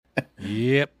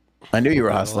Yep. I knew you were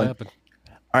That'll hustling. happen.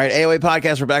 All right, AOA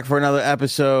Podcast, we're back for another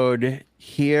episode.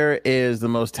 Here is the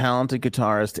most talented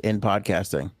guitarist in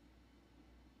podcasting.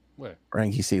 Where?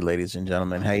 Frankie C, ladies and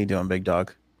gentlemen. How you doing, big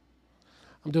dog?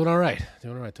 I'm doing all right.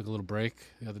 Took a little break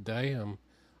the other day. I'm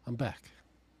back.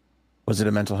 Was it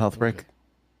a mental health break?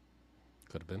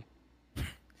 Could have been.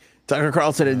 Tucker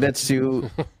Carlson admits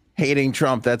to hating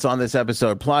Trump. That's on this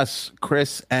episode. Plus,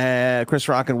 Chris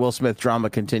Rock and Will Smith drama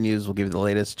continues. We'll give you the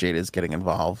latest. Jada's getting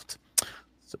involved.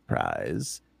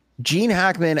 Surprise. Gene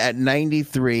Hackman at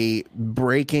 93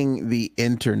 breaking the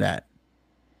internet.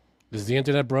 Is the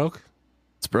internet broke?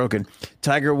 It's broken.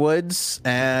 Tiger Woods,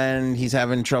 and he's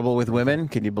having trouble with women.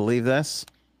 Can you believe this?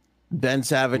 Ben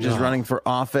Savage is running for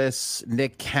office.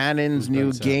 Nick Cannon's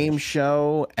new game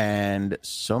show, and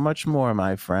so much more,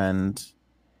 my friend.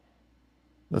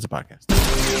 That's a podcast.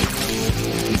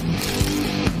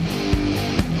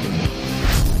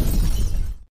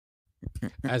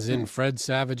 As in Fred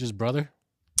Savage's brother?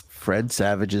 Fred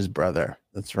Savage's brother.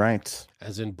 That's right.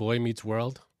 As in Boy Meets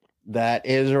World? That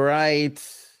is right.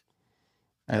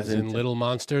 As in Little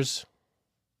Monsters?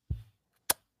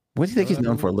 What do you think he's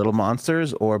known for? Little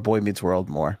Monsters or Boy Meets World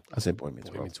more? I say Boy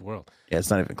Meets World. Yeah, it's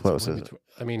not even close, is it?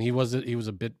 I mean, he was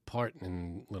a bit part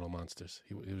in Little Monsters.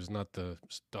 He was not the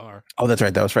star. Oh, that's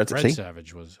right. That was Fred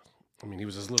Savage was. I mean, he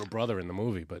was his little brother in the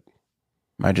movie, but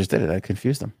I just did it. I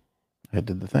confused him. I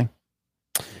did the thing.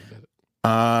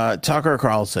 Tucker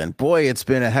Carlson. Boy, it's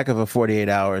been a heck of a 48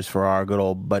 hours for our good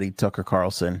old buddy Tucker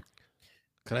Carlson.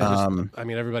 Can I just? I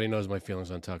mean, everybody knows my feelings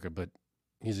on Tucker, but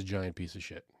he's a giant piece of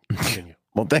shit. Continue.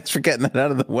 Well, thanks for getting that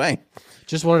out of the way.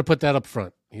 Just wanted to put that up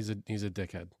front. He's a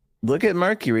dickhead. Look at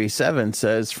Mercury 7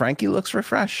 says Frankie looks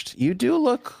refreshed. You do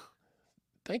look.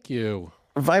 Thank you.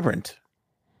 Vibrant.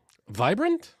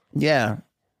 Vibrant? Yeah.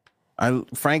 When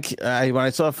I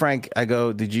saw Frank, I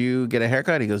go, "Did you get a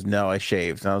haircut?" He goes, "No, I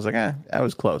shaved." And I was like, I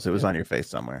was close. It was on your face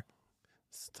somewhere.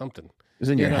 Something. It was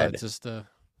in your head. It's just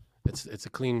it's a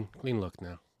clean look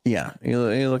now. Yeah,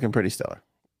 you're looking pretty stellar.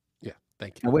 Yeah,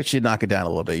 thank you. I wish you'd knock it down a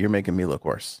little bit. You're making me look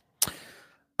worse.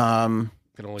 Can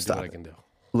only do what I can do.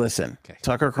 Listen, okay.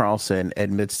 Tucker Carlson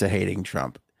admits to hating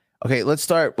Trump. Okay, let's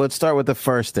start with the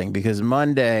first thing, because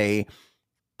Monday,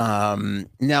 now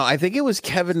I think it was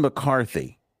Kevin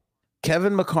McCarthy.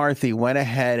 Kevin McCarthy went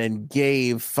ahead and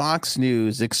gave Fox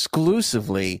News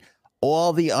exclusively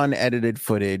all the unedited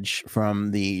footage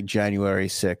from the January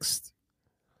 6th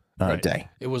day.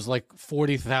 It was like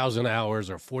 40,000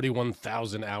 hours or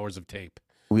 41,000 hours of tape.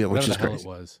 Yeah, which is crazy. It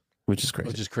was. Which is crazy.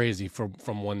 Which is crazy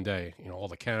from one day. You know, all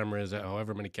the cameras,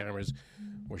 however many cameras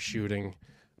were shooting.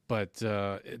 But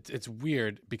it's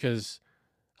weird because,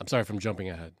 I'm sorry if I'm jumping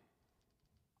ahead.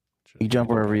 You jump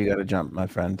wherever you got to jump, my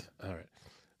friend. All right.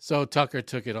 So Tucker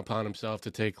took it upon himself to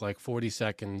take like 40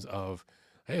 seconds of,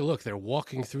 hey, look, they're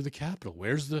walking through the Capitol.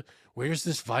 Where's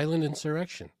this violent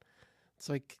insurrection? It's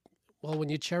like, well, when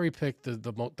you cherry pick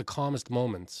the calmest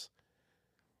moments,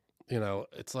 you know,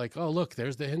 it's like, oh, look,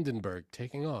 there's the Hindenburg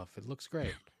taking off. It looks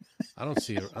great. I don't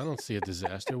see a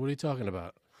disaster. What are you talking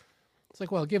about? It's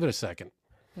like, well, give it a second.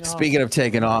 You know, speaking of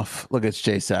taking off, look, it's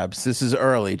Jay Sabs. This is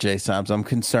early, Jay Sabs. I'm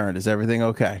concerned. Is everything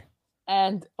okay?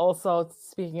 And also,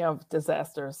 speaking of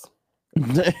disasters.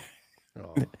 Hey,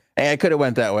 I could have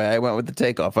went that way. I went with the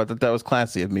takeoff. I thought that was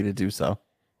classy of me to do so.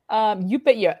 You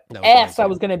bet your ass I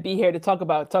was going to be here to talk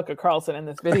about Tucker Carlson in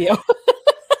this video.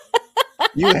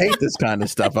 You hate this kind of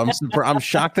stuff. I'm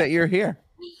shocked that you're here.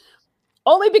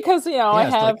 Only because, you know,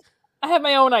 I have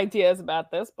my own ideas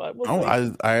about this, but we'll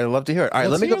see. I love to hear it. All right,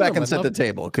 let me go back and set the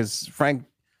table, because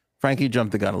Frankie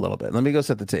jumped the gun a little bit. Let me go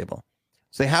set the table.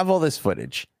 So they have all this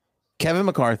footage. Kevin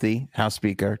McCarthy, House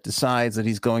Speaker, decides that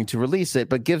he's going to release it,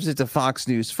 but gives it to Fox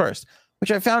News first, which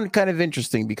I found kind of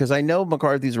interesting, because I know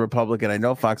McCarthy's a Republican. I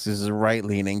know Fox News is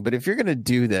right-leaning, but if you're going to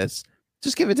do this,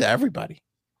 just give it to everybody.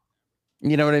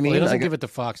 You know what I mean? Well, he doesn't give it to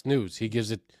Fox News. He gives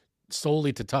it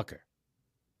solely to Tucker.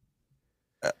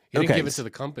 He didn't give it to the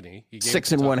company. He gave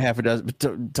 6 and 1/2 a dozen.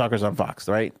 But Tucker's on Fox,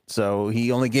 right? So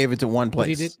he only gave it to one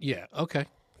place. He did, yeah. Okay,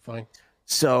 fine.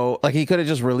 So, like, he could have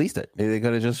just released it. They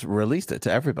could have just released it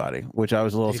to everybody, which I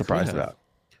was a little surprised about.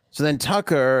 So then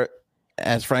Tucker,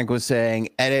 as Frank was saying,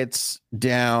 edits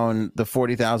down the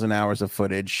 40,000 hours of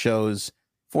footage, shows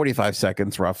 45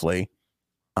 seconds roughly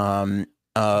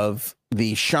of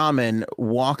the shaman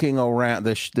walking around,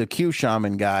 the Q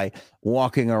shaman guy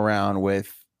walking around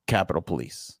with Capitol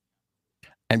Police,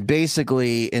 and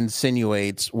basically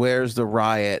insinuates, where's the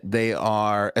riot? They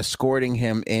are escorting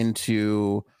him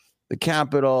into the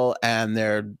Capitol, and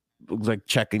they're like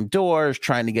checking doors,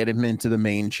 trying to get him into the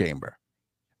main chamber.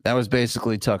 That was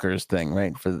basically Tucker's thing,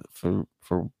 right? For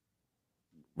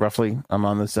roughly. I'm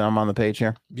on the page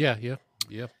here. Yeah.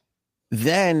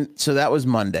 Then, so that was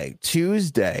Monday.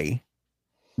 Tuesday,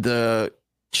 the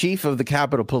chief of the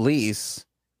Capitol Police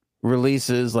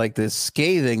releases like this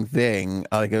scathing thing,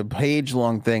 like a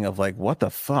page-long thing of like, what the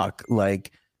fuck?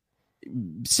 Like,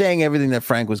 saying everything that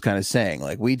Frank was kind of saying.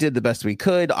 Like, we did the best we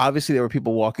could. Obviously, there were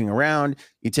people walking around.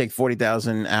 You take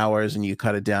 40,000 hours and you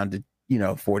cut it down to,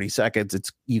 40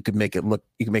 seconds. You can make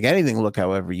anything look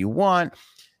however you want.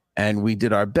 And we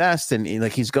did our best. And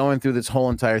like, he's going through this whole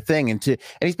entire thing. And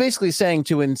he's basically saying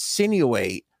to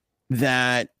insinuate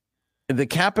that the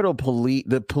Capitol Police,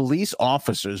 the police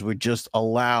officers would just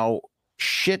allow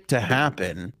shit to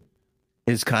happen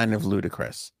is kind of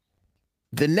ludicrous.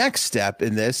 The next step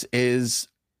in this is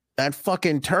that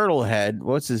fucking turtle head.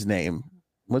 What's his name?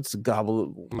 What's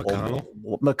McConnell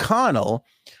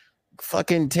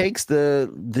fucking takes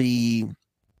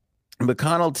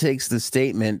McConnell takes the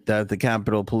statement that the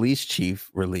Capitol Police chief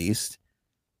released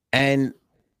and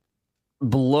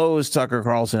blows Tucker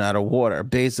Carlson out of water,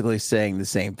 basically saying the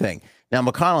same thing. Now,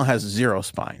 McConnell has zero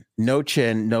spine, no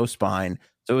chin, no spine.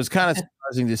 So it was kind of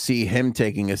surprising to see him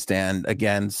taking a stand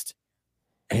against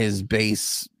his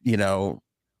base,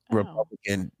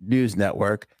 Republican news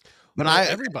network. But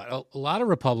a lot of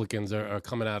Republicans are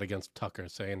coming out against Tucker,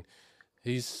 saying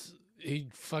he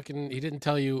didn't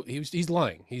tell you, he's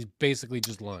lying. He's basically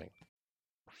just lying.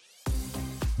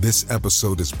 This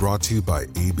episode is brought to you by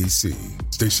ABC.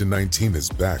 Station 19 is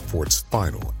back for its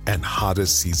final and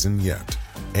hottest season yet.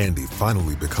 Andy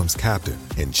finally becomes captain,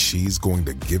 and she's going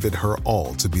to give it her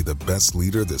all to be the best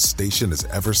leader the station has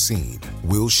ever seen.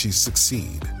 Will she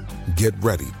succeed? Get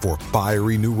ready for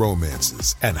fiery new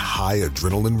romances and high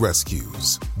adrenaline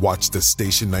rescues. Watch the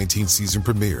Station 19 season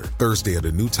premiere Thursday at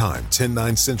a new time,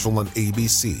 10/9 Central on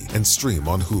ABC, and stream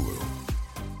on Hulu.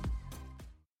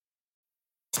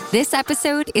 This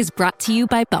episode is brought to you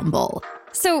by Bumble.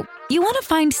 So, you want to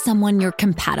find someone you're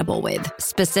compatible with,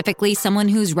 specifically someone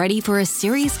who's ready for a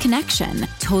serious connection,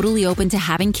 totally open to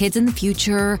having kids in the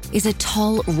future, is a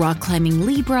tall, rock-climbing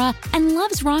Libra, and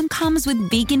loves rom-coms with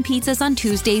vegan pizzas on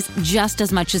Tuesdays just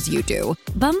as much as you do.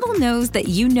 Bumble knows that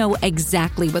you know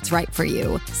exactly what's right for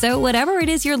you. So whatever it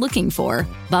is you're looking for,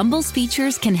 Bumble's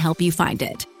features can help you find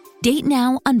it. Date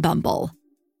now on Bumble.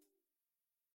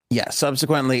 Yeah,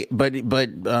 subsequently, but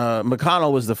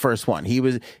McConnell was the first one. He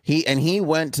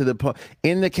went to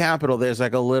in the Capitol. There's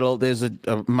like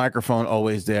a microphone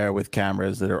always there with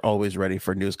cameras that are always ready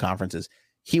for news conferences.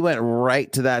 He went right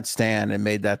to that stand and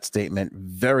made that statement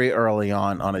very early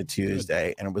on a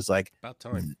Tuesday. And it was like, about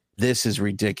time. This is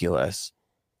ridiculous,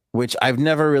 which I've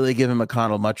never really given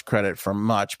McConnell much credit for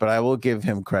much, but I will give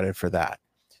him credit for that.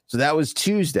 So that was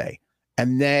Tuesday.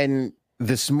 And then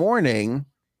this morning,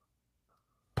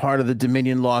 part of the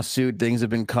Dominion lawsuit, things have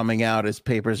been coming out as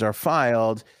papers are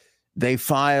filed. They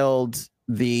filed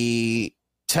the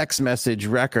text message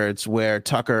records where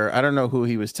Tucker, I don't know who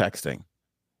he was texting.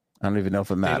 I don't even know if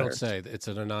it matters. They don't say. It's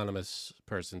an anonymous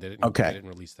person. They didn't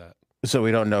release that. So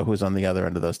we don't know who's on the other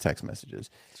end of those text messages.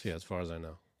 So yeah, as far as I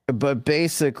know. But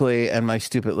basically, and my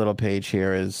stupid little page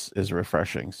here is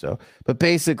refreshing. So, but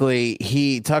basically,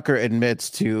 Tucker admits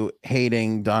to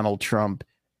hating Donald Trump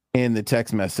in the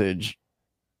text message.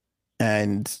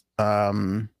 And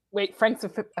wait, Frank's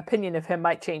opinion of him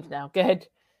might change now. Go ahead.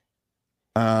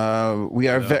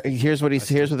 Here's what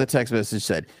the text message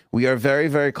said. We are very,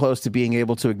 very close to being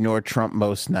able to ignore Trump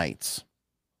most nights.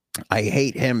 I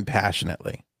hate him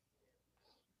passionately.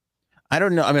 I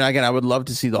don't know. I mean, again, I would love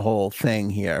to see the whole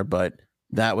thing here, but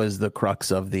that was the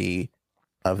crux of the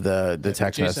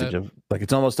text message of like,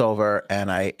 it's almost over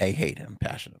and I hate him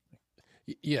passionately.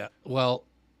 Yeah. Well,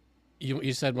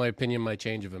 You said my opinion might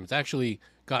change of him. It's actually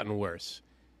gotten worse,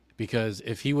 because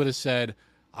if he would have said,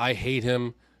 I hate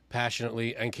him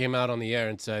passionately, and came out on the air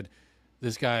and said,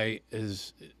 this guy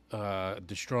is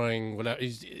destroying whatever,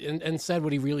 and said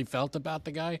what he really felt about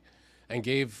the guy and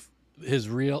gave his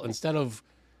real, instead of,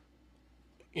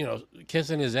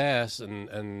 kissing his ass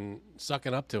and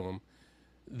sucking up to him,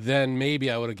 then maybe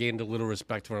I would have gained a little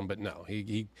respect for him. But no,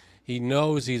 he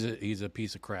knows he's a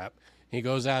piece of crap. He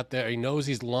goes out there, he knows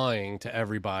he's lying to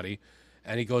everybody,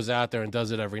 and he goes out there and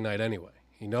does it every night anyway.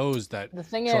 He knows that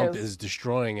Trump is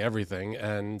destroying everything,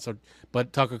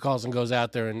 but Tucker Carlson goes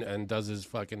out there and does his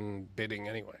fucking bidding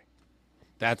anyway.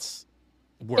 That's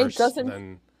worse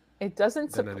than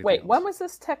wait, when was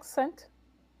this text sent?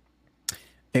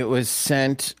 It was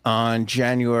sent on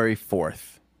January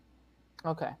 4th.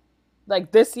 Okay.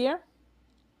 Like this year?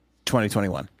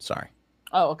 2021, sorry.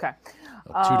 Oh, okay.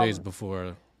 2 days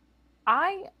before.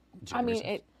 I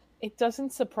mean, it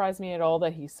doesn't surprise me at all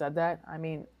that he said that. I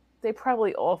mean, they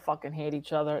probably all fucking hate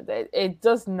each other. It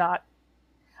does not.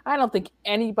 I don't think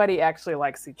anybody actually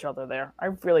likes each other there. I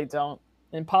really don't.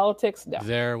 In politics, no.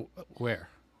 There, where?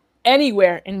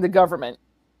 Anywhere in the government.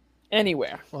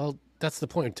 Anywhere. Well, that's the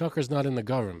point. Tucker's not in the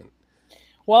government.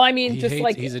 Well, I mean,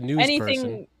 he's a news anything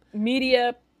person.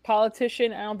 Media,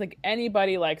 politician, I don't think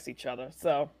anybody likes each other.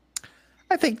 So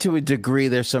I think to a degree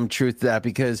there's some truth to that,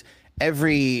 because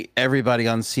everybody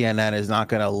on CNN is not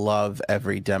going to love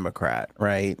every Democrat,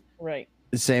 right? Right.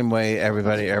 The same way every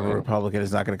Republican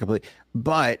is not going to complete.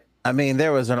 But I mean,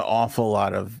 there was an awful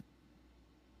lot of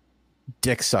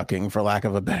dick sucking, for lack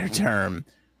of a better term,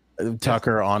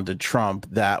 Tucker onto Trump.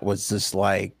 That was just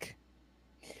like.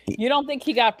 You don't think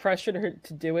he got pressured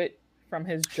to do it from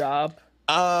his job?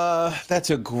 That's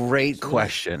a great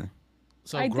question.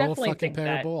 So I grow a definitely fucking think pair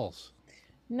that. of balls.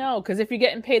 No, because if you're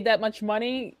getting paid that much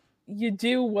money, you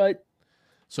do what.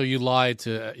 So you lie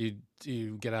to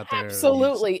you get out there.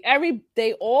 Absolutely.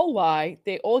 They all lie.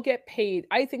 They all get paid.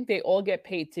 I think they all get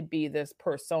paid to be this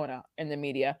persona in the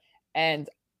media. And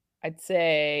I'd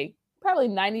say probably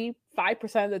 95%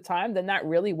 of the time, they're not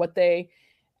really what they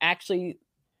actually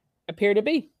appear to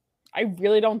be. I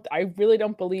really don't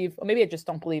believe, or maybe I just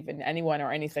don't believe in anyone or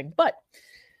anything, but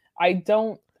I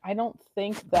don't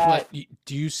think that. But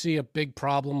do you see a big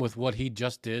problem with what he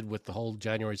just did with the whole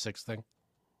January 6th thing?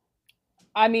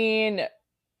 I mean,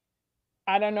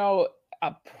 I don't know,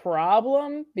 a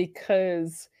problem,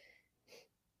 because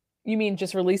you mean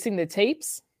just releasing the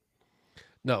tapes?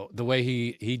 No, the way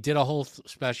he did a whole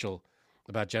special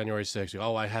about January 6th.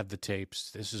 Oh, I have the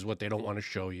tapes. This is what they don't want to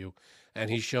show you. And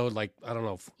he showed, like, I don't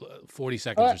know, 40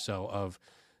 seconds or so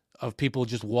of people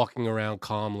just walking around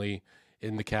calmly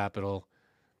in the Capitol.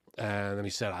 And then he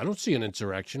said, I don't see an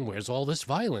insurrection. Where's all this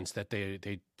violence that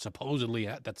they supposedly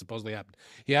happened?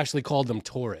 He actually called them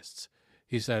tourists.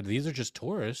 He said, these are just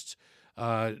tourists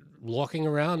walking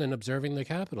around and observing the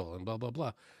Capitol and blah, blah,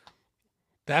 blah.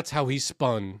 That's how he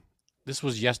spun. This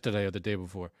was yesterday or the day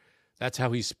before. That's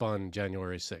how he spun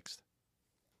January 6th.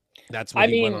 That's what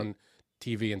he went on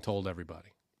TV and told everybody.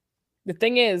 The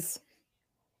thing is,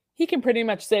 he can pretty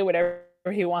much say whatever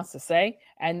he wants to say,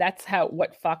 and that's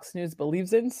what Fox News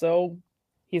believes in. So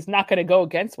he's not going to go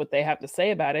against what they have to say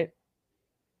about it.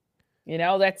 You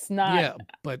know, that's not. Yeah,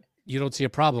 but you don't see a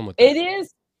problem with that. It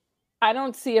is. I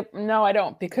don't see it. No, I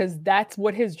don't, because that's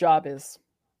what his job is.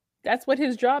 That's what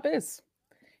his job is.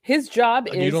 His job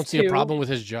is. You don't see a problem with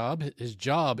his job. His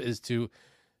job is to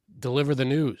deliver the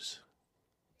news.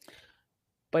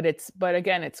 But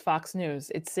again, it's Fox News,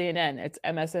 it's CNN, it's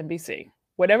MSNBC.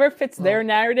 Whatever fits their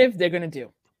narrative, they're going to do.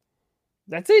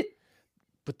 That's it.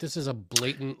 But this is a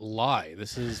blatant lie.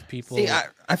 This is people. See,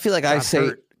 I feel like I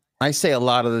say a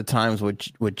lot of the times what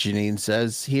Janine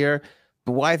says here,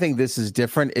 but why I think this is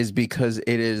different is because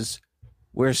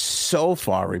we're so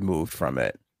far removed from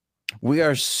it. We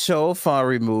are so far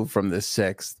removed from the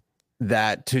 6th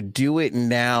that to do it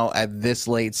now at this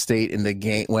late state in the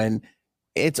game, when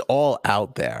it's all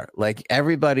out there, like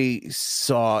everybody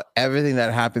saw everything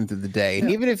that happened through the day. And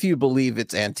even if you believe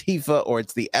it's Antifa or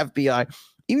it's the FBI,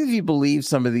 even if you believe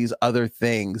some of these other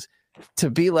things, to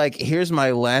be like, here's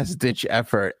my last ditch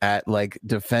effort at like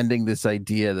defending this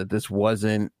idea that this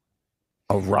wasn't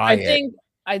a riot,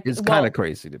 is kind of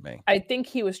crazy to me. I think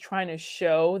he was trying to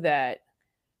show that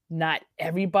not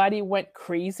everybody went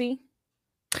crazy.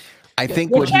 I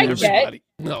think what he was trying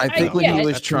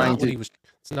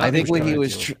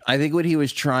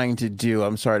to do.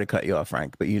 I'm sorry to cut you off,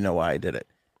 Frank, but you know why I did it.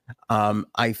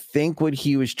 I think what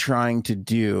he was trying to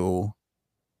do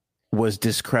was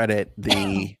discredit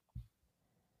the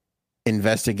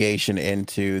investigation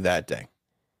into that day.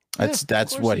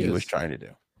 That's what he was trying to do.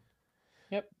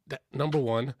 Yep. Number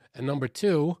one, and number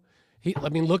two,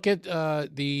 look at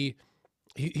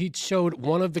he showed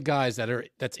one of the guys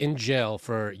that's in jail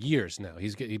for years now.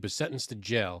 He was sentenced to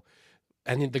jail,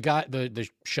 and the guy, the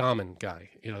shaman guy,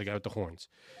 the guy with the horns,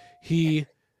 he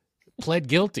pled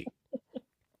guilty.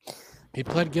 He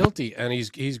pled guilty, and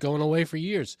he's going away for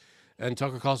years. And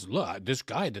Tucker Carlson, look, this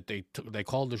guy that they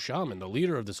called the shaman, the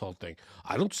leader of this whole thing,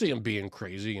 I don't see him being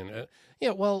crazy. And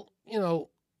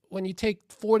when you take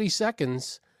 40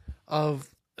 seconds of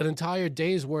an entire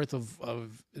day's worth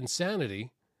of insanity,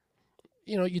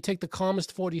 you take the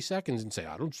calmest 40 seconds and say,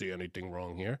 I don't see anything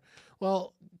wrong here.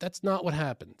 Well, that's not what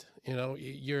happened.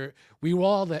 We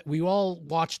all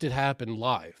watched it happen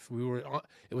live.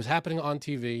 It was happening on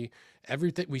TV.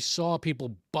 Everything, we saw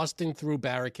people busting through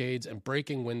barricades and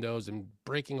breaking windows and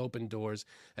breaking open doors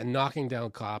and knocking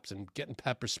down cops and getting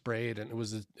pepper sprayed, and it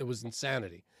was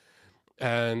insanity.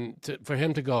 And for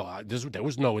him to go, there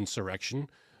was no insurrection,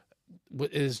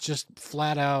 is just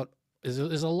flat out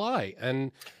is a lie,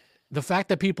 and the fact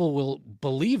that people will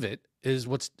believe it is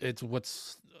what's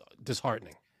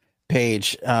disheartening.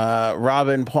 Paige,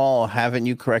 Robin, Paul, haven't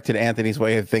you corrected Anthony's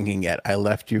way of thinking yet? I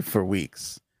left you for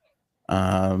weeks.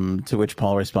 To which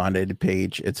Paul responded,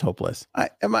 Paige, it's hopeless.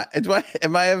 Am I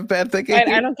of bad thinking?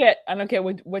 I don't get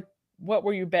what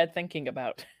were you bad thinking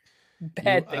about?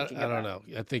 I don't know.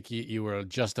 I think you were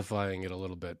justifying it a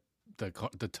little bit. The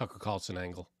Tucker Carlson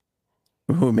angle.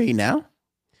 Who, me now?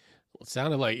 It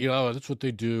sounded like, that's what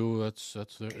they do. That's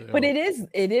but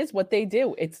it is what they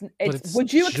do. It's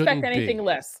would you expect anything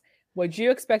less? Would you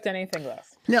expect anything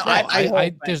less?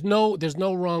 No, there's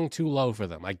no rung too low for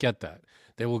them. I get that.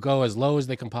 They will go as low as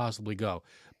they can possibly go.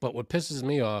 But what pisses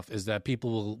me off is that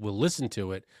people will listen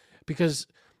to it because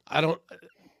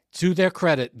to their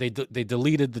credit, they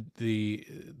deleted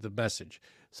the message.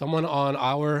 Someone on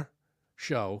our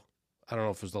show, I don't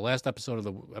know if it was the last episode or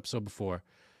the episode before,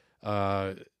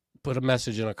 put a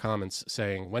message in our comments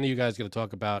saying, when are you guys going to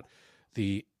talk about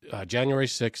the January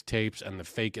 6th tapes and the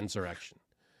fake insurrection?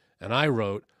 And I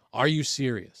wrote, are you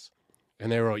serious?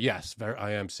 And they wrote, yes,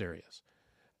 I am serious.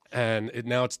 And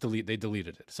now it's deleted. They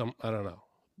deleted it. I don't know.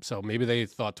 So maybe they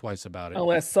thought twice about it.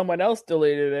 Unless someone else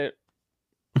deleted it.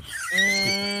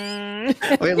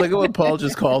 Wait, look at what Paul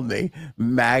just called me.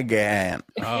 Magan.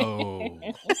 Oh.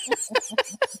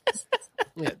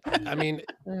 Yeah, I mean,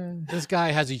 this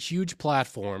guy has a huge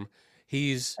platform.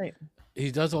 He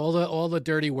does all the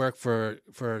dirty work for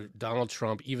Donald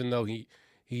Trump, even though he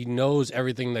knows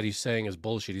everything that he's saying is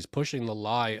bullshit. He's pushing the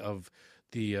lie of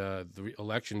the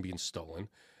election being stolen.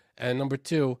 And number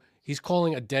two, he's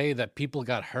calling a day that people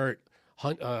got hurt.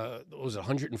 Was it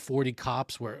 140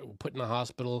 cops were put in the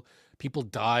hospital? People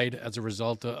died as a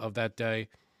result of that day.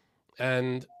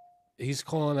 And he's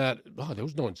calling that, there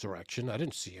was no insurrection. I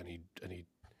didn't see any.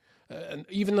 And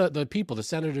even the people, the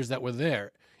senators that were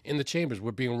there in the chambers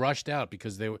were being rushed out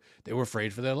because they were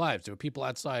afraid for their lives. There were people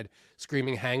outside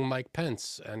screaming, hang Mike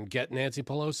Pence and get Nancy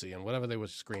Pelosi and whatever they were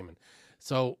screaming.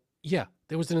 So, yeah,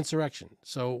 there was an insurrection.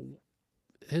 So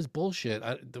his bullshit,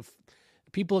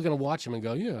 people are going to watch him and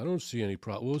go, yeah, I don't see any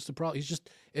problem. What's the problem?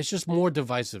 It's just more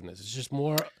divisiveness. It's just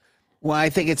more. Well, I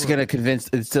think it's going to convince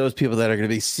those people that are going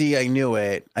to be, see, I knew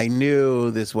it. I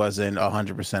knew this wasn't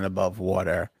 100% above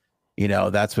water.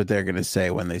 That's what they're going to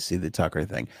say when they see the Tucker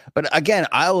thing. But again,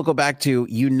 I will go back to,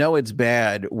 it's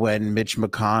bad when Mitch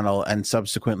McConnell and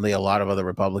subsequently a lot of other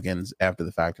Republicans after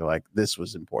the fact are like, this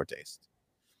was in poor taste.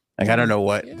 Like, I don't know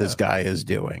what this guy is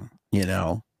doing,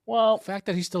 Well, the fact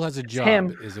that he still has a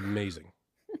job is amazing.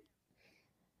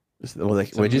 It's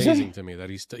amazing to me that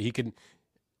he can.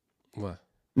 What?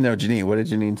 No, Janine, what did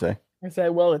Janine say? I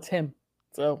said, well, it's him.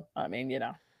 So, I mean,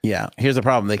 Yeah, here's the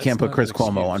problem. They can't put Chris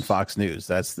Cuomo on Fox News.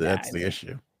 That's the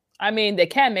issue. I mean, they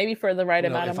can maybe for the right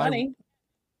amount of money.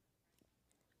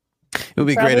 It would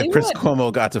be great if Chris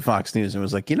Cuomo got to Fox News and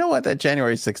was like, you know what? That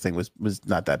January 6th thing was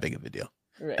not that big of a deal.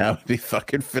 Right. That would be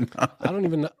fucking phenomenal. I don't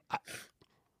even know.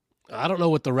 I don't know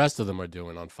what the rest of them are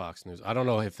doing on Fox News. I don't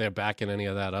know if they're backing any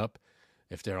of that up,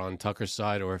 if they're on Tucker's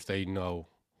side, or if they know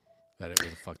that it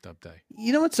was a fucked up day.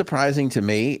 You know what's surprising to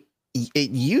me? It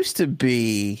used to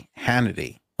be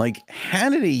Hannity. Like,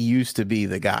 Hannity used to be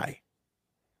the guy.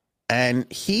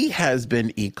 And he has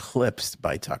been eclipsed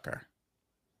by Tucker.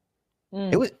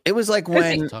 It was like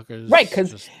when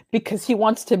because he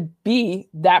wants to be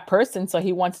that person, so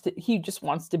he just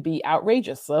wants to be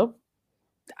outrageous. So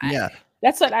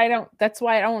that's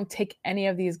why I don't take any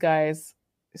of these guys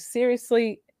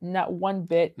seriously, not one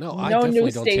bit. No, I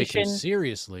definitely don't take him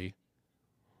seriously.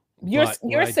 You're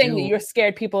saying that you're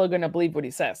scared people are going to believe what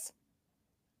he says.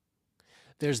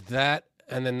 There's that,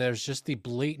 and then there's just the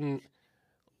blatant,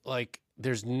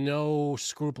 there's no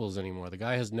scruples anymore. The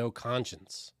guy has no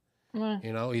conscience.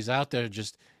 He's out there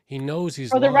he knows he's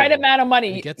for the right amount of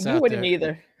money. You wouldn't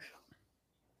either.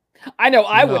 I know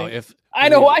I wouldn't. I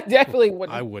definitely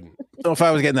wouldn't. I wouldn't. So if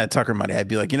I was getting that Tucker money, I'd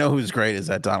be like, who's great is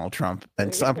that Donald Trump?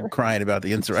 And stop crying about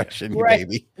the insurrection, you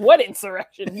baby. What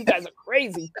insurrection? You guys are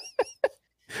crazy.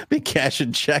 Be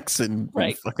cashing checks and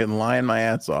fucking lying my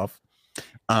ass off.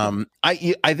 I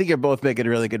think you're both making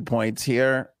really good points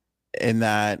here. In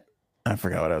that, I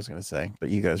forgot what I was going to say, but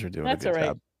you guys are doing a good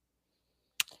job.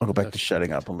 I'll go back to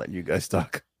shutting up and letting you guys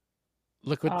talk.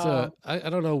 Look what I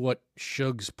don't know what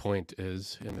Shug's point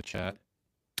is in the chat.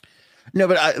 No,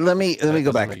 but let me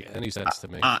go back. Make any sense to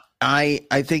me?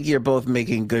 I think you're both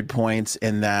making good points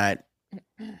in that.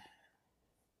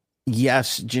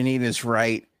 Yes, Janine is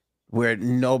right. Where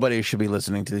nobody should be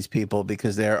listening to these people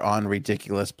because they're on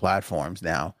ridiculous platforms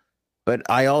now. But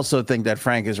I also think that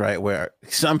Frank is right where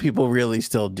some people really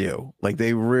still do. Like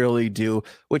they really do,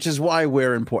 which is why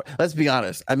we're important. Let's be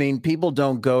honest. I mean, people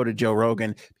don't go to Joe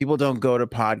Rogan. People don't go to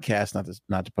podcasts,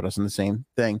 not to put us in the same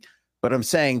thing, but I'm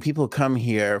saying people come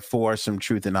here for some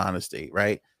truth and honesty,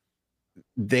 right?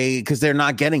 Because they're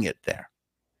not getting it there.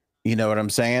 You know what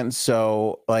I'm saying?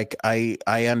 So like, I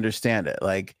understand it.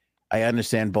 Like, I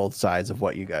understand both sides of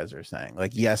what you guys are saying.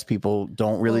 Like, yes, people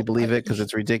don't really believe it because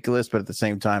it's ridiculous, but at the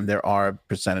same time, there are a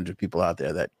percentage of people out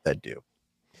there that do.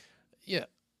 Yeah,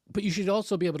 but you should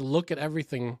also be able to look at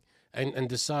everything and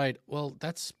decide, well,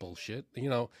 that's bullshit. You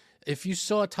know, if you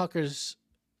saw Tucker's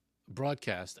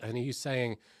broadcast and he's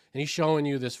showing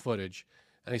you this footage,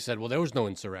 and he said, well, there was no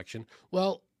insurrection.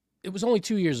 Well, it was only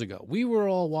 2 years ago. We were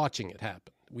all watching it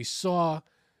happen. We saw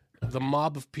the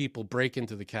mob of people break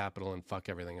into the Capitol and fuck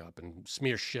everything up and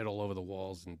smear shit all over the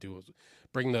walls and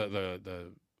bring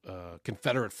the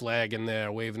Confederate flag in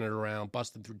there, waving it around,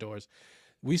 busting through doors.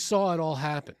 We saw it all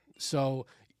happen. So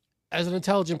as an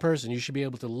intelligent person, you should be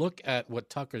able to look at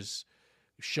what Tucker's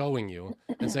showing you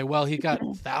and say, well, he got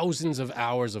thousands of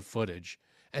hours of footage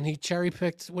and he cherry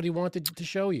picked what he wanted to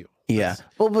show you. Yeah.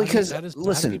 Well, because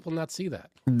listen, how do people not see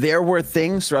that? There were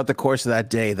things throughout the course of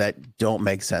that day that don't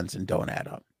make sense and don't add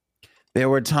up. There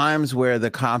were times where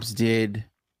the cops did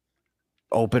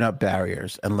open up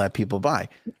barriers and let people by.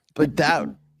 But that,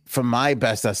 from my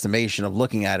best estimation of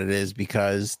looking at it, is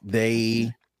because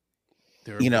they're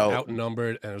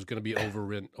outnumbered and it was going to be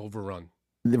overrun.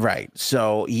 Right.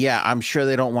 So, yeah, I'm sure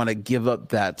they don't want to give up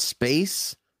that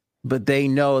space, but they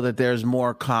know that there's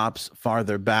more cops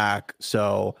farther back.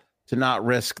 So to not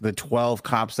risk the 12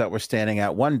 cops that were standing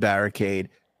at one barricade,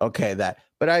 okay, that.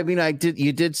 But I mean,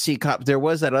 you did see cop. There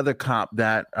was that other cop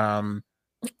that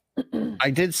I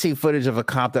did see footage of a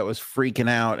cop that was freaking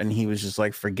out and he was just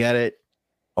like, forget it.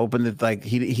 Opened it. Like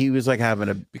he was like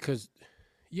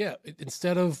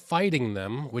instead of fighting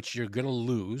them, which you're going to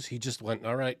lose, he just went,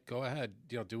 all right, go ahead.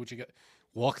 You know, do what you got.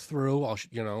 Walk through.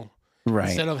 Right.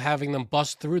 Instead of having them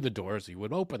bust through the doors, he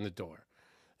would open the door.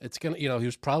 It's going to, he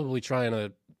was probably trying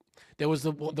to, there was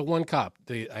the one cop,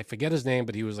 I forget his name,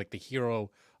 but he was like the hero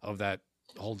of that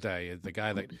whole day. The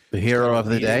guy that the hero of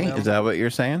the day. Is that what you're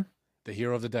saying? The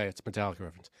hero of the day. It's a Metallica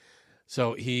reference.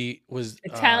 So he was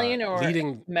Italian or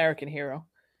American hero.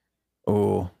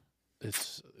 Oh,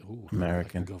 it's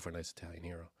American. I can go for a nice Italian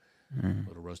hero.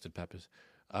 Little roasted peppers.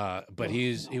 But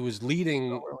he was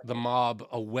leading the mob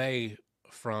away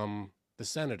from the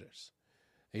senators.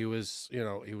 He was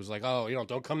like, oh,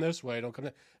 don't come this way, don't come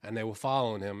that. And they were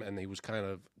following him, and he was kind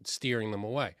of steering them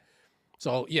away.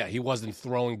 So, yeah, he wasn't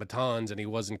throwing batons and he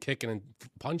wasn't kicking and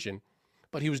punching,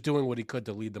 but he was doing what he could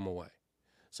to lead them away.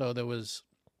 So there was,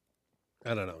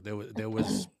 I don't know, there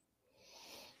was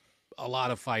a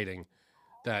lot of fighting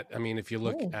that, I mean, if you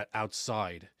look at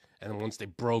outside, and once they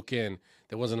broke in,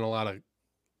 there wasn't a lot of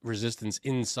resistance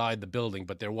inside the building,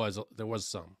 but there was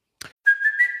some.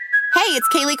 Hey, it's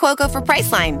Kaylee Cuoco for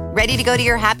Priceline. Ready to go to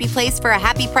your happy place for a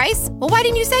happy price? Well, why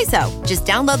didn't you say so? Just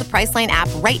download the Priceline app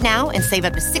right now and save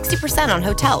up to 60% on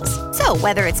hotels. So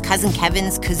whether it's Cousin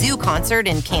Kevin's Kazoo Concert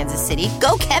in Kansas City,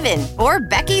 go Kevin, or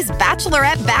Becky's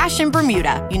Bachelorette Bash in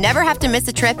Bermuda, you never have to miss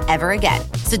a trip ever again.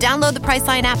 So download the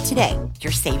Priceline app today.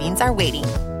 Your savings are waiting.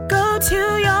 Go to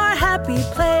your happy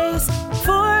place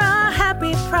for a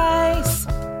happy price.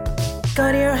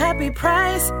 Go to your happy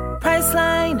price,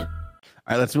 Priceline.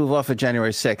 All right, let's move off of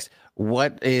January 6th.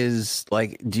 What is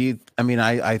like,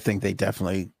 I think they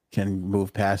definitely can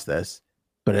move past this,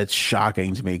 but it's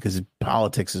shocking to me because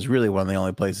politics is really one of the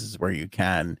only places where you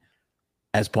can.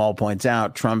 As Paul points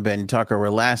out, Trump and Tucker were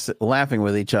laughing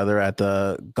with each other at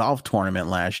the golf tournament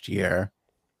last year.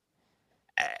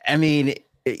 I mean,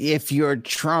 if you're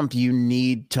Trump, you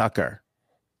need Tucker.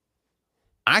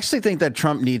 I actually think that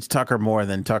Trump needs Tucker more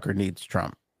than Tucker needs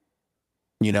Trump.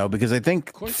 Because I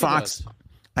think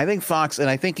Fox, and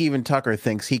I think even Tucker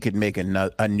thinks he could make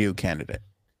a new candidate.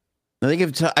 I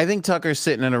think Tucker's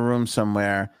sitting in a room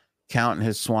somewhere, counting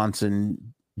his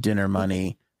Swanson dinner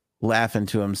money, laughing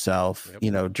to himself,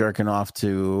 jerking off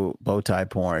to bow tie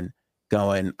porn,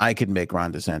 going, I could make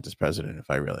Ron DeSantis president if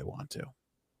I really want to.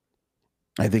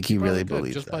 I think he really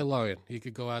believes just that. By lying. He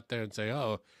could go out there and say,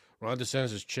 oh, Ron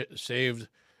DeSantis saved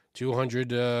 200,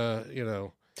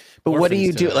 But what do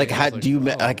you do? Like, how do you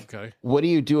okay. What do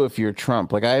you do if you're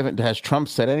Trump? Like, has Trump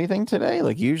said anything today?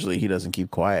 Like, usually he doesn't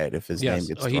keep quiet if his name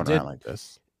gets thrown around like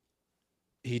this.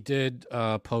 He did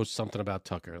post something about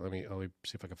Tucker. Let me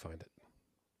see if I can find it.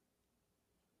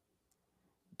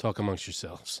 Talk amongst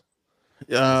yourselves.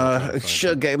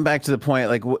 Getting back to the point,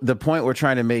 like the point we're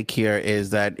trying to make here is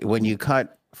that when you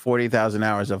cut 40,000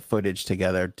 hours of footage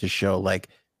together to show like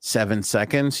 7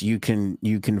 seconds, you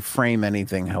can frame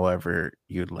anything however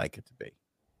you'd like it to be.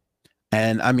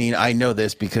 And I mean, I know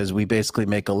this because we basically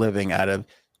make a living out of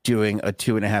doing a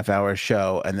 2.5 hour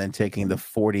show and then taking the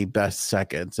 40 best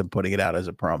seconds and putting it out as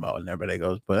a promo. And everybody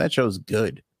goes, but that show's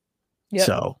good. Yep.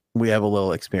 So we have a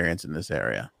little experience in this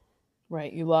area.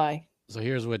 Right. You lie. So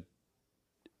here's what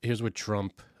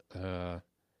Trump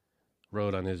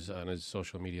wrote on his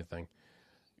social media thing.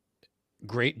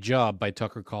 Great job by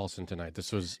Tucker Carlson tonight.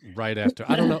 This was right after.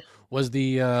 I don't know. Was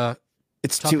the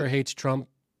Tucker hates Trump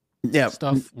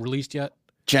stuff released yet?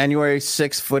 January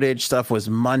 6th footage stuff was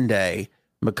Monday.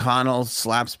 McConnell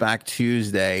slaps back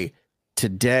Tuesday.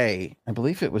 Today, I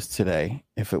believe it was today,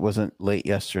 if it wasn't late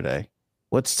yesterday.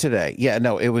 What's today? Yeah,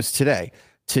 no, it was today.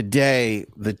 Today,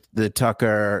 the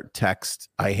Tucker text,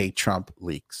 I hate Trump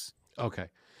leaks. Okay.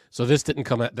 So this didn't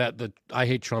come out, the I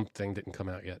hate Trump thing didn't come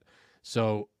out yet.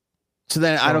 So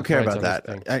then I don't care about that.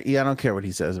 I don't care what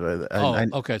he says about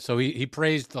it. Okay. So he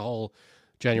praised the whole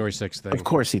January 6th thing. Of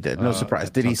course he did. No surprise.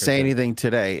 Did he say anything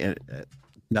today?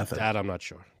 Nothing. That I'm not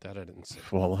sure. That I didn't see.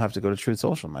 Well, we'll have to go to Truth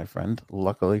Social, my friend.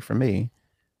 Luckily for me,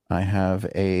 I have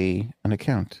an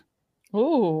account.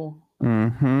 Ooh.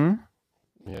 Mm-hmm.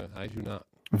 Yeah, I do not.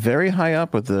 Very high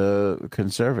up with the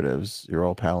conservatives, your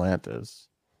old pal Antas.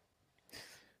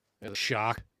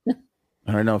 Shock.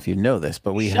 I don't know if you know this,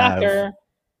 but we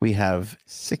have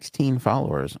 16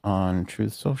 followers on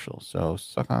Truth Social. So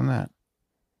suck on that.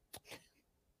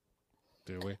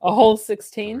 Do we? A whole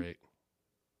 16? Great.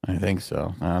 I think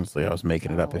so. Honestly, I was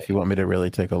making it up. If you want me to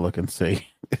really take a look and see,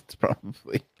 it's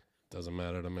probably doesn't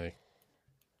matter to me.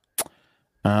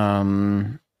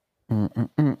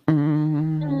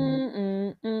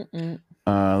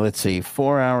 Let's see.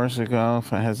 4 hours ago,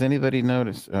 has anybody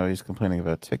noticed? Oh, he's complaining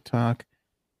about TikTok.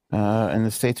 In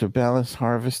the states of ballast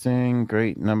harvesting,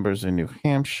 great numbers in New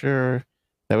Hampshire.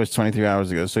 That was 23 hours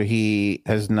ago. So he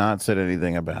has not said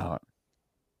anything about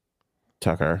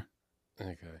Tucker.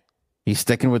 Okay. He's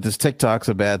sticking with his TikTok's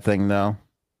a bad thing, though.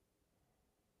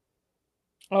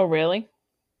 Oh, really?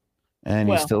 And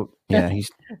he's still, he's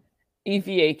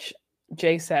EVH.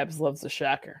 J Sabs loves a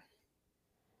shocker.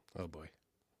 Oh boy.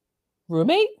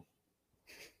 Roommate?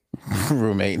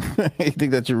 Roommate. You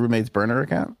think that's your roommate's burner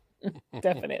account?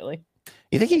 Definitely.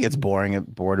 You think he gets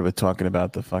bored with talking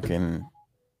about the fucking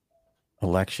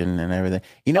election and everything?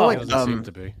 You know what? Doesn't seem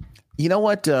to be. You know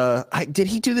what? Did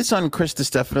he do this on Chris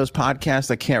DiStefano's podcast?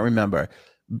 I can't remember.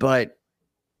 But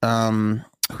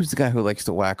who's the guy who likes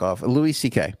to whack off? Louis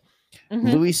C.K. Mm-hmm.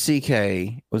 Louis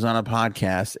C.K. was on a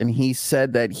podcast, and he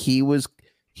said that he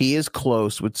is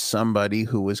close with somebody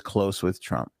who was close with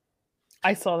Trump.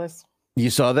 I saw this. You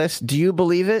saw this? Do you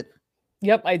believe it?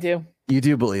 Yep, I do. You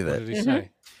do believe it. What did he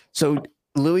say? So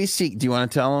Louis C. Do you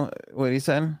want to tell him what he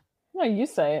said? No, you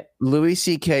say it. Louis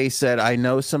C.K. said, I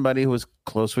know somebody who was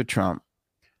close with Trump,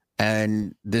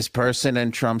 and this person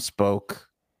and Trump spoke.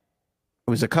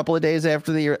 It was a couple of days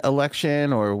after the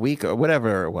election or a week or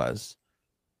whatever it was.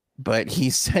 But he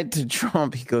said to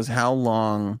Trump, he goes, how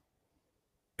long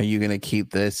are you going to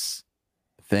keep this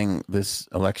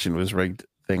election was rigged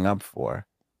thing up for?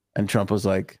 And Trump was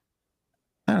like,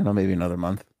 I don't know, maybe another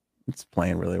month. It's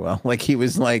playing really well. Like he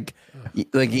was like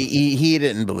he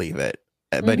didn't believe it,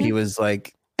 but he was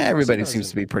like, everybody seems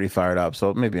to be pretty fired up.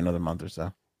 So maybe another month or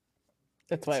so.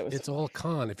 That's why it's all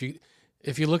con.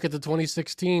 If you look at the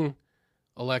 2016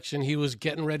 election, he was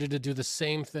getting ready to do the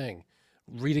same thing.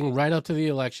 Reading right up to the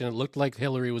election, it looked like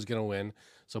Hillary was going to win.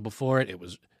 So before it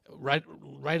was right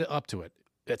up to it.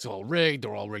 It's all rigged.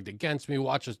 They're all rigged against me.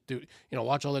 Watch us do.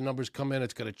 Watch all the numbers come in.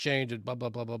 It's going to change. It blah blah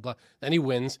blah blah blah. Then he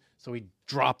wins, so he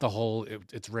dropped the whole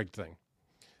it's rigged thing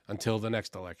until the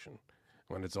next election,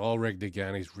 when it's all rigged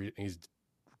again. He's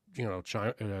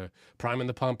priming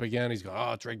the pump again. He's going,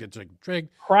 oh, it's rigged. It's rigged.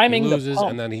 Priming he loses, the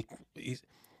pump. and then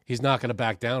he's not going to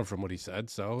back down from what he said.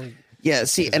 So yeah,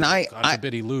 see, and God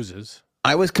forbid he loses.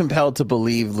 I was compelled to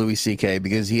believe Louis C.K.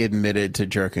 because he admitted to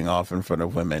jerking off in front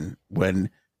of women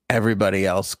when everybody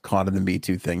else caught in the Me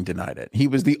Too thing denied it. He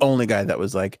was the only guy that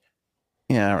was like,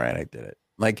 yeah, all right, I did it.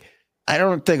 Like, I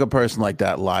don't think a person like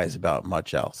that lies about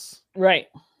much else. Right.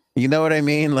 You know what I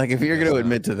mean? Like, if you're going to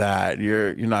admit to that,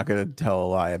 you're not going to tell a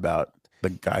lie about the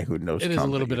guy who knows. It is Trump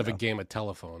a little bit of a game of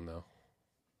telephone, though.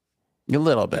 A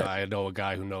little bit. I know a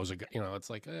guy who knows a guy. It's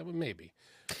like maybe,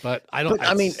 but I don't. But,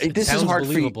 I mean, this is hard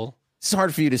believable. for you. It's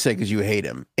hard for you to say because you hate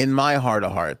him. In my heart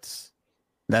of hearts,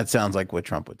 that sounds like what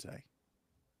Trump would say.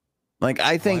 Like,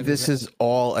 I think this is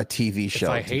all a TV show.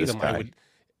 If I hate him,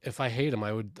 If I hate him,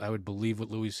 I would believe what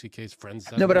Louis C.K.'s friends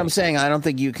said. No, but I'm saying I don't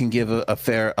think you can give a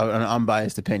fair, an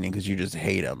unbiased opinion because you just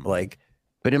hate him. Like,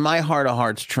 but in my heart of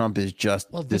hearts, Trump is just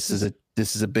this is a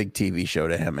this is a big TV show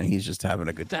to him, and he's just having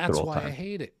a good. That's good old why time. I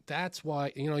hate it. That's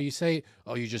why you say,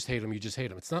 "Oh, you just hate him. You just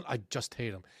hate him." It's not. I just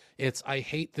hate him. It's I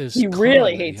hate this. He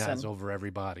really con that hates he has him. over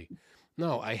everybody.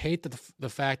 No, I hate the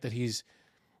fact that he's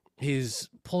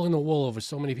pulling the wool over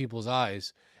so many people's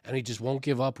eyes, and he just won't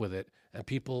give up with it, and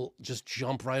people just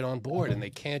jump right on board, and they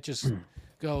can't just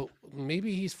go.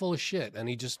 Maybe he's full of shit, and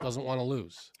he just doesn't want to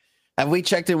lose. Have we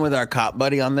checked in with our cop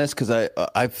buddy on this? Because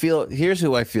I feel here's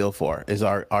who I feel for is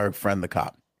our friend the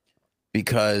cop,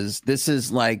 because this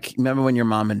is like, remember when your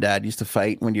mom and dad used to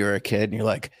fight when you were a kid, and you're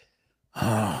like,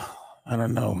 oh, I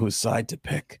don't know whose side to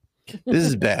pick. This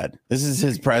is bad. This is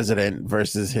his president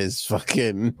versus his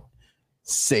fucking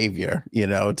savior.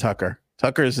 Tucker.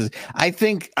 Tucker's his. I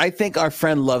think our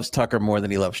friend loves Tucker more than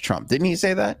he loves Trump. Didn't he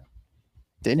say that?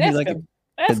 Didn't he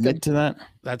admit to that?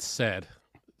 That's sad.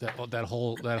 That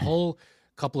whole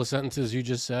couple of sentences you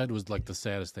just said was like the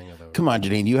saddest thing I've ever. Come on,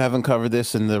 Janine. You haven't covered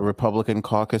this in the Republican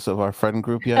caucus of our friend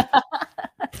group yet.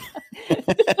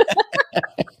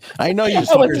 I know you.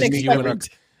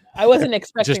 I wasn't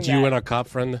expecting just you and our cop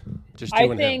friend. Just you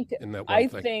and him in that one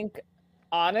thing. I think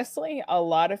honestly, a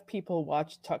lot of people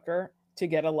watch Tucker to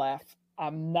get a laugh.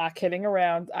 I'm not kidding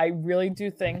around. I really do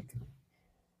think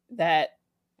that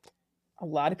a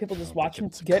lot of people just watch him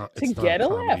to get a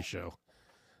laugh. Show.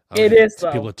 It is.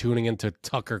 People are tuning into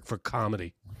Tucker for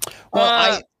comedy.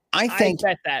 Well, I think I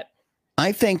bet that.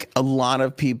 I think a lot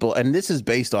of people, and this is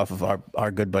based off of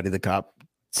our good buddy the cop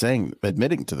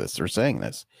admitting to this or saying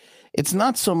this. It's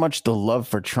not so much the love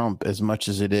for Trump as much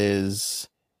as it is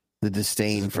the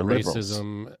disdain for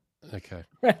racism. liberals. Okay,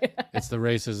 it's the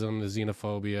racism, the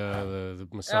xenophobia, the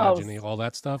misogyny, all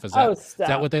that stuff. Is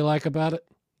that what they like about it?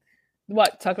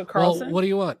 What, Tucker Carlson? Well, what do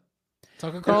you want?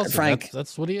 Tucker Carlson, Frank,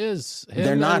 that's what he is.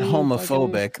 They're not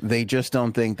homophobic. They just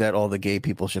don't think that all the gay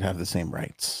people should have the same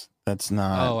rights. That's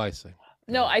not. Oh, I see.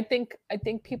 No, I think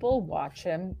people watch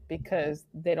him because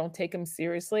they don't take him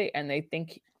seriously and they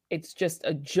think it's just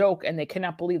a joke and they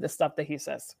cannot believe the stuff that he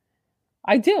says.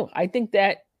 I do. I think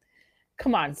that,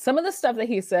 come on, some of the stuff that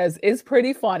he says is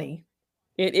pretty funny.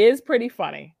 It is pretty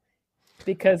funny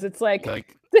because it's like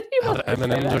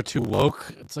M&Ms are too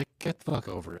woke. It's like, get the fuck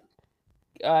over it.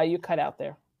 You cut out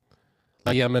there.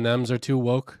 The M&Ms are too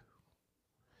woke.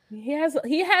 He has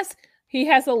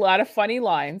a lot of funny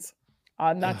lines.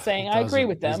 I'm not saying I agree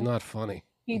with them. He's not funny.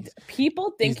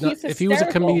 People think he's hysterical. If he was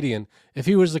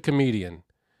a comedian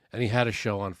and he had a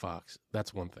show on Fox,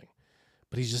 that's one thing.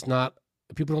 But he's just not.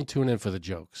 People don't tune in for the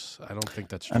jokes. I don't think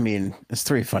that's true. I mean, it's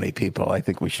three funny people. I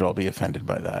think we should all be offended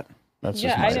by that. That's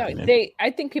just my opinion.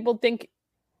 I think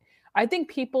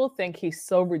people think he's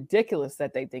so ridiculous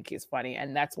that they think he's funny,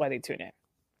 and that's why they tune in.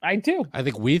 I do. I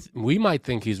think we might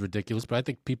think he's ridiculous, but I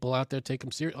think people out there take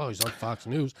him serious. Oh, he's on Fox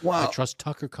News. Wow. I trust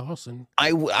Tucker Carlson.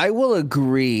 I will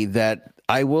agree that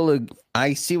I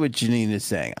see what Janine is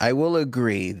saying. I will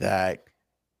agree that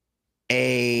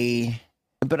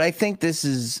but I think this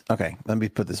is okay. Let me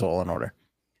put this all in order.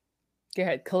 Go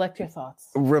ahead, collect your thoughts.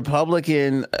 A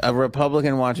Republican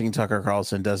watching Tucker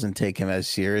Carlson doesn't take him as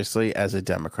seriously as a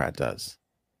Democrat does.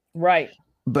 Right.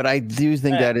 But I do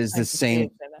think that is the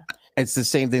same. It's the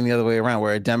same thing the other way around,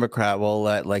 where a Democrat will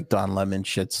let like Don Lemon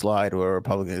shit slide, where a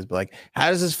Republican is like, how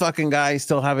does this fucking guy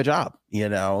still have a job?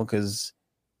 Because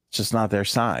it's just not their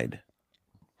side.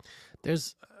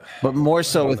 But more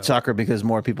so with Tucker, because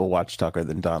more people watch Tucker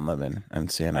than Don Lemon and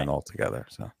CNN altogether.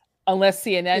 So unless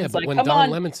CNN's like,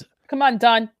 come on,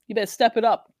 Don, you better step it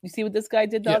up. You see what this guy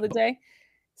did the other day?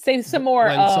 Say some more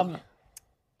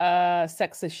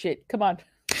sexist shit. Come on.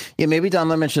 Yeah, maybe Don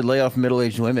Lemon should lay off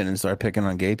middle-aged women and start picking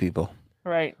on gay people.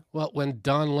 Right. Well, when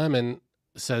Don Lemon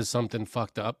says something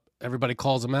fucked up, everybody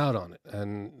calls him out on it,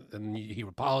 and he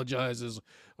apologizes,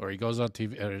 or he goes on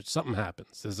TV, or something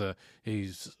happens.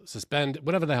 He's suspended,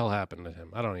 whatever the hell happened to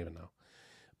him. I don't even know.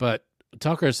 But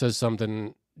Tucker says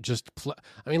something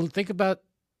think about,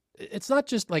 it's not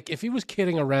just like if he was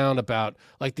kidding around about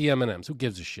like the M&Ms, who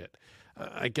gives a shit?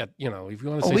 I get, if you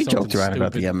want to say something we joked around stupid,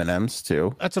 about the M&Ms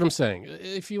too. That's what I'm saying.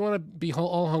 If you want to be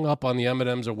all hung up on the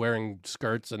M&Ms or wearing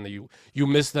skirts and you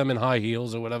miss them in high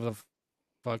heels or whatever the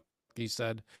fuck he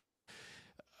said,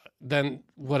 then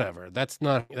whatever. That's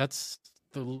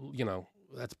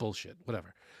bullshit.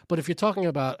 Whatever. But if you're talking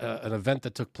about an event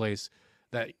that took place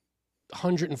that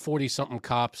 140 something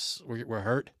cops were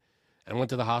hurt and went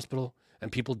to the hospital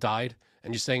and people died,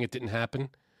 and you're saying it didn't happen.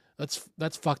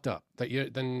 That's fucked up.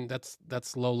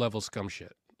 That's low level scum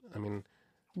shit. I mean,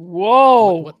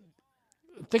 whoa.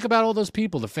 Think about all those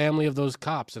people, the family of those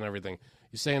cops and everything.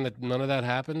 You're saying that none of that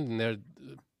happened, and they're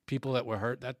people that were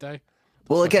hurt that day.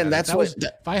 Well, again,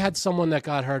 if I had someone that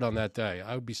got hurt on that day,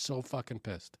 I would be so fucking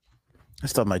pissed. I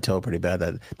stubbed my toe pretty bad.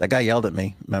 That guy yelled at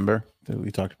me. Remember?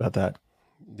 We talked about that.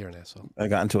 You're an asshole. I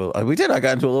got into a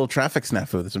little traffic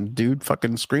snafu. Some dude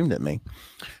fucking screamed at me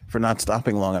for not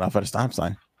stopping long enough at a stop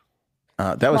sign.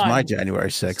 That was my January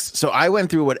 6th. So I went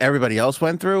through what everybody else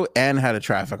went through and had a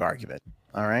traffic argument.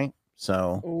 All right.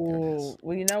 So. Ooh,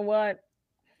 well, you know what?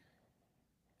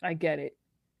 I get it.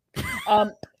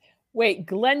 Wait,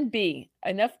 Glenn B.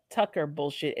 Enough Tucker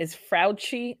bullshit. Is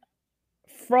Fauci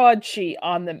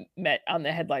on the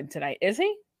headline tonight? Is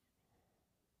he?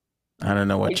 I don't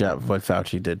know what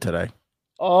Fauci did today.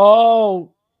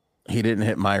 Oh, he didn't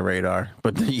hit my radar,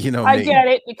 but I get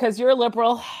it because you're a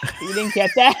liberal. You didn't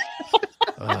get that.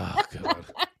 Oh God.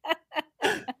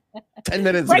 10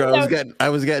 minutes ago, I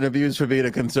was getting abused for being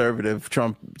a conservative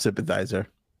Trump sympathizer.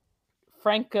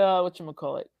 Frank,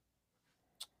 whatchamacallit?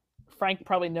 Frank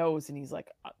probably knows, and he's like,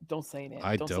 "Don't say it.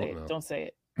 I don't say know. it. Don't say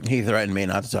it." He threatened me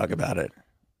not to talk about it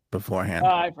beforehand.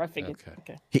 I figured.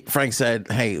 Okay. Frank said,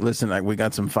 "Hey, listen, we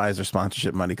got some Pfizer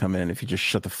sponsorship money coming in. If you just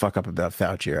shut the fuck up about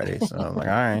Fauci already." So I was like,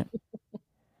 "All right,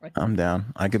 I'm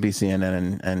down. I could be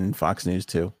CNN and Fox News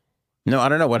too." No, I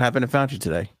don't know what happened to Fauci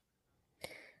today.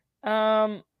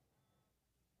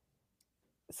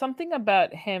 Something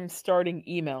about him starting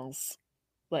emails,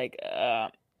 like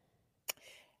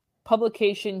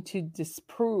publication to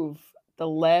disprove the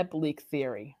lab leak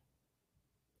theory.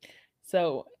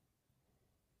 So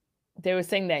they were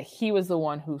saying that he was the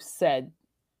one who said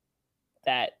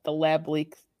that the lab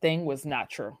leak thing was not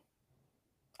true.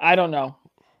 I don't know.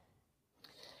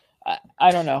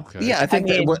 I don't know. Okay. Yeah, I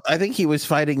think he was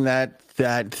fighting that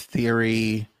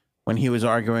theory when he was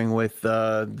arguing with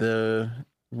the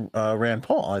Rand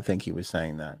Paul. I think he was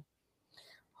saying that.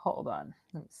 Hold on,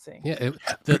 let me see. Yeah,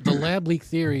 the lab leak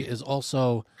theory is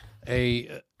also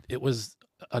it was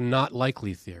a not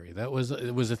likely theory. It was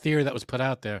a theory that was put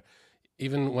out there,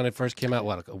 even when it first came out.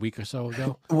 What, a week or so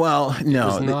ago? Well, no, it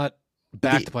was not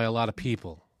backed by a lot of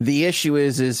people. The issue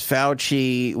is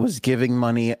Fauci was giving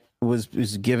money was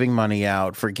giving money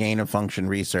out for gain of function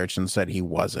research and said he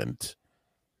wasn't,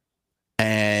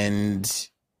 and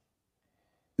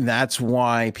that's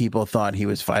why people thought he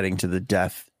was fighting to the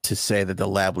death to say that the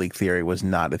lab leak theory was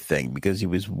not a thing, because he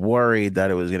was worried that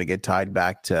it was going to get tied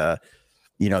back to,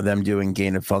 them doing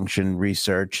gain of function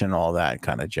research and all that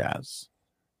kind of jazz.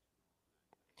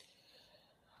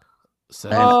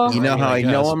 So, you know how I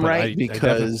know I'm right?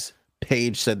 Because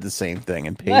Paige said the same thing,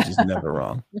 and Paige is never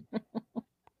wrong.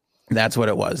 That's what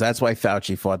it was. That's why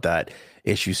Fauci fought that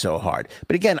issue so hard.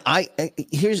 But again,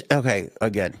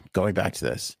 going back to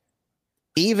this.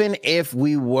 Even if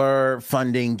we were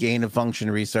funding gain of function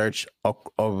research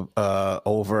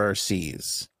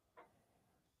overseas,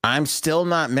 I'm still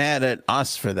not mad at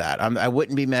us for that. I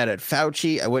wouldn't be mad at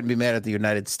Fauci. I wouldn't be mad at the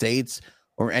United States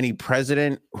or any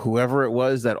president, whoever it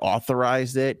was that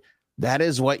authorized it. That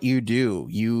is what you do.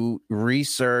 You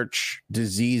research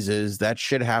diseases. That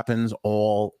shit happens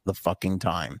all the fucking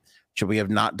time. Should we have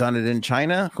not done it in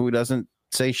China? Who doesn't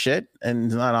say shit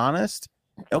and is not honest?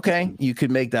 Okay, you could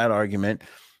make that argument,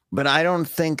 but I don't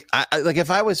think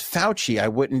if I was Fauci, I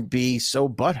wouldn't be so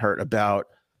butthurt about,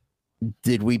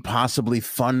 did we possibly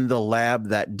fund the lab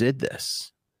that did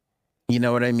this? You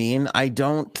know what I mean? I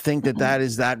don't think that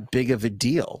is that big of a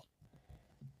deal.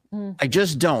 I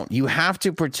just don't. You have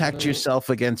to protect yourself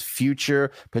against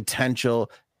future potential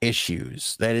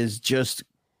issues. That is just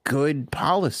good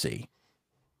policy.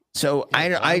 So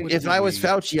if I was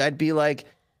Fauci, I'd be like,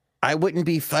 I wouldn't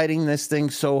be fighting this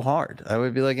thing so hard. I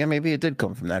would be like, yeah, maybe it did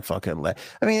come from that fucking lab.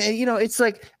 I mean, it's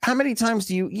like, how many times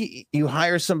do you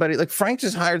hire somebody? Like Frank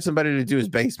just hired somebody to do his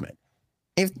basement.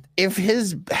 If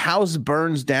his house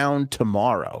burns down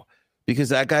tomorrow because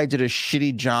that guy did a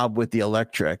shitty job with the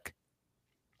electric,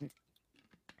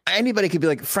 anybody could be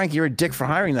like, Frank, you're a dick for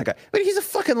hiring that guy. But he's a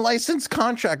fucking licensed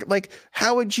contractor. Like,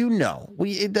 how would you know?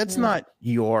 That's not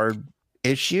your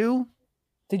issue.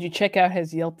 Did you check out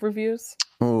his Yelp reviews?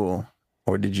 Oh,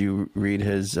 or did you read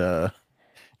his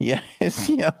his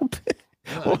Yelp?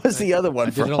 What was the other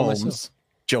one for Holmes?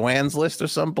 Joanne's List or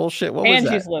some bullshit? What was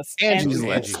Angie's that? List. Angie's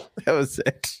List. That was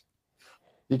it.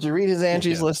 Did you read his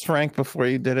Angie's List, Frank, before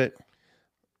you did it?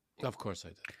 Of course I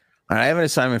did. All right, I have an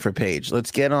assignment for Paige.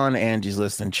 Let's get on Angie's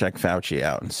List and check Fauci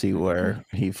out and see where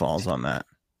he falls on that.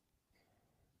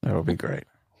 That would be great.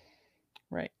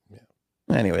 Right. Yeah.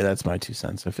 Anyway, that's my 2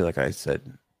 cents. I feel like I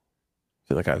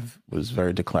was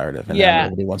very declarative, and now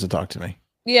nobody wants to talk to me.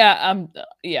 Yeah,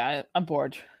 I'm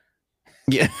bored.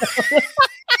 Yeah.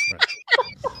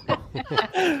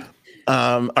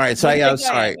 All right. So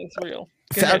sorry.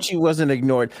 Fauci wasn't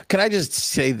ignored. Can I just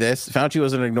say this? Fauci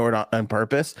wasn't ignored on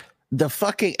purpose. the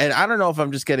fucking, and I don't know if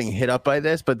I'm just getting hit up by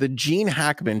this, but the Gene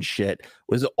Hackman shit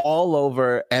was all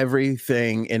over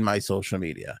everything in my social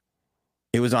media.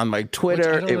 It was on my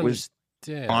Twitter. It was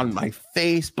on my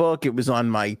Facebook. It was on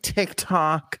my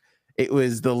TikTok. It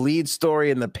was the lead story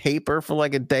in the paper for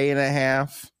like a day and a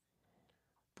half.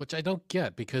 Which I don't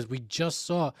get, because we just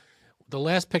saw, the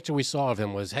last picture we saw of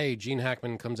him was, hey, Gene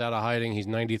Hackman comes out of hiding. He's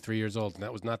 93 years old. And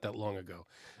that was not that long ago.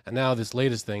 And now this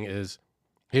latest thing is,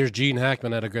 here's Gene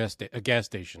Hackman at a gas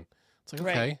station. It's like,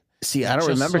 okay. See, I don't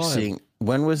remember seeing,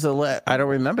 when was the, I don't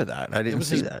remember that. I didn't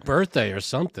see that. It was his birthday or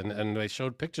something. And they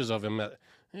showed pictures of him.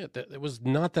 It was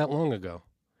not that long ago.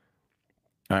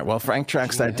 All right. Well, Frank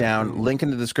tracks that down. Link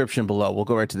in the description below. We'll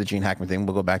go right to the Gene Hackman thing.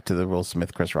 We'll go back to the Will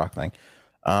Smith, Chris Rock thing.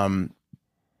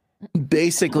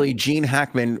 Basically, Gene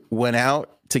Hackman went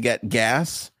out to get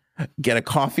gas, get a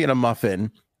coffee and a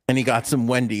muffin, and he got some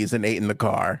Wendy's and ate in the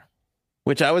car,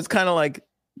 which I was kind of like,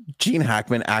 Gene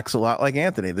Hackman acts a lot like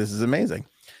Anthony. This is amazing.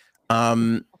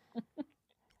 And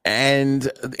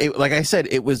like I said,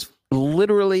 it was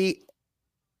literally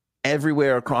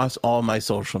everywhere across all my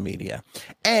social media.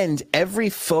 And every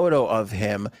photo of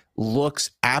him looks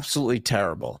absolutely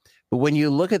terrible. But when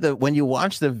you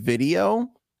watch the video,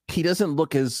 he doesn't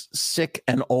look as sick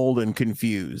and old and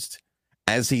confused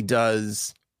as he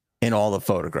does in all the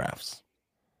photographs.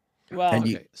 Well,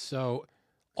 so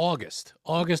August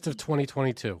of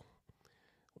 2022,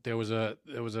 there was a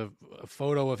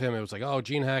photo of him. It was like, oh,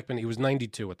 Gene Hackman. He was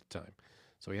 92 at the time,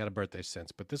 so he had a birthday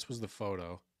since. But this was the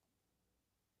photo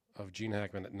of Gene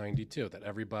Hackman at 92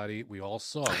 that we all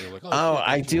saw. We were like, oh,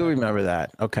 I do remember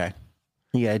that. Okay,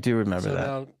 yeah, I do remember that.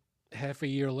 Now, half a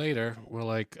year later, we're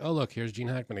like, oh, look, here's Gene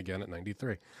Hackman again at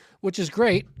 93, which is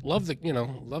great. Love the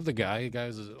guy. The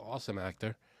guy's an awesome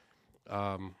actor.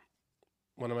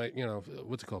 One of my,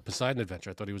 what's it called? Poseidon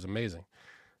Adventure. I thought he was amazing.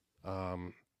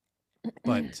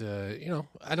 But,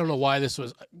 I don't know why this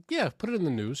was. Yeah, put it in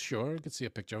the news. Sure. I could see a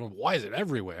picture of him. Why is it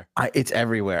everywhere? It's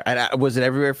everywhere. And was it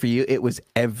everywhere for you? It was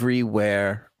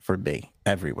everywhere for me.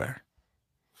 Everywhere.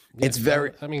 Yeah, it's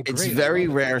very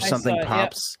rare something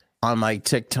pops on my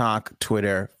TikTok,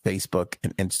 Twitter, Facebook,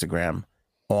 and Instagram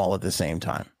all at the same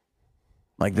time.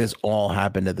 Like this all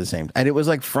happened at the same time. And it was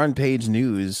like front page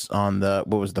news on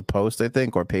the Post, I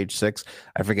think, or page 6.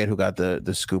 I forget who got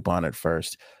the scoop on it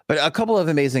first. But a couple of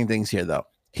amazing things here, though.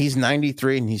 He's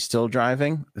 93 and he's still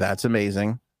driving. That's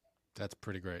amazing. That's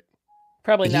pretty great.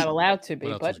 Probably not allowed to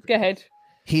be, but go ahead.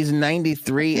 He's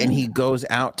 93 and he goes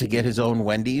out to get his own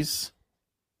Wendy's.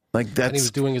 Like that's. And he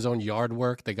was doing his own yard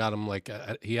work. They got him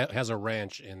he has a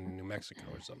ranch in New Mexico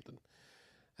or something,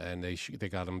 and they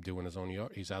got him doing his own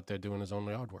yard. He's out there doing his own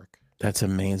yard work. That's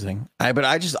amazing. I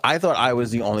thought I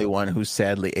was the only one who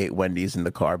sadly ate Wendy's in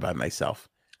the car by myself.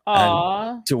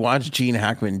 And to watch Gene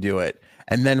Hackman do it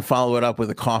and then follow it up with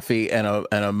a coffee and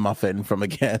a muffin from a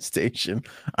gas station,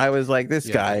 I was like, this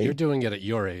guy. You're doing it at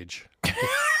your age.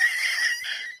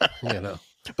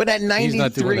 But at 93, he's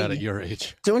not doing that at your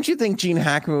age. Don't you think Gene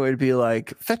Hackman would be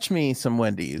like, fetch me some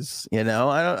Wendy's? I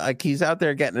don't like, he's out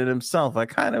there getting it himself. I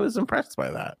kind of was impressed by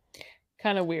that.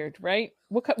 Kind of weird, right?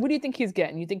 What do you think he's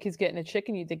getting? You think he's getting a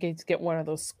chicken? You think he's getting one of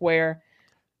those square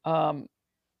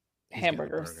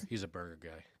hamburgers? He's a burger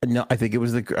guy. No, I think it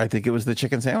was the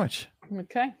chicken sandwich.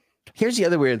 Okay. Here's the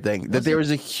other weird thing, that there was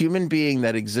a human being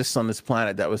that exists on this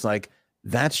planet that was like,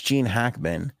 that's Gene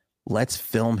Hackman. Let's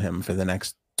film him for the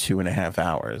next 2.5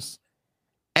 hours.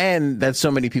 And that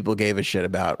so many people gave a shit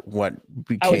about what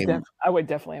became. I would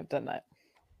definitely have done that.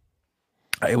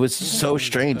 It was so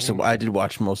strange. So I did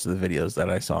watch most of the videos that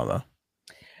I saw, though.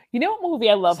 You know what movie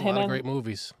I love him in? Great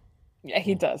movies. Yeah,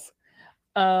 he does.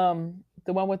 The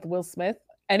one with Will Smith,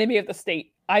 Enemy of the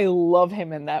State. I love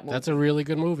him in that movie. That's a really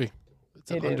good movie. It's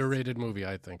an underrated movie,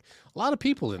 I think. A lot of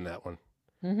people in that one.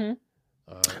 Mm-hmm.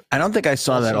 I don't think I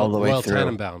saw that all the way through. Royal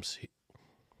Tenenbaums. Did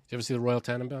you ever see the Royal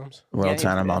Tenenbaums? Royal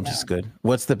Tenenbaums is good.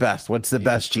 What's the best? What's the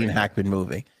best Gene Hackman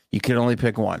movie? You can only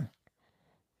pick one.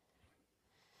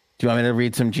 Do you want me to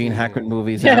read some Gene Hackman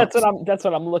movies? Yeah, that's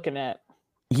what I'm looking at.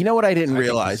 You know what I didn't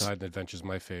realize? Poseidon Adventure is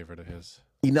my favorite of his.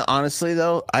 Honestly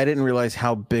though, I didn't realize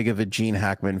how big of a Gene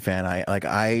Hackman fan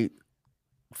I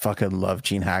fucking love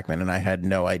Gene Hackman, and I had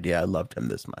no idea I loved him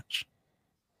this much.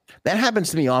 That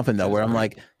happens to me often though, where I'm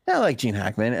like, yeah, I like Gene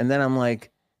Hackman, and then I'm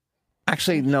like,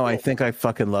 actually, no, I think I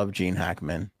fucking love Gene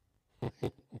Hackman.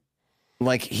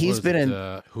 Like he's been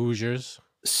in Hoosiers,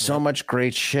 so much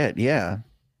great shit. Yeah.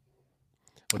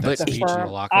 With that speech in the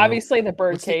locker room. Obviously, the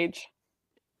Birdcage.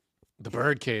 The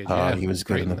Birdcage. Oh, yeah, he was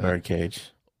good in the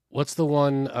Birdcage. What's the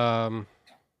one? The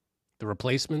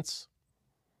Replacements.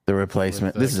 The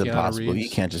Replacement. This is Keanu impossible. Reeves. You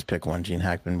can't just pick one Gene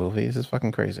Hackman movie. This is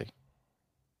fucking crazy.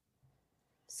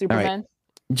 Superman.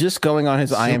 Just going on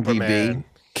his IMDb, Superman.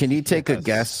 can you take a Yes.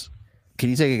 guess? Can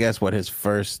you take a guess what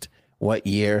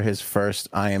year his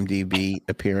first IMDb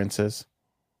appearance is?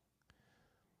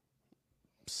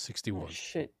 61.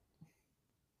 Shit.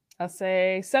 I'll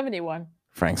say 71.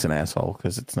 Frank's an asshole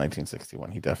because it's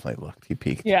 1961. He definitely looked. He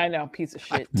peeked. Yeah, I know. Piece of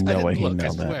shit. No I way didn't he look.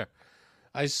 nailed that.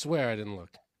 I swear I didn't look.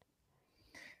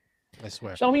 I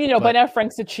swear. So, you know, by But- now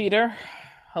Frank's a cheater.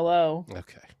 Hello.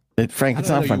 Okay. Frank, I it's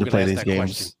don't not know fun you to were play gonna these ask that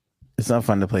games. question. It's not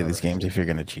fun to play All these right. games if you're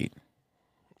going to cheat.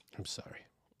 I'm sorry.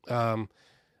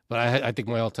 But I think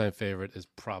my all-time favorite is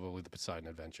probably the Poseidon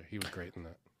Adventure. He was great in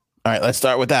that. All right, let's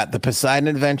start with that. The Poseidon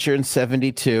Adventure in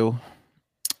 72.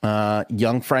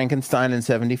 Young Frankenstein in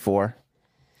 74.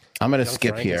 I'm going to Young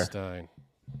skip here. Frankenstein.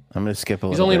 I'm going to skip a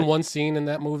He's little only bit. in one scene in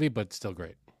that movie, but still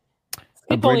great.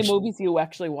 Skip only Abridged- movies you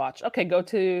actually watch. Okay, go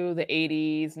to the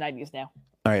 80s, 90s now.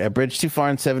 All right, A Bridge Too Far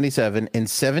in 77. In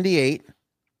 78,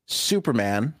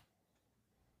 Superman.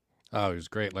 Oh, he was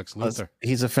great. Lex Luthor.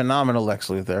 He's a phenomenal Lex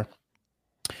Luthor.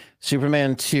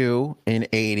 Superman 2 in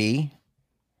 80.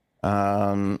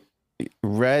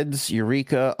 Reds,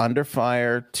 Eureka, Under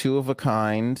Fire, Two of a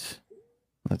Kind.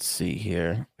 Let's see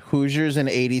here. Hoosiers in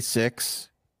 86.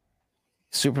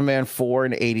 Superman 4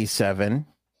 in 87.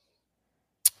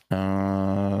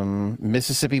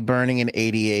 Mississippi Burning in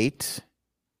 88.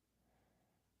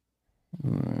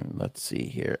 Let's see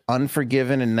here.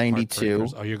 Unforgiven in 92.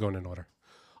 Heartbreakers. Oh, you're going in order.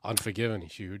 Unforgiven,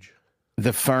 huge.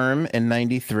 The Firm in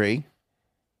 93.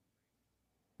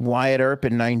 Wyatt Earp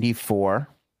in 94.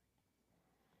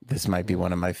 This might be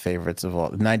one of my favorites of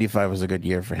all. 95 was a good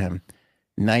year for him.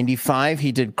 95,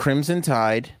 he did Crimson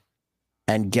Tide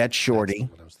and Get Shorty.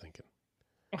 That's what I was thinking.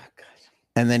 Oh, God.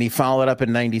 And then he followed up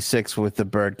in 96 with The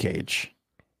Birdcage.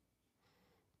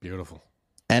 Beautiful.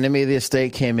 Enemy of the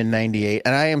Estate came in 98.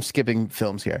 And I am skipping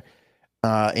films here.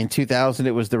 In 2000,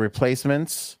 it was The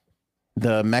Replacements.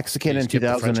 The Mexican You in skipped the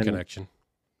 2000. French Connection.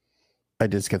 I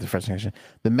did skip the French Connection.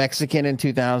 The Mexican in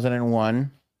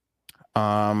 2001.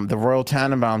 The Royal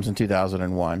Tannenbaums in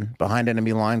 2001. Behind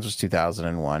Enemy Lines was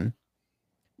 2001.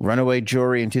 Runaway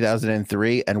Jury in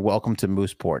 2003. And Welcome to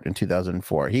Mooseport in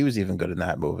 2004. He was even good in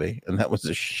that movie. And that was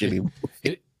a shitty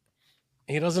movie.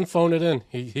 He doesn't phone it in.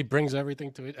 He brings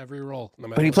everything to it, every role. No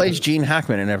matter But he what plays it is. Gene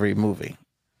Hackman in every movie.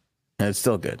 And it's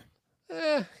still good.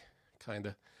 Kind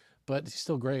of. But he's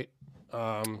still great. You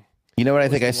know what I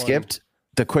What think I was the one? skipped?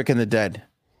 The Quick and the Dead.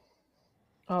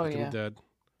 Oh, Quick and yeah. Dead.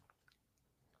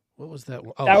 What was that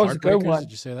one? Oh, That was a good Heartbreakers? one.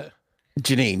 Did you say that?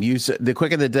 Janine, you said The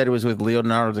Quick and the Dead was with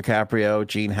Leonardo DiCaprio,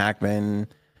 Gene Hackman.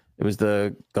 It was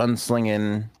the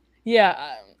gunslinging.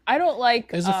 Yeah, I don't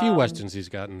like. There's a few westerns he's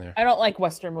got in there. I don't like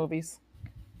Western movies.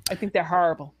 I think they're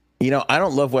horrible. You know, I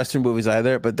don't love Western movies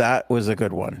either, but that was a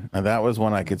good one. And that was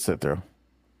one I could sit through.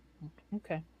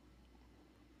 Okay.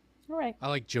 All right. I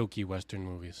like jokey western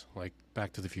movies, like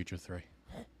Back to the Future 3.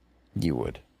 You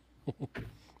would.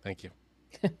 Thank you.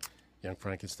 Young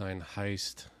Frankenstein,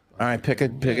 Heist. All right, pick a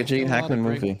Gene got a lot Hackman of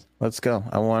great movie. ones. Let's go.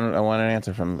 I want an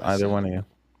answer from either one of you.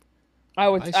 I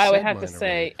would I would said have to mine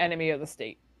say already. Enemy of the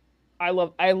State. I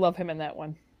love him in that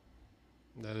one.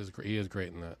 That is great. He is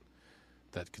great in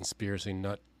that conspiracy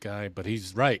nut guy, but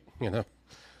he's right, you know.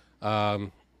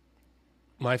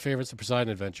 My favorite's the Poseidon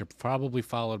Adventure, probably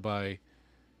followed by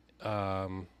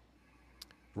Royal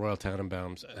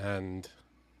Tannenbaums, and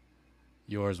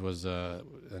yours was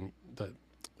and the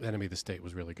Enemy of the State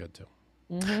was really good too.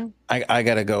 I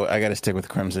gotta go. I gotta stick with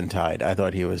Crimson Tide. I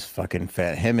thought he was fucking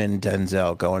fan. Him and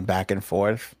Denzel going back and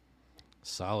forth.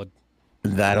 Solid.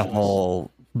 That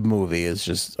whole movie is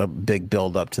just a big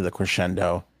build up to the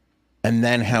crescendo, and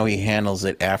then how he handles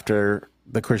it after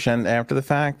the crescendo, after the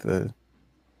fact. The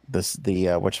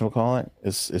whatchamacallit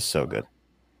is so good.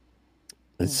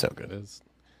 It's so good. It is.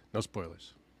 No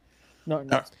spoilers. No,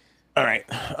 no. All right.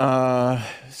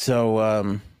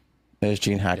 So there's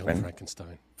Gene Young Hackman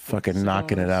Frankenstein. fucking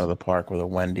knocking it out of the park with a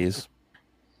Wendy's.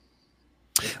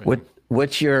 Good for him.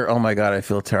 What's your, oh my God, I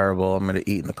feel terrible. I'm going to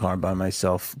eat in the car by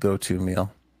myself. Go-to meal.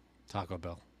 Taco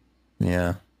Bell.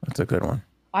 Yeah, that's a good one.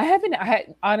 I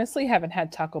honestly haven't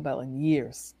had Taco Bell in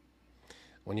years.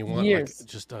 When you want Years. like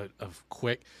just a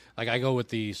quick, like I go with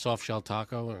the soft shell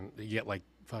taco and you get like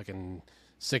fucking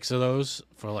 6 of those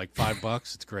for like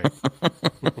 $5. It's great.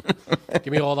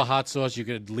 Give me all the hot sauce you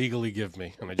could legally give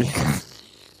me, and I just.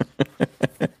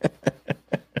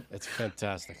 It's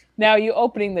fantastic. Now you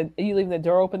leaving the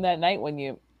door open that night when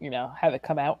you have it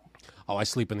come out. Oh, I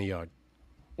sleep in the yard.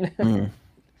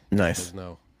 Nice.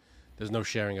 There's no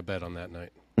sharing a bed on that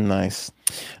night. Nice.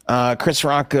 Chris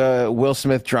Rock, Will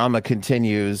Smith drama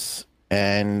continues,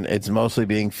 and it's mostly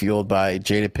being fueled by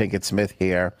Jada Pinkett Smith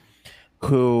here.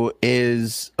 who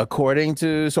is, according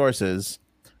to sources,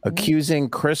 accusing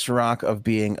Chris Rock of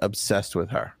being obsessed with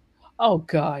her. Oh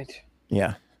God.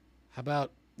 Yeah. How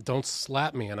about don't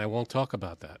slap me and I won't talk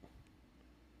about that?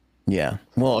 Yeah.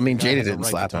 Well, I mean, Guy Jada has a didn't right to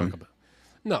slap talk him. about-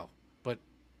 No, but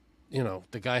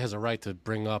the guy has a right to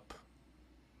bring up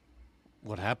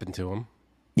what happened to him.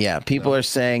 Yeah, people are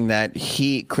saying that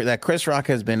Chris Rock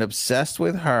has been obsessed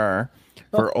with her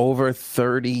for over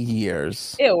 30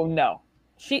 years. Ew, no.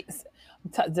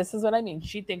 This is what I mean.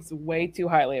 She thinks way too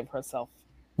highly of herself.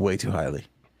 Way too highly.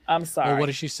 I'm sorry. Well, what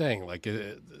is she saying? Like,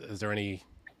 is there any?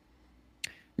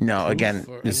 No, proof again,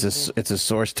 or it's anything? a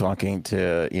source talking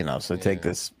to, so take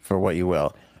this for what you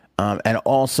will. And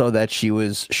also that she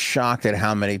was shocked at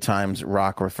how many times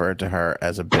Rock referred to her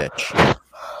as a bitch.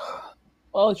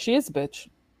 Well, she is a bitch.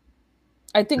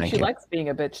 I think Thank she you. likes being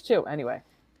a bitch too. Anyway,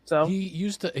 so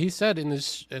He said in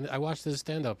this, and I watched his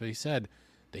stand up. He said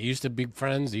they used to be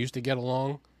friends. They used to get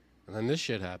along, and then this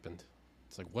shit happened.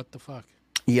 It's like, what the fuck?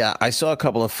 Yeah, I saw a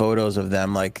couple of photos of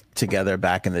them like together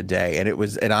back in the day, and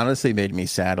it honestly made me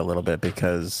sad a little bit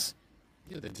because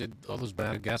Yeah, they did all those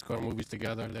Madagascar movies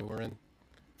together. They were in.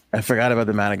 I forgot about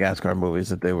the Madagascar movies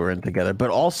that they were in together, but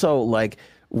also like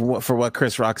for what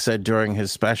Chris Rock said during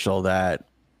his special that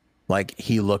like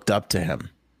he looked up to him.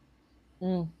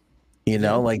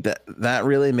 Like that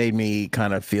really made me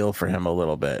kind of feel for him a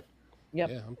little bit. yep.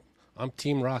 Yeah, I'm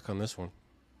Team Rock on this one.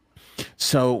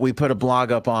 So we put a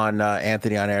blog up on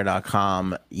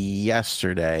anthonyonair.com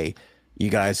yesterday. You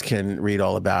guys can read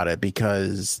all about it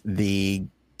because the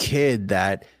kid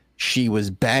that she was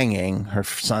banging, her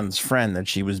son's friend that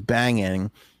she was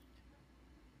banging,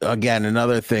 again,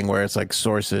 another thing where it's like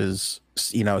sources,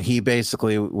 he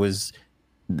basically was,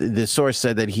 the source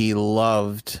said that he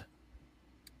loved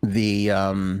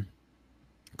the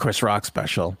Chris Rock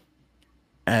special.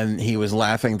 And he was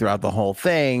laughing throughout the whole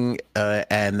thing,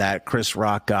 and that Chris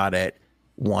Rock got it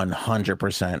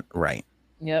 100% right.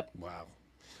 Yep. Wow.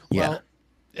 Yeah. Well,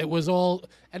 it was all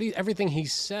everything he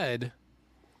said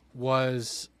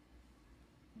was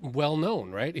well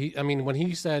known, right? When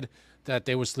he said that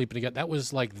they were sleeping together, that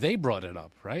was like they brought it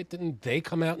up, right? Didn't they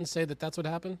come out and say that that's what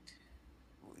happened?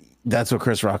 That's what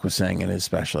Chris Rock was saying in his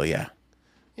special, yeah.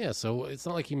 Yeah, so it's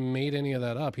not like he made any of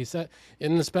that up. He said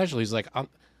in the special, he's like,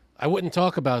 I wouldn't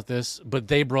talk about this, but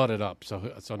they brought it up, so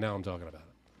now I'm talking about it.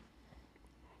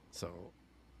 So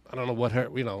I don't know what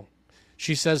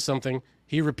she says something,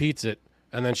 he repeats it,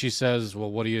 and then she says, well,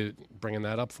 what are you bringing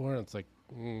that up for? And it's like,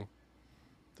 if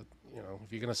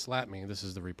you're going to slap me, this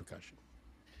is the repercussion.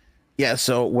 Yeah,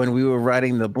 so when we were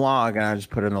writing the blog, and I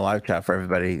just put it in the live chat for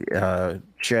everybody,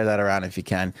 share that around if you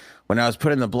can. When I was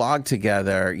putting the blog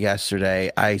together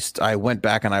yesterday, I went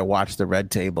back and I watched the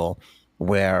Red Table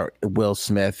where Will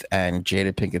Smith and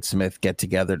Jada Pinkett Smith get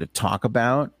together to talk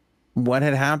about what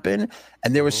had happened.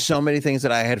 And there were so many things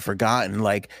that I had forgotten.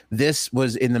 Like this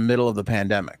was in the middle of the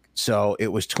pandemic. So it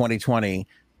was 2020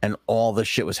 and all the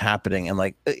shit was happening. And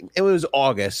like, it was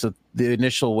August. So the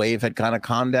initial wave had kind of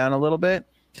calmed down a little bit.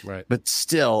 Right. But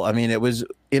still, I mean, it was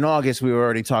in August, we were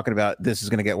already talking about this is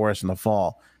going to get worse in the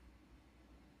fall.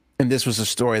 And this was a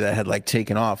story that had like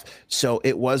taken off. So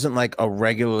it wasn't like a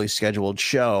regularly scheduled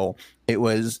show.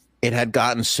 It had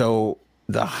gotten so,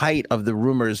 the height of the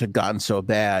rumors had gotten so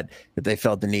bad that they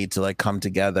felt the need to like come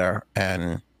together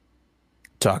and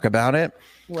talk about it.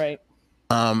 Right.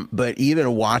 But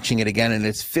even watching it again, and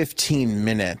it's 15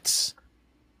 minutes,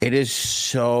 it is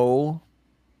so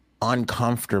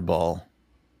uncomfortable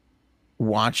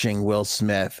watching Will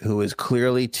Smith, who is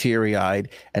clearly teary-eyed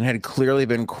and had clearly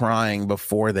been crying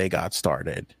before they got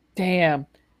started. Damn.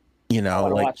 I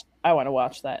want to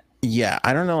watch that. Yeah,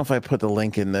 I don't know if I put the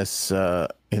link in this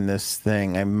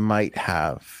thing. I might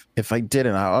have. If I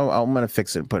didn't, I'm gonna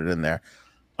fix it and put it in there.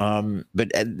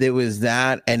 But there was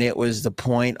that, and it was the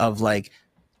point of like,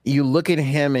 you look at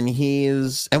him, and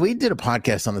and we did a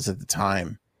podcast on this at the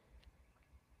time.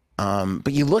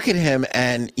 But you look at him,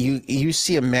 and you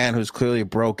see a man who's clearly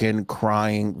broken,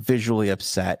 crying, visually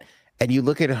upset, and you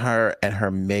look at her, and her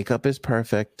makeup is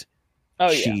perfect. Oh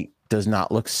yeah. She does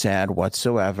not look sad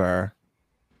whatsoever.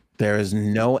 There is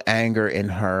no anger in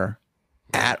her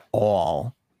at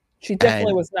all. She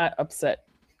definitely was not upset.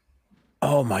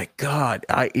 Oh my God.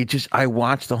 I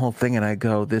watched the whole thing and I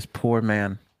go, this poor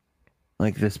man.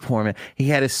 Like this poor man. He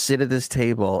had to sit at this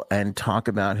table and talk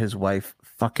about his wife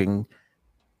fucking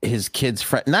his kid's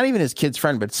friend. Not even his kid's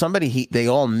friend, but somebody they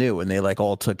all knew and they like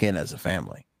all took in as a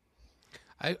family.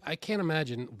 I can't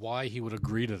imagine why he would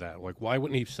agree to that. Like, why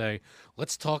wouldn't he say,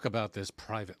 let's talk about this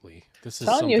privately? This is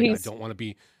something I don't want to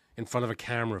be in front of a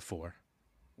camera for.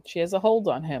 She has a hold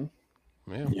on him.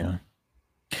 Yeah.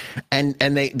 And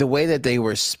the way that they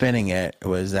were spinning it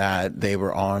was that they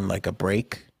were on like a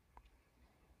break,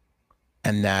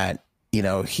 and that they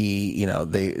they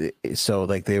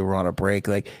were on a break,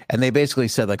 like, and they basically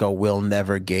said like, oh, Will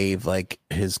never gave like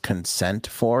his consent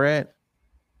for it,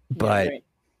 but right.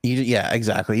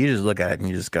 exactly. You just look at it and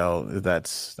you just go,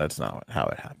 that's not how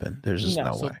it happened. There's just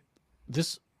no way.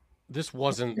 This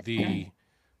wasn't the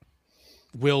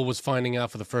Will was finding out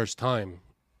for the first time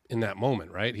in that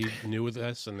moment, right? He knew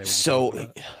this, and they were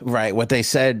right. What they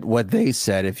said,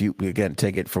 if you again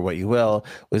take it for what you will,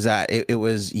 was that it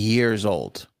was years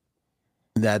old,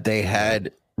 that they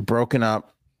had broken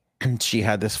up. She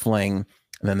had this fling,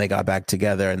 and then they got back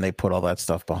together, and they put all that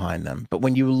stuff behind them. But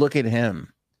when you look at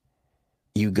him,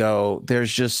 you go,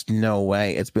 there's just no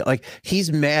way. It's like,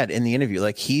 he's mad in the interview.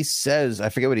 Like, he says, I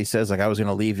forget what he says, like, I was going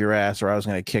to leave your ass, or I was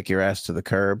going to kick your ass to the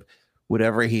curb.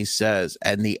 Whatever he says,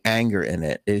 and the anger in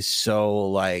it is so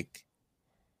like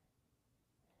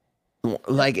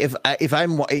if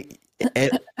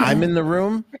I'm in the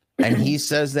room and he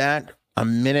says that a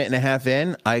minute and a half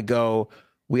in, I go,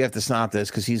 we have to stop this,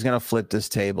 because he's gonna flip this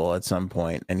table at some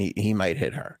point, and he might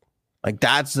hit her. Like,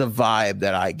 that's the vibe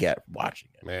that I get watching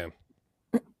it. Man.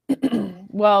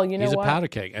 Well, he's a powder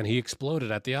keg, and he exploded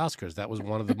at the Oscars. That was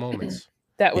one of the moments.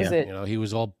 That was it. He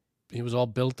was all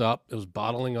built up. It was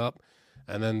bottling up.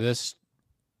 And then this,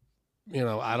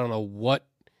 I don't know what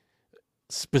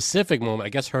specific moment. I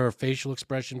guess her facial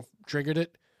expression triggered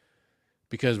it,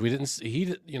 because we didn't see,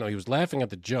 he was laughing at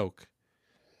the joke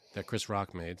that Chris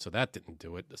Rock made, so that didn't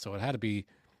do it. So it had to be,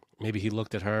 maybe he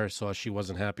looked at her, saw she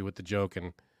wasn't happy with the joke,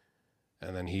 and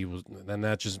then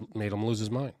that just made him lose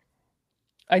his mind.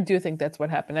 I do think that's what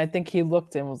happened. I think he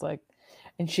looked and was like,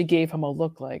 and she gave him a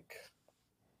look like,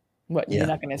 what, you're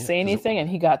not going to say anything? And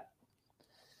he got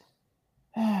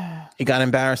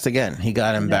embarrassed again. He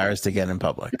got embarrassed again in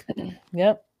public.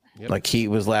 Yep. Like, he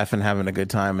was laughing, having a good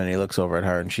time, and he looks over at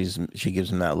her, and she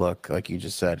gives him that look, like you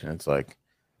just said, and it's like,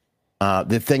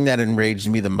 the thing that enraged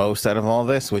me the most out of all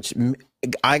this, which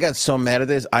I got so mad at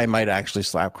this, I might actually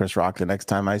slap Chris Rock the next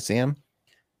time I see him.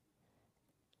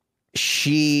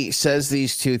 She says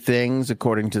these two things,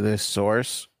 according to this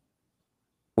source,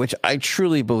 which I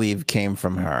truly believe came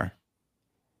from her.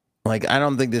 Like, I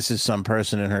don't think this is some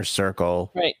person in her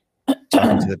circle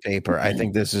talking to the paper. I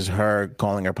think this is her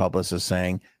calling her publicist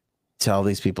saying, tell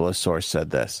these people a source said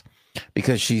this.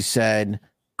 Because she said,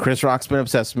 Chris Rock's been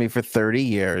obsessed with me for 30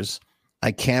 years.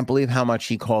 I can't believe how much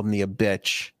he called me a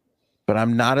bitch, but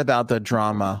I'm not about the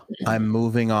drama. I'm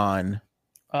moving on.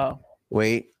 Oh.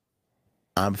 Wait,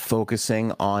 I'm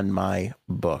focusing on my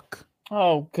book.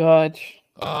 Oh, God.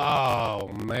 Oh,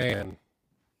 man.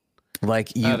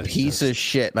 Like, you piece of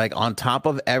shit. Like, on top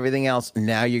of everything else,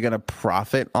 now you're going to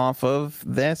profit off of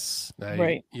this?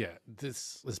 Right.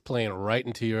 This is playing right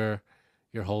into your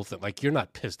whole thing. Like, you're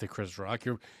not pissed at Chris Rock.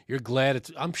 You're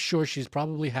glad I'm sure she's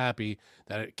probably happy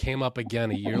that it came up again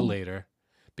a year later,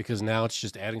 because now it's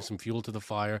just adding some fuel to the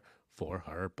fire for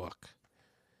her book.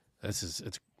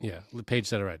 The page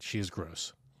said it right. She is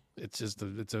gross. It's just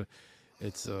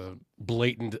it's a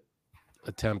blatant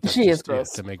attempt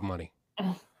to make money.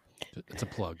 It's a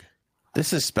plug.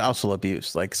 This is spousal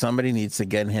abuse. Like, somebody needs to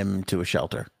get him to a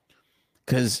shelter,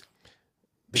 because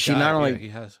she not only he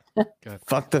has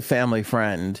fucked the family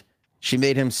friend, she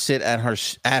made him sit at her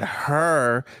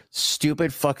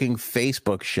stupid fucking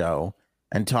Facebook show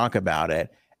and talk about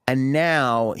it, and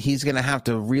now he's gonna have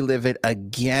to relive it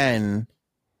again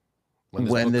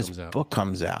when this book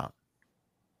comes out.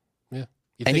 Yeah,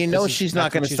 and she's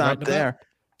not gonna stop there.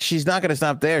 She's not going to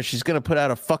stop there. She's going to put out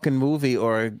a fucking movie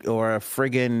or a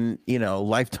friggin',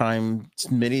 Lifetime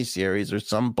miniseries or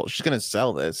some. She's going to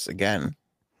sell this again.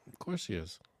 Of course she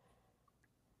is.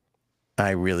 I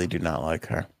really do not like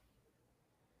her.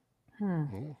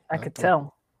 I could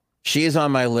tell. She is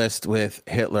on my list with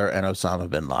Hitler and Osama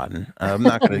bin Laden. I'm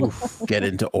not going to get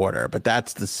into order, but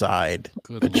that's the side.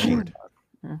 Good Lord.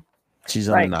 She's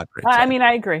on a not great side. I mean,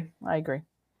 I agree. Well,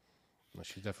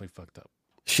 she definitely fucked up.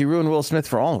 She ruined Will Smith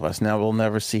for all of us. Now we'll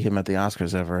never see him at the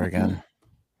Oscars ever again.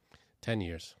 10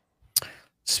 years.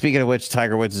 Speaking of which,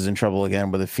 Tiger Woods is in trouble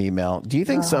again with a female. Do you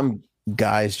think some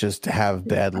guys just have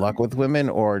bad luck with women,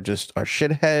 or just are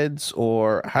shitheads,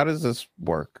 or how does this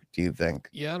work, do you think?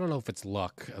 Yeah, I don't know if it's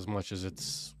luck as much as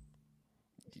it's,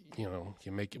 you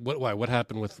make it. What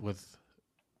happened with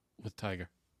Tiger?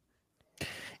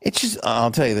 It's just,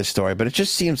 I'll tell you this story, but it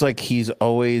just seems like he's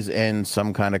always in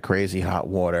some kind of crazy hot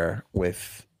water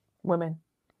with women.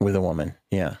 With a woman,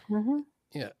 yeah. Mm-hmm.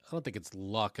 Yeah, I don't think it's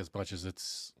luck as much as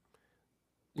it's,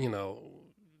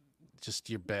 just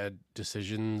your bad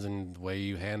decisions and the way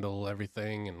you handle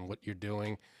everything and what you're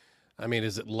doing. I mean,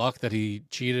 is it luck that he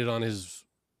cheated on his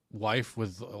wife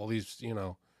with all these,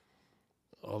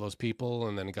 all those people,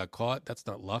 and then he got caught? That's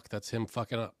not luck. That's him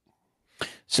fucking up.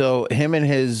 So him and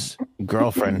his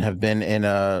girlfriend have been in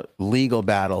a legal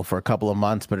battle for a couple of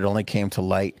months, but it only came to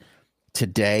light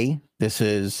today. This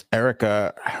is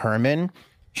Erica Herman.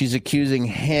 She's accusing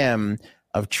him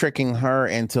of tricking her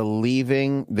into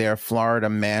leaving their Florida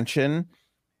mansion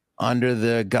under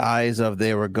the guise of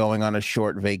they were going on a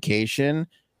short vacation.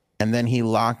 And then he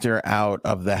locked her out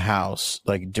of the house,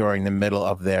 like during the middle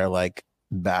of their like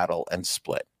battle and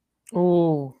split.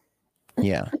 Ooh.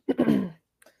 Yeah.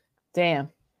 Damn.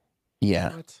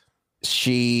 Yeah. What?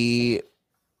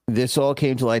 This all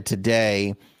came to light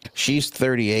today. She's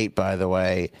 38, by the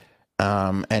way.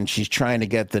 And she's trying to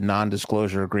get the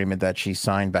non-disclosure agreement that she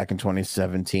signed back in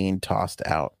 2017 tossed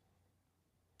out.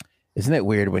 Isn't it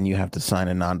weird when you have to sign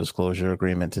a non-disclosure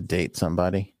agreement to date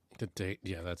somebody? The date,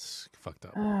 yeah, that's fucked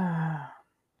up.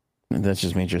 That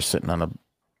just means you're sitting on a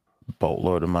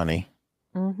boatload of money.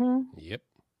 Mm-hmm. Yep.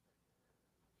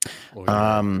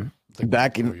 Or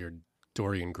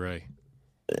Dorian Gray.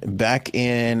 Back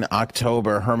in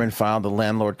October, Herman filed a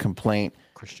landlord complaint.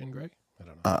 Christian Gray? I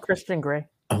don't know. Christian Gray.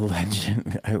 A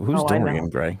legend. Who's Dorian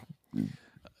Gray?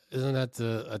 Isn't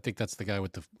that I think that's the guy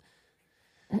with the...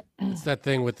 It's that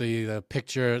thing with the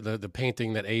picture, the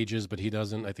painting that ages, but he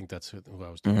doesn't. I think that's who I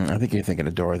was talking about. I think you're thinking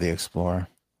of Dora the Explorer.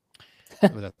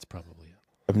 But that's probably it.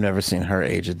 I've never seen her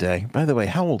age a day. By the way,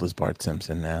 how old is Bart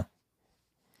Simpson now?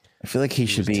 I feel like he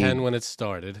should be 10 when it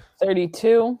started. 32.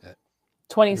 He was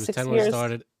 26 10 years. when it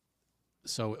started.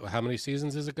 So how many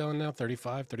seasons is it going now?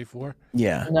 35, 34?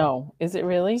 Yeah. No. Is it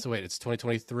really? So wait, it's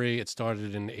 2023. It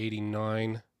started in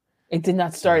 89. It did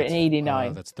not start in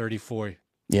 89. That's 34.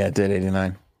 Yeah, it did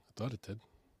 89. I thought it did.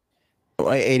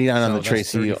 89 on So the that's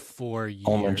Tracy 34 years.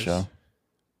 Ullman show.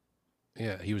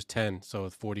 Yeah, he was 10, so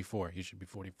it's 44. He should be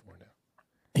 44 now.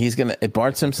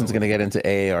 Bart Simpson's gonna get into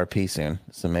AARP soon.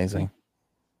 It's amazing.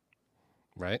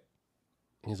 Right?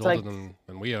 He's It's older like-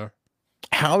 than we are.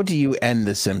 How do you end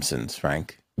The Simpsons,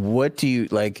 Frank? What do you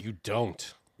like? You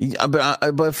don't.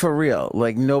 But for real,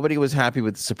 like nobody was happy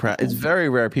with The Sopranos. It's very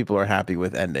rare people are happy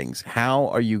with endings. How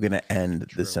are you gonna end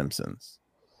True. The Simpsons?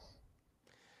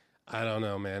 I don't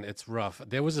know, man. It's rough.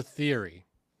 There was a theory.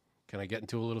 Can I get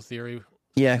into a little theory?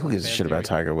 Yeah, who gives a Fan shit about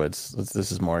theory? Tiger Woods?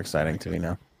 This is more exciting to me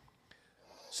now.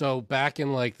 So back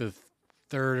in like the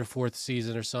third or fourth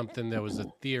season or something, there was a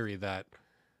theory that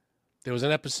there was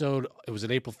an episode. It was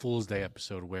an April Fool's Day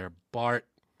episode where Bart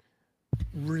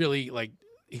really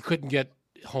he couldn't get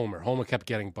Homer. Homer kept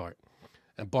getting Bart,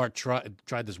 and Bart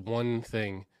tried this one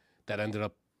thing that ended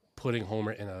up putting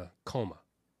Homer in a coma.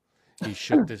 He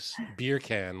shook this beer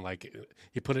can,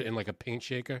 he put it in like a paint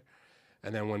shaker,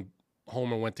 and then when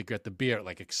Homer went to get the beer,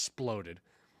 it exploded,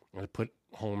 and it put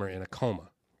Homer in a coma.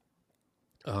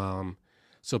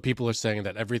 So people are saying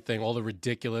that everything, all the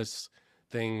ridiculous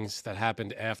things that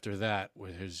happened after that,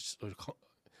 were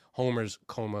Homer's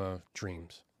coma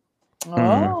dreams.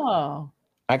 Oh.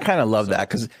 I kind of love that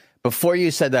because before you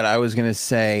said that, I was gonna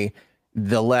say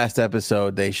the last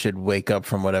episode they should wake up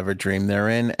from whatever dream they're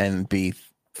in and be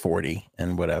 40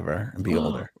 and whatever and be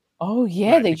older. Oh,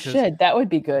 yeah, Right, they because- should. That would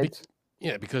be good.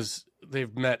 Yeah, because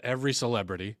they've met every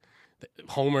celebrity.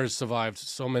 Homer's survived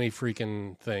so many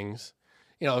freaking things.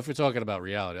 If you're talking about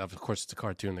reality, of course it's a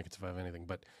cartoon that can survive anything,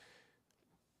 but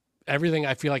I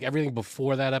feel like everything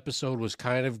before that episode was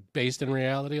kind of based in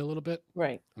reality a little bit.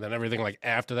 Right. And then everything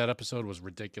after that episode was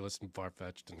ridiculous and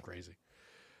far-fetched and crazy.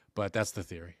 But that's the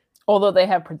theory. Although they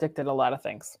have predicted a lot of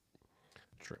things.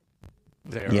 True.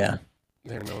 Yeah.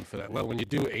 They're known for that. Well, when you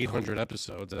do 800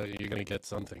 episodes, you're going to get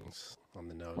some things on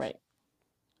the nose. Right.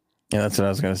 Yeah, that's what I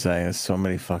was gonna say. There's so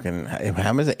many fucking.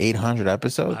 How many is it? 800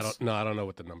 episodes? I don't know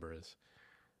what the number is,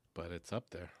 but it's up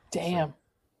there. Damn. So,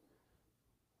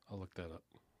 I'll look that up.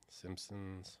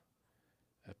 Simpsons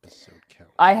episode count.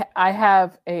 I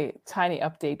have a tiny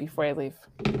update before I leave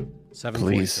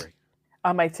 743.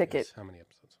 on my ticket. Yes, how many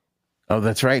episodes? Oh,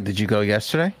 that's right. Did you go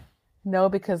yesterday? No,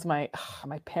 because my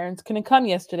parents couldn't come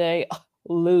yesterday.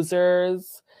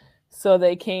 Losers. So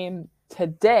they came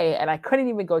today, and I couldn't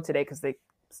even go today because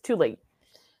it's too late.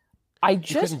 You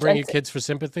couldn't bring your kids for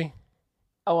sympathy?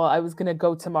 Oh, well, I was going to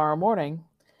go tomorrow morning.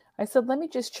 I said, let me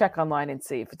just check online and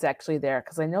see if it's actually there,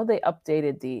 because I know they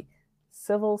updated the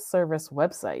civil service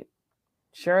website.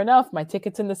 Sure enough, my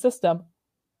ticket's in the system.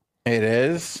 It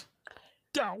is.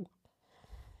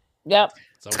 Yep.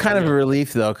 It's kind of a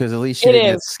relief though, because at least you It didn't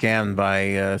get is. scammed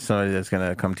by somebody that's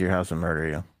gonna come to your house and murder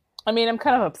you. I mean, I'm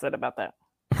kind of upset about that.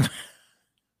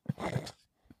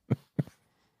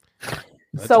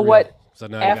 That's So real. what? So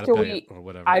now you After gotta pay we, it or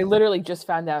whaver. I literally just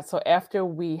found out. So after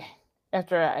we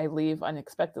after I leave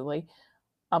unexpectedly,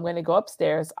 I'm going to go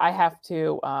upstairs. I have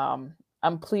to,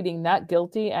 I'm pleading not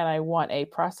guilty, and I want a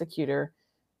prosecutor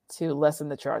to lessen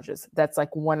the charges. That's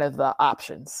like one of the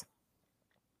options.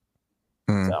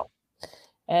 So,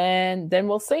 and then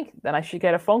we'll see. Then I should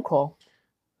get a phone call.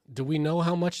 Do we know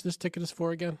how much this ticket is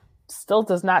for again? Still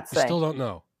does not say. Still don't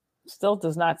know. Still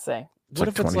does not say. What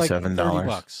if it's like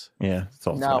 $30? Yeah, it's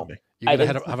all No. You're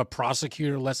going to have a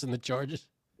prosecutor lessen the charges?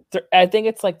 I think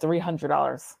it's like $300.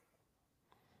 All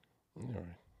right.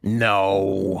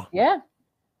 No. Yeah.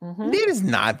 It is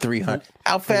not 300.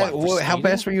 How fast? How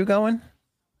fast were you going?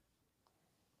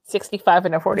 65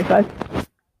 and a 45.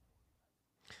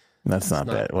 That's not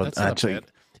bad. Well, that's not actually,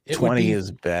 bad. It 20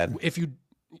 is bad. If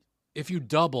you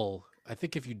double, I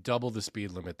think if you double the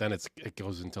speed limit, then it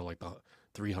goes into like the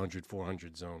 300,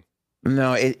 400 zone.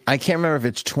 No, I can't remember if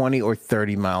it's 20 or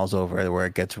 30 miles over where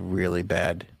it gets really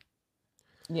bad.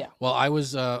 Yeah. Well, I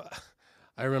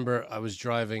remember I was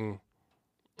driving,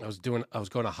 I was going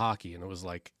to hockey, and it was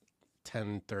like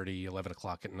 10:30, 11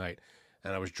 o'clock at night.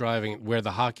 And I was driving where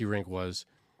the hockey rink was.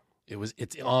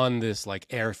 It's on this like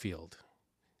airfield.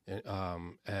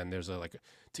 And there's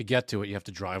to get to it, you have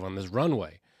to drive on this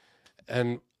runway.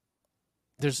 And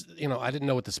there's, I didn't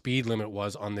know what the speed limit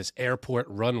was on this airport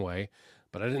runway,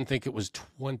 but I didn't think it was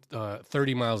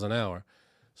 30 miles an hour.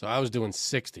 So I was doing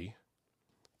 60.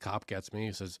 Cop gets me.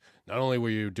 He says, not only were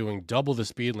you doing double the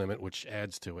speed limit, which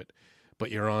adds to it,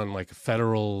 but you're on a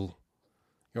federal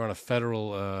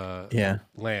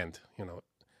land,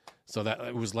 So that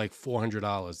it was like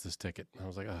 $400, this ticket. And I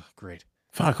was like, oh, great.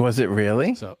 Fuck, was it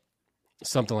really? So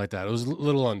something like that. It was a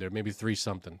little under, maybe 3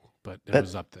 something, but it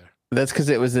was up there. That's because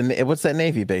it was what's that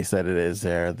Navy base that it is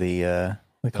there? They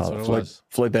call it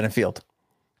Floyd Bennett Field.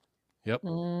 Yep.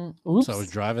 Oops. So I was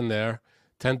driving there,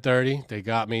 10:30. They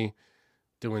got me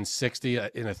doing 60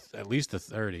 in at least a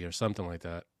 30 or something like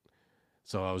that.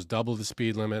 So I was double the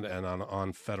speed limit and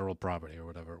on federal property or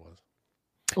whatever it was.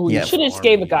 Ooh, you should have just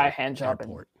gave a guy a hand job,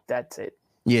 and that's it.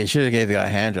 Yeah, you should have gave the guy a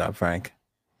hand job, Frank.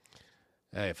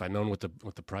 Hey, if I'd known what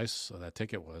the price of that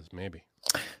ticket was, maybe.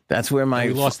 That's where we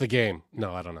lost the game.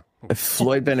 No, I don't know.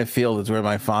 Floyd Bennett Field is where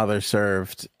my father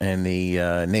served in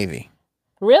the Navy.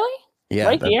 Really? Yeah.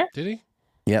 Right here? Did he?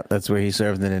 Yep, that's where he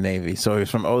served in the Navy. So he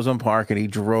was from Ozone Park, and he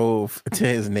drove to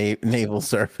his naval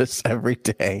service every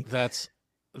day. That's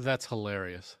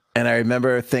hilarious. And I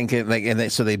remember thinking,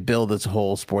 so they build this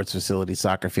whole sports facility,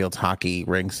 soccer fields, hockey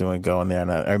rinks, and go in there.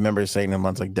 And I remember saying to him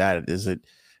once, like, Dad,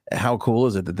 how cool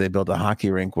is it that they built a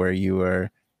hockey rink where you were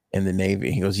in the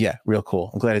Navy? He goes, yeah, real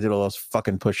cool. I'm glad I did all those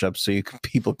fucking push-ups so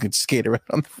people could skate around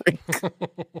on the rink.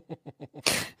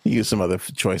 He used some other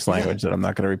choice language that I'm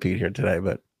not going to repeat here today,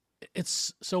 but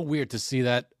it's so weird to see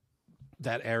that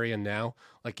area now,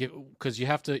 because you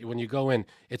have to, when you go in,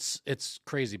 it's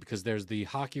crazy because there's the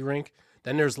hockey rink,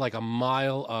 then there's like a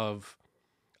mile of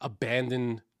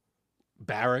abandoned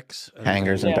barracks,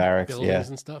 hangars and barracks, buildings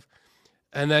and stuff,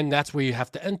 and then that's where you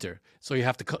have to enter. So you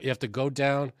have to go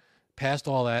down past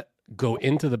all that, go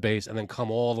into the base, and then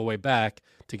come all the way back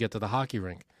to get to the hockey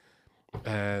rink.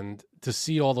 And to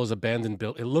see all those abandoned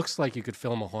buildings, it looks like you could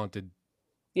film a haunted,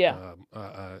 a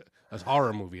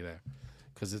horror movie there,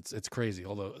 because it's crazy.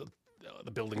 Although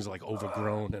the buildings are like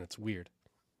overgrown and it's weird.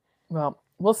 Well,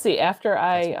 we'll see after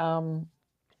I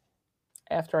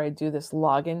do this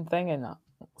login thing and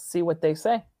see what they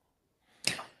say.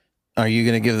 Are you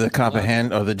going to give the cop a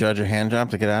hand or the judge a hand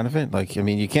job to get out of it?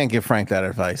 You can't give Frank that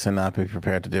advice and not be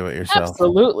prepared to do it yourself.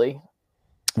 Absolutely.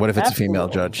 What if it's a female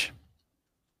judge?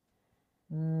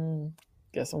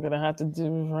 Guess I'm going to have to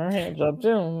do her hand job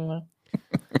too.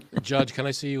 Judge, can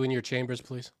I see you in your chambers,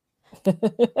 please?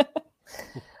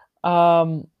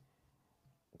 I'm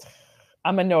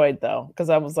annoyed though, because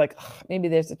I was like, maybe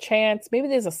there's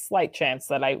a slight chance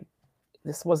that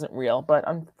this wasn't real, but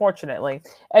unfortunately,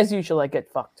 as usual, I get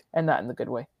fucked, and not in the good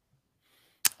way.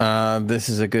 This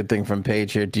is a good thing from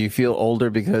Paige here. Do you feel older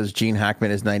because Gene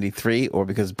Hackman is 93 or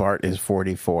because Bart is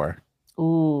 44?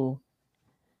 Ooh.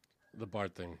 The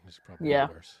Bart thing is probably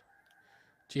worse.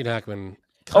 Gene Hackman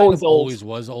always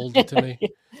was older to me.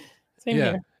 Same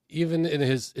here. Even in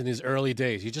his early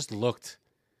days, he just looked.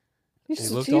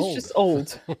 He's just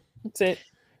old. That's it.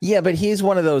 Yeah, but he's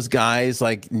one of those guys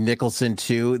like Nicholson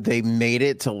too. They made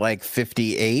it to like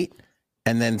 58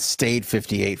 and then stayed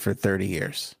 58 for 30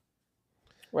 years.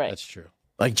 Right. That's true.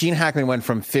 Like Gene Hackman went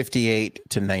from 58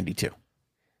 to 92.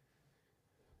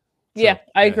 Yeah,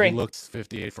 I agree. He looked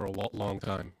 58 for a long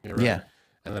time. You're right. Yeah.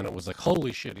 And then it was like,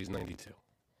 holy shit, he's 92.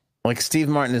 Like Steve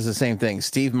Martin is the same thing.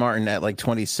 Steve Martin at like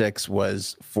 26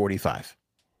 was 45.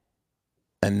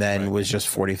 And then was just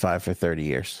 45 for 30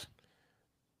 years.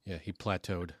 Yeah, he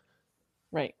plateaued.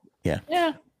 Yeah.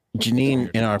 Yeah. Janine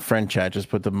in our friend chat just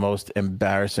put the most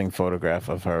embarrassing photograph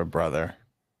of her brother.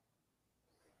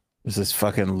 Is this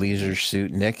fucking leisure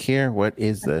suit Nick here? What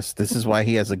is this? This is why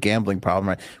he has a gambling problem,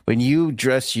 right? When you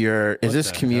dress your, is What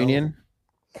this the communion?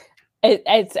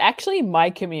 It's actually my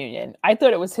communion. I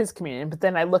thought it was his communion, but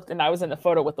then I looked and I was in the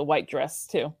photo with the white dress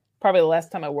too. Probably the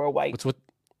last time I wore white. What's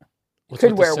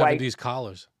Could with wear the white. 70s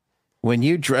collars? When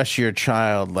you dress your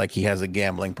child like he has a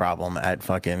gambling problem at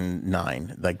fucking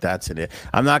 9, like that's it.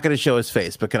 I'm not going to show his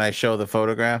face, but can I show the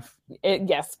photograph?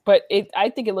 Yes, but I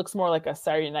think it looks more like a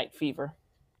Saturday Night Fever.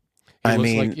 He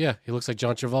looks like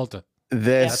John Travolta.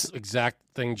 This That's the exact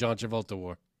thing John Travolta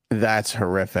wore. That's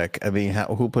horrific. I mean,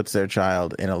 who puts their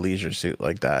child in a leisure suit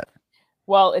like that?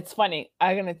 Well, it's funny.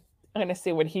 I'm gonna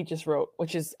say what he just wrote,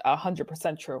 which is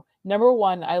 100% true. Number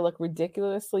one, I look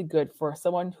ridiculously good for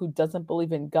someone who doesn't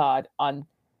believe in God on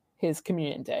his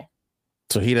communion day.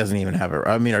 So he doesn't even have it.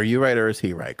 I mean, are you right or is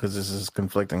he right? Because this is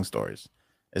conflicting stories.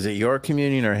 Is it your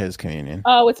communion or his communion?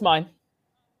 Oh, it's mine.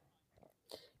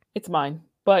 It's mine.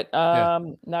 But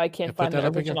now I can't put find that the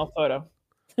up again. original photo.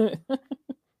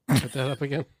 Put that up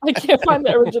again. I can't find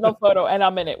the original photo, and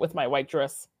I'm in it with my white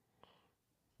dress.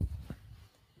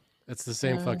 It's the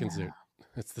same fucking suit.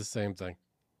 It's the same thing.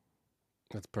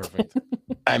 That's perfect.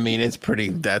 I mean, that's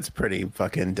pretty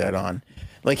fucking dead on.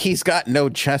 Like, he's got no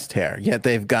chest hair, yet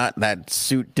they've got that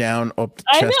suit down up to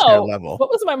chest hair level. What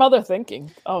was my mother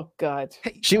thinking? Oh, God.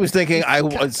 She was thinking,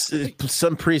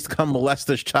 some priest come molest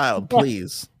this child,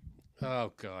 please.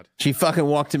 Oh, God. She fucking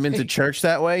walked him into church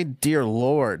that way? Dear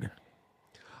Lord.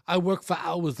 I work for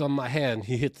hours on my hair, and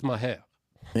he hits my hair.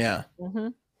 Yeah. Mm-hmm.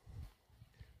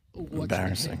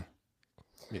 Embarrassing.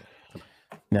 Yeah.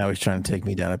 Now he's trying to take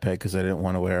me down a peg because I didn't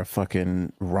want to wear a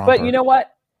fucking romper. But you know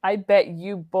what? I bet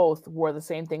you both wore the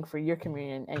same thing for your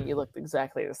communion, and you looked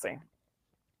exactly the same.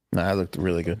 No, I looked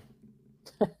really good.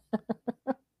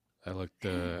 I looked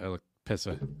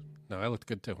pissy. No, I looked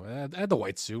good too. I had the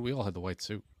white suit. We all had the white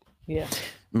suit. Yeah.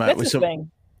 That's the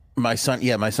thing. My son's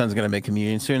going to make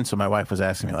communion soon. So my wife was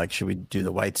asking me, like, should we do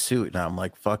the white suit? And I'm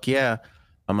like, fuck yeah.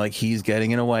 I'm like, he's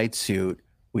getting in a white suit.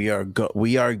 We are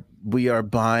buying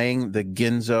the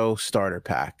Ginzo starter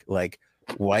pack, like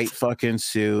white fucking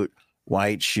suit,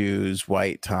 white shoes,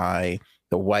 white tie,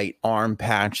 the white arm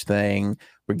patch thing.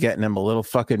 We're getting him a little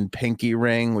fucking pinky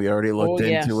ring. We already looked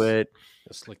into it.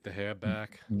 Just slick the hair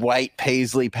back. White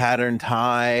paisley pattern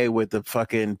tie with the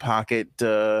fucking pocket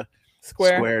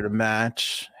square to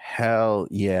match. Hell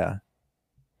yeah.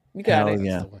 You got it.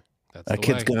 Yeah. That's That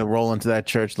kid's going to roll into that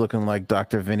church looking like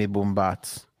Dr. Vinny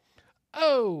Boombats.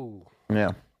 Oh.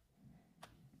 Yeah.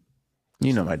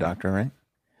 You know my doctor, right?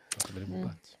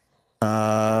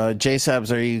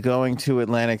 J-Sabs, are you going to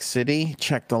Atlantic City?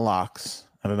 Check the locks.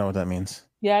 I don't know what that means.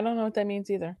 Yeah, I don't know what that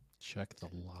means either. Check the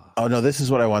lock. Oh, no, this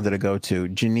is what I wanted to go to.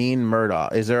 Janine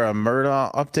Murdaugh. Is there a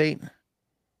Murdaugh update?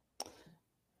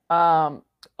 A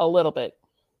little bit.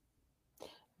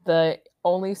 The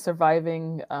only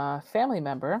surviving family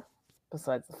member,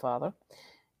 besides the father,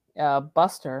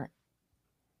 Buster,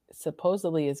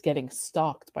 supposedly is getting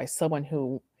stalked by someone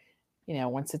who,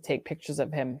 wants to take pictures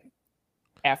of him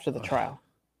after the trial.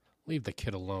 Leave the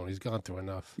kid alone. He's gone through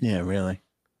enough. Yeah, really.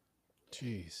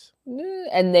 Jeez.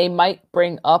 And they might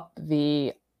bring up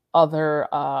the other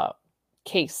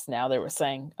case now, they were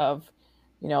saying, of,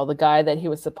 the guy that he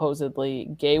was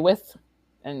supposedly gay with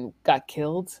and got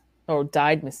killed or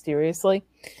died mysteriously.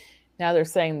 Now they're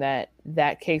saying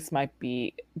that case might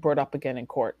be brought up again in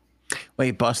court.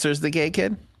 Wait, Buster's the gay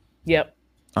kid? Yep.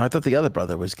 Oh, I thought the other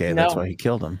brother was gay. No. That's why he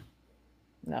killed him.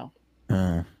 No.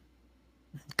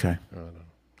 Okay.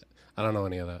 I don't know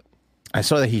any of that. I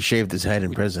saw that he shaved his head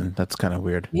in prison. That's kind of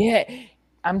weird. Yeah.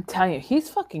 I'm telling you, he's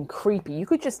fucking creepy. You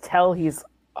could just tell he's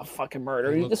a fucking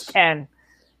murderer. You just can.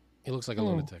 He looks like a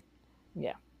lunatic.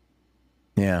 Yeah.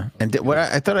 Yeah. And what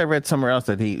I thought I read somewhere else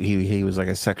that he was like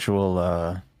a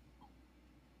sexual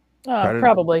predator,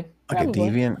 Probably. like a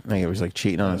deviant. Like he was like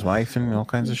cheating on his wife and all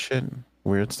kinds of shit.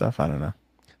 Weird stuff. I don't know.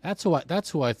 That's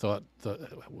who I thought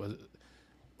was.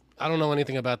 I don't know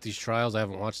anything about these trials. I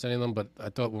haven't watched any of them, but I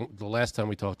thought the last time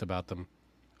we talked about them,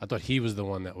 I thought he was the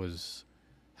one that was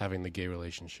having the gay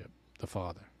relationship. The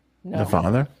father. No. The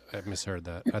father? I misheard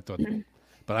that. I thought,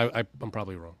 but I'm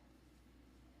probably wrong.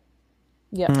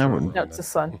 Yeah. I wouldn't. No, it's the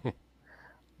son.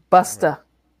 Buster.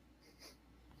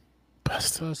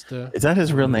 Buster. Is that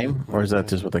his real name, or is that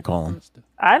just what they call him?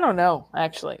 I don't know,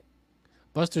 actually.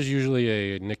 Buster's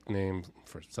usually a nickname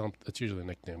for some. It's usually a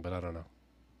nickname, but I don't know.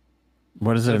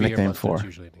 What is it a Xavier nickname Buster, for? it's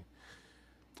usually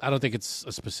I don't think it's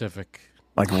a specific.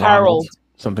 Like Harold. Ronald?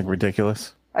 Something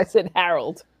ridiculous. I said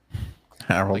Harold.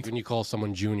 Harold. Like when you call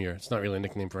someone Junior, it's not really a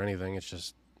nickname for anything. It's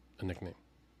just a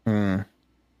nickname.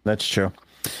 That's true.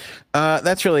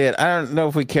 That's really it. I don't know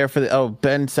if we care for the. Oh,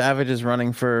 Ben Savage is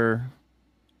running for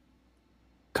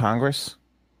Congress.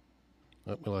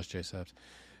 Oh, we lost Jay Sabs.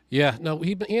 Yeah, no,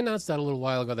 he announced that a little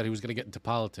while ago that he was going to get into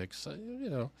politics. You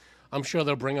know, I'm sure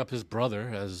they'll bring up his brother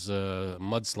as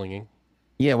mudslinging.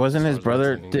 Yeah, wasn't his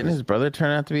brother? Didn't his brother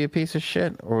turn out to be a piece of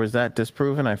shit, or was that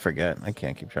disproven? I forget. I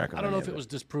can't keep track of. I don't know if it was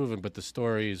disproven, but the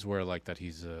stories were like that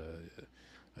he's a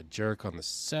jerk on the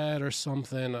set or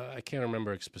something. I can't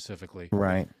remember specifically.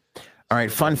 Right. All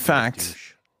right. Fun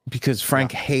fact, because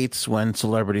Frank hates when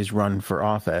celebrities run for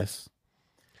office.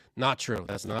 Not true.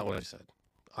 That's not what I said.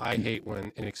 I hate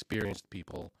when inexperienced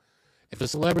people. If a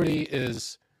celebrity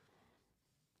is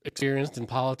experienced in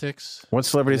politics. What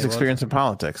celebrities experienced in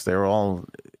politics? They're all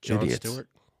Jon idiots. Stewart.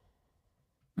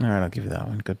 All right, I'll give you that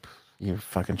one. Good. You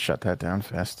fucking shut that down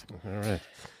fast. All right.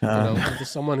 If there's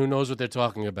someone who knows what they're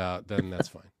talking about, then that's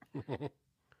fine.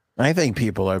 I think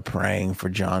people are praying for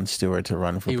Jon Stewart to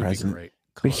run for president. Would be great.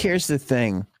 But here's the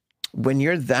thing. When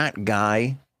you're that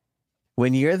guy,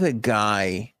 when you're the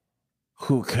guy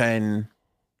who can...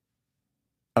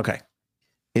 Okay.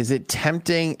 Is it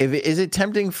tempting? Is it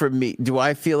tempting for me? Do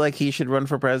I feel like he should run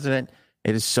for president?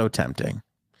 It is so tempting.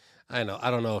 I know.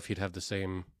 I don't know if he'd have the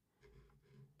same...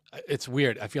 It's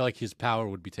weird. I feel like his power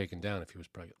would be taken down if he was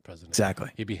president. Exactly.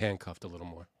 He'd be handcuffed a little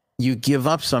more. You give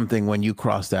up something when you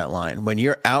cross that line. When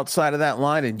you're outside of that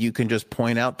line and you can just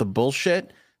point out the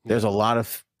bullshit, there's a lot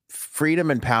of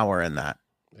freedom and power in that.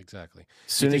 Exactly.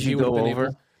 As soon as you go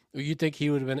over... You think he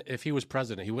would have been, if he was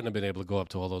president, he wouldn't have been able to go up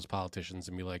to all those politicians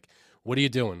and be like, what are you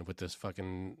doing with this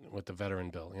with the veteran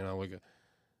bill? You know,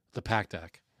 the PACT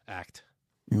Act.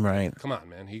 Right. Come on,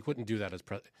 man. He wouldn't do that as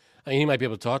president. I mean, he might be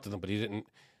able to talk to them, but he didn't.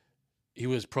 He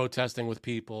was protesting with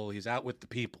people. He's out with the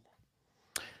people.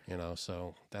 You know,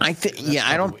 so that's,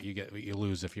 I don't. What you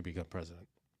lose if you become president.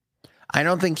 I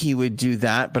don't think he would do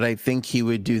that, but I think he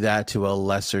would do that to a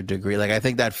lesser degree. Like, I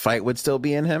think that fight would still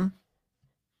be in him.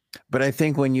 But I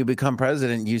think when you become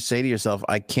president, you say to yourself,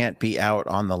 I can't be out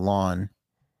on the lawn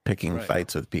picking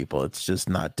fights with people. It's just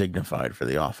not dignified for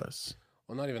the office.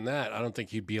 Well, not even that. I don't think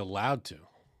he'd be allowed to,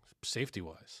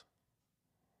 safety-wise.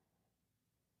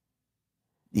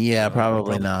 Yeah,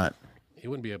 probably not. He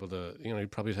wouldn't be able to,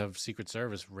 he'd probably have Secret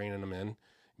Service reining him in.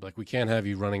 Like, we can't have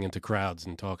you running into crowds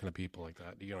and talking to people like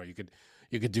that.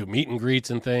 You could do meet and greets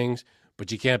and things,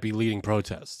 but you can't be leading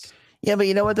protests. Yeah, but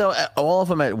you know what, though? All of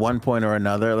them at one point or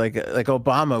another, like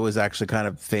Obama was actually kind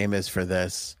of famous for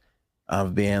this,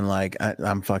 of being like,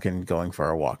 I'm fucking going for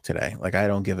a walk today. Like, I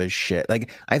don't give a shit.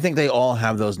 Like, I think they all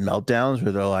have those meltdowns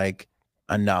where they're like,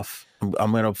 enough.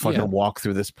 I'm going to fucking walk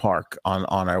through this park on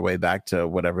our way back to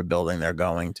whatever building they're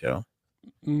going to.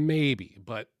 Maybe,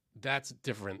 but that's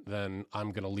different than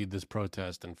I'm going to lead this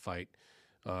protest and fight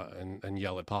and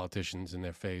yell at politicians in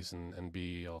their face and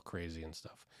be all crazy and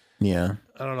stuff. Yeah.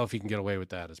 I don't know if he can get away with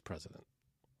that as president.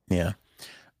 Yeah.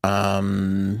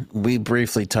 We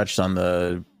briefly touched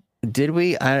on did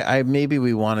we? Maybe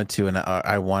we wanted to, and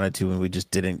I wanted to, and we just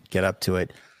didn't get up to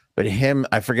it. But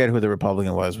I forget who the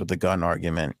Republican was with the gun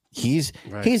argument. He is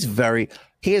very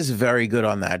good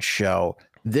on that show.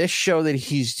 This show that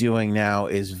he's doing now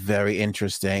is very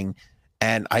interesting.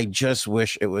 And I just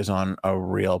wish it was on a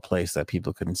real place that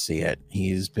people couldn't see it.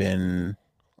 He's been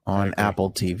on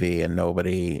Apple TV and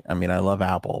nobody, I mean, I love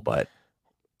Apple, but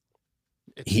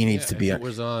he needs to be. If it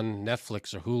was on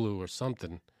Netflix or Hulu or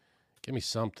something, give me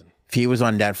something. If he was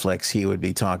on Netflix, he would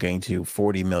be talking to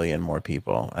 40 million more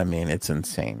people. I mean, it's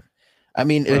insane. I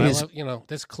mean,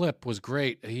 this clip was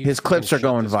great. His clips are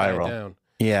going viral.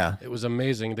 Yeah, it was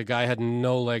amazing. The guy had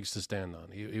no legs to stand on.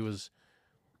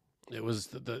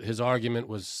 His argument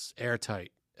was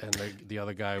airtight, and the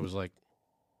other guy was like.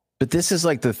 But this is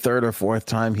like the third or fourth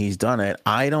time he's done it.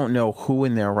 I don't know who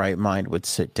in their right mind would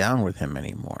sit down with him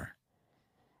anymore.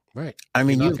 Right. I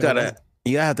mean,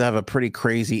 you have to have a pretty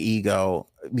crazy ego,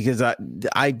 because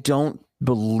I don't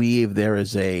believe there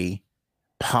is a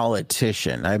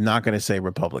politician. I'm not going to say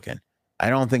Republican. I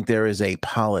don't think there is a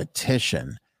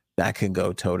politician that can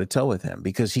go toe to toe with him,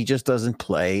 because he just doesn't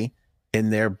play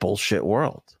in their bullshit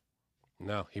world.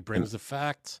 No, he brings the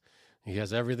facts. He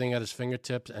has everything at his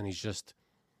fingertips, and he's just,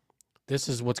 this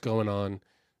is what's going on.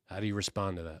 How do you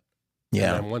respond to that?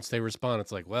 Yeah. And once they respond,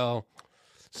 it's like, well,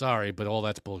 sorry, but all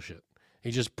that's bullshit.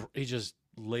 He just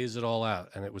lays it all out.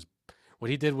 And it was what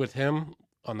he did with him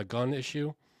on the gun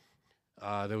issue.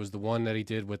 There was the one that he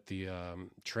did with the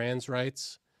trans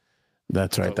rights.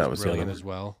 That's right. That was brilliant as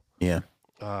well. Yeah.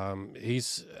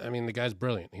 The guy's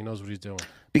brilliant. He knows what he's doing.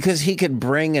 Because he could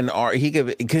bring an art.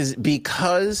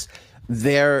 Because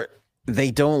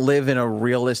they don't live in a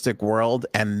realistic world,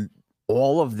 and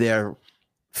all of their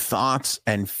thoughts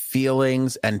and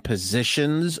feelings and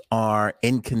positions are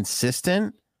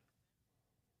inconsistent,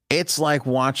 it's like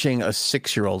watching a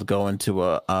 6-year-old go into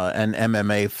an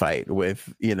MMA fight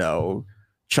with,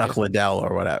 Chuck Liddell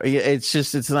or whatever.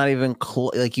 It's not even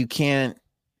like you can't.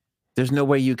 There's no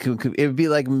way you could. It would be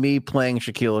like me playing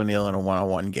Shaquille O'Neal in a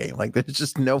one-on-one game. Like there's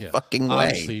just no fucking way.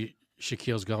 Obviously,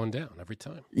 Shaquille's going down every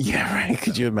time. Yeah, right.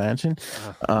 Could you imagine?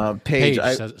 Paige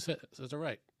says it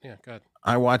right. Yeah, go ahead.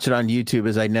 I watch it on YouTube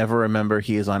as I never remember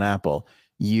he is on Apple.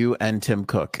 You and Tim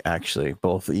Cook, actually,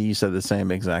 both you said the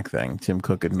same exact thing. Tim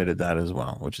Cook admitted that as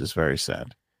well, which is very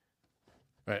sad.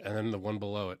 Right, and then the one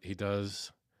below it, he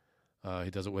does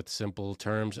it with simple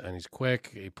terms, and he's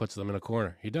quick. He puts them in a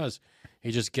corner. He does.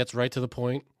 He just gets right to the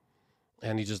point,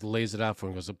 and he just lays it out for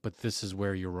him. Goes, but this is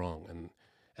where you're wrong,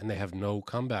 and they have no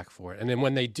comeback for it. And then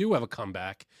when they do have a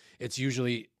comeback, it's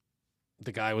usually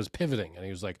the guy was pivoting, and he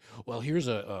was like, well, here's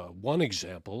a one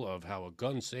example of how a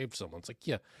gun saved someone. It's like,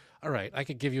 yeah, all right, I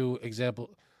could give you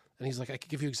example. And he's like, I could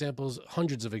give you examples,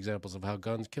 hundreds of examples of how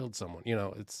guns killed someone.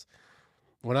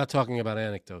 We're not talking about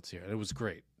anecdotes here. It was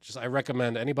great. I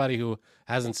recommend anybody who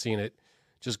hasn't seen it,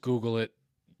 just Google it,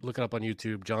 look it up on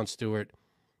YouTube, Jon Stewart.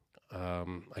 I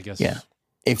guess. Yeah.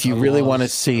 If you really want to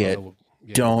see it,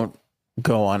 don't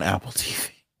go on Apple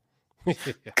TV.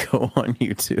 Go on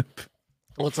YouTube.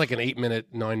 Well, it's like an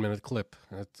 9-minute clip.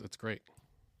 It's great.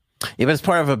 Yeah, but it's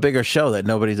part of a bigger show that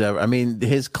nobody's ever. I mean,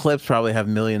 his clips probably have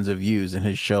millions of views, and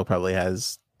his show probably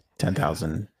has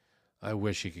 10,000. I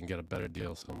wish he can get a better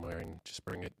deal somewhere and just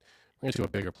bring it to a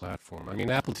bigger platform. I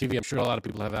mean, Apple TV. I'm sure a lot of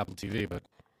people have Apple TV, but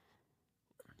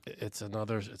it's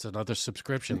another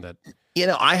subscription that.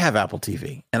 I have Apple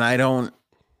TV, and I don't.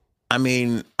 I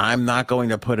mean, I'm not going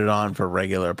to put it on for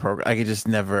regular program. I could just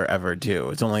never ever do.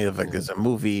 It's only if there's a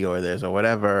movie or there's a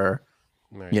whatever.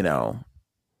 Right.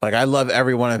 Like I love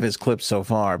every one of his clips so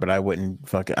far, but I wouldn't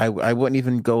I wouldn't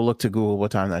even go look to Google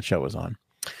what time that show was on.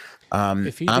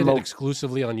 If he did it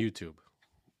exclusively on YouTube,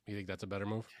 you think that's a better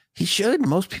move? He should.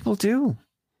 Most people do.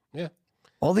 Yeah.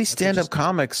 All these stand-up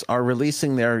comics are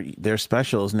releasing their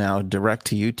specials now direct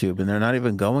to YouTube, and they're not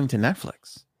even going to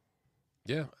Netflix.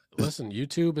 Yeah. Listen,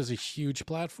 YouTube is a huge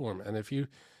platform, and if you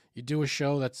do a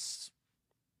show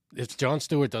if Jon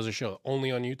Stewart does a show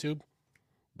only on YouTube,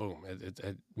 boom, it's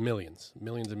millions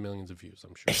and millions of views,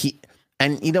 I'm sure.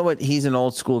 And you know what? He's an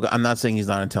old school guy. I'm not saying he's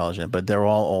not intelligent, but they're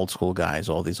all old school guys,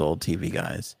 all these old TV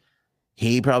guys.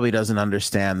 He probably doesn't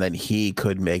understand that he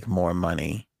could make more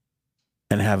money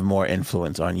and have more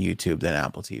influence on YouTube than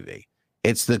Apple TV.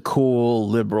 It's the cool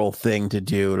liberal thing to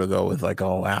do to go with like,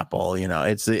 oh, Apple,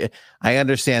 I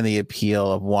understand the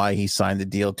appeal of why he signed the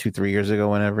deal 2-3 years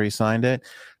ago, whenever he signed it.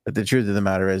 But the truth of the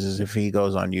matter is if he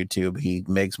goes on YouTube, he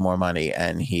makes more money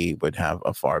and he would have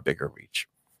a far bigger reach.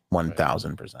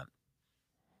 1,000%.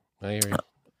 I hear you.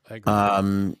 I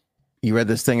agree. You read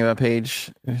this thing about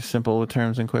Page, simple with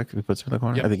terms and quick? He puts him in the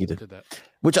corner? Yep, I think he did that.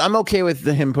 Which I'm okay with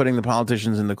him putting the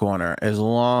politicians in the corner. As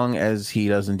long as he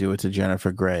doesn't do it to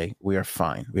Jennifer Grey, we are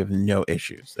fine. We have no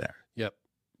issues there. Yep.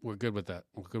 We're good with that.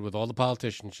 We're good with all the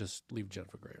politicians. Just leave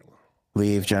Jennifer Grey alone.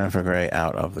 Leave Jennifer Grey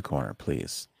out of the corner,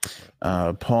 please.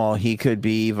 Paul, he could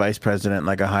be vice president,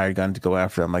 like a hired gun to go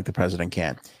after him, like the president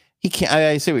can. He can't.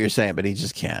 I see what you're saying, but he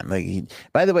just can't.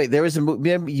 By the way, there was a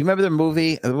movie. You remember the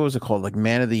movie? What was it called? Like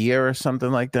Man of the Year or something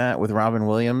like that with Robin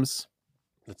Williams.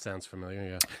 That sounds familiar.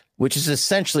 Yeah. Which is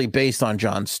essentially based on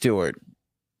Jon Stewart,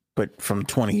 but from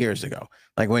 20 years ago.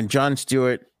 Like when Jon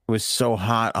Stewart was so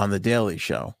hot on The Daily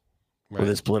Show with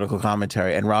his political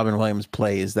commentary, and Robin Williams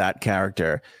plays that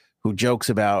character who jokes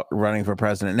about running for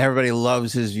president, and everybody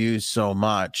loves his views so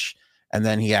much. And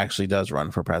then he actually does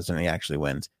run for president. He actually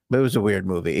wins. But it was a weird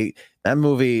movie. That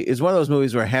movie is one of those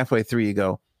movies where halfway through you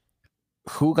go,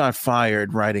 who got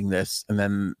fired writing this and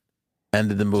then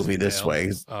ended the movie this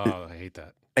way? Oh, I hate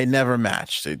that. It never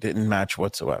matched. It didn't match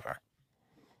whatsoever.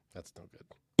 That's no good.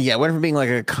 Yeah, it went from being like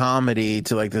a comedy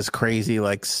to like this crazy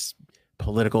like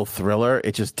political thriller.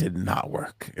 It just did not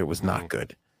work. It was not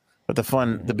good. But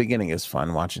the beginning is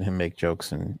fun, watching him make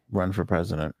jokes and run for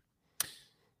president.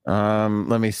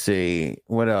 Let me see.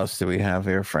 What else do we have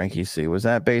here, Frankie C? Was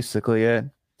that basically it?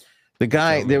 The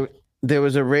guy there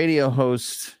was a radio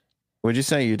host. What'd you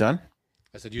say? You done?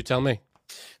 I said, you tell me.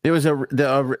 There's a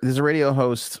radio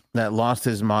host that lost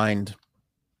his mind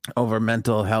over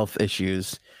mental health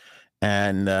issues,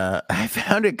 and I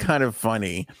found it kind of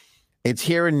funny. It's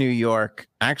here in New York.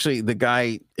 Actually, the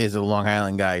guy is a Long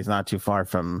Island guy. He's not too far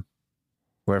from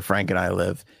where Frank and I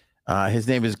live. His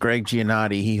name is Greg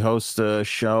Giannotti. He hosts a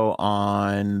show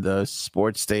on the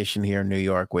sports station here in New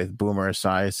York with Boomer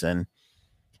Esiason.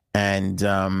 And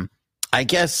I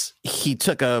guess he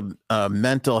took a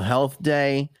mental health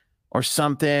day or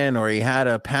something, or he had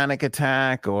a panic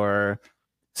attack or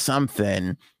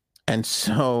something. And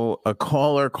so a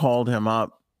caller called him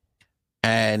up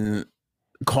and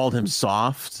called him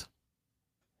soft.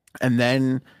 And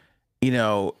then,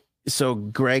 so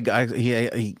Greg,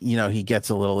 he gets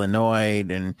a little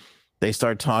annoyed and they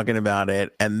start talking about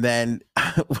it. And then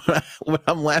what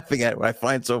I'm laughing at, what I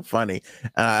find so funny,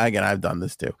 again, I've done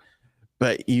this too,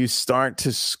 but you start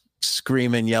to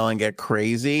scream and yell and get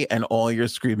crazy, and all you're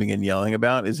screaming and yelling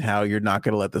about is how you're not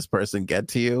going to let this person get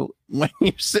to you when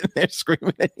you're sitting there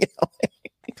screaming and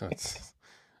yelling.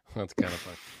 That's kind of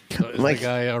fun. So is the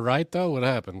guy all right though? What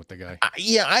happened with the guy?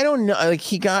 Yeah, I don't know. Like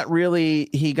he got really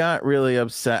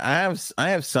upset. I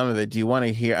have some of it. Do you want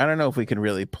to hear? I don't know if we can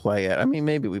really play it. I mean,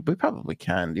 maybe we probably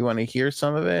can. Do you want to hear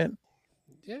some of it?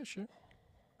 Yeah, sure.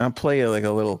 I'll play you like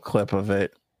a little clip of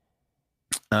it.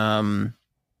 And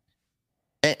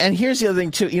here's the other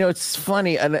thing too. It's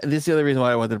funny, and this is the other reason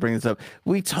why I wanted to bring this up.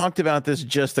 We talked about this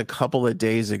just a couple of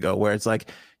days ago, where it's like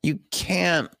you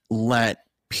can't let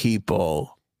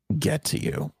people get to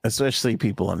you, especially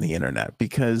people on the internet,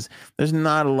 because there's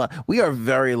not a lot. We are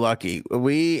very lucky.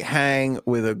 We hang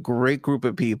with a great group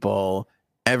of people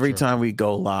every time we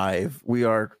go live. We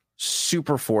are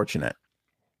super fortunate.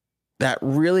 That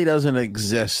really doesn't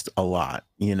exist a lot,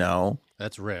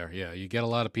 That's rare. Yeah, you get a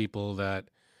lot of people that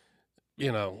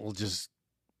will just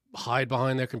hide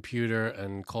behind their computer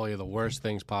and call you the worst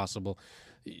things possible.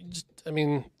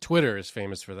 Twitter is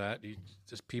famous for that.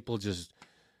 People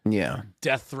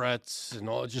death threats and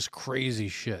all, just crazy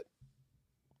shit.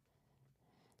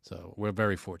 So we're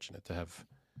very fortunate to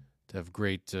have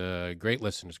great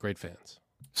listeners, great fans.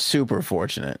 Super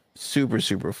fortunate. Super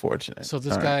fortunate. So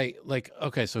this guy,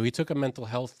 so he took a mental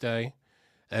health day,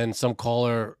 and some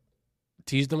caller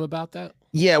teased him about that.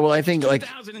 Yeah, well, I think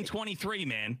 2023,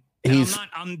 man. He's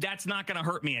that's not going to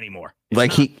hurt me anymore.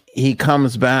 He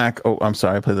comes back. Oh, I'm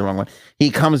sorry, I played the wrong one.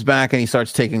 He comes back and he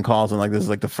starts taking calls, and this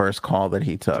is the first call that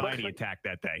he took. Anxiety attack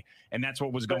that day, and that's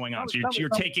what was going on. So you're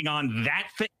taking on that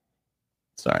thing.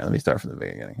 Sorry, let me start from the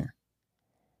beginning here.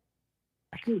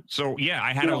 So yeah,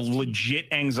 I had a legit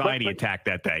anxiety attack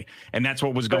that day, and that's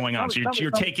what was going on. So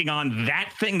you're taking on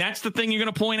that thing. That's the thing you're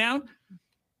going to point out.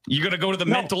 You're going to go to the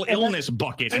mental illness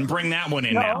bucket and bring that one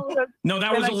in now. No,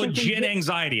 that was a legit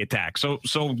anxiety attack. So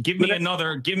give me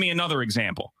another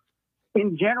example.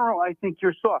 In general, I think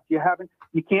you're soft. You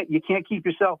can't keep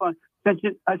yourself on since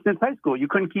high school. You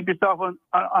couldn't keep yourself on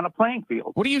a playing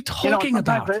field. What are you talking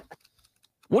about?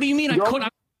 What do you mean I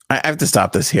couldn't? I have to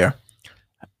stop this here.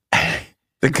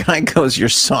 The guy goes, "You're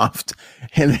soft,"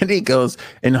 and then he goes,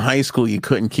 "In high school, you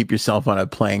couldn't keep yourself on a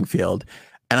playing field."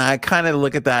 And I kind of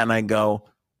look at that and I go,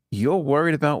 "You're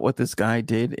worried about what this guy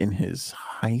did in his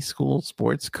high school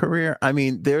sports career?" I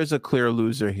mean, there's a clear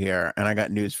loser here, and I got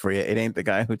news for you. It ain't the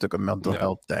guy who took a mental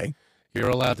health day. You're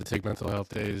allowed to take mental health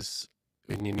days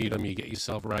when you need them. You get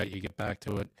yourself right. You get back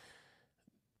to it.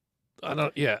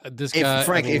 This guy.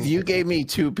 Frank, if you gave me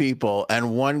two people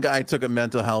and one guy took a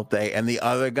mental health day and the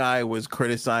other guy was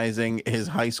criticizing his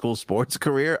high school sports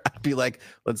career, I'd be like,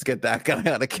 let's get that guy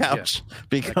on the couch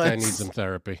because that guy needs some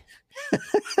therapy.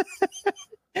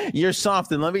 You're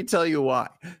soft, and let me tell you why.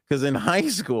 Because in high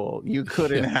school, you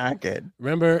couldn't hack it.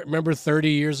 Remember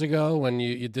 30 years ago when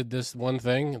you did this one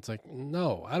thing? It's like,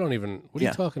 no, I don't even. What are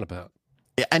you talking about?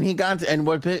 Yeah, and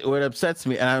what upsets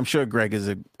me, and I'm sure Greg is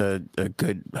a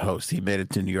good host. He made it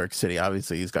to New York City.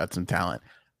 Obviously, he's got some talent.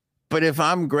 But if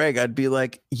I'm Greg, I'd be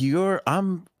like,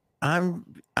 I'm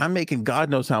making God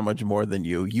knows how much more than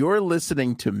you. You're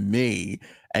listening to me,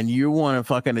 and you want to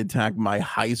fucking attack my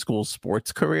high school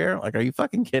sports career? Like, are you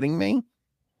fucking kidding me?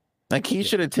 Like, he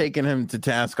should have taken him to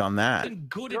task on that. I'm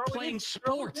good at playing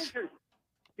sports.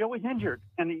 You're always injured,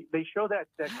 and they show that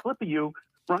clip of you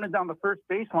running down the first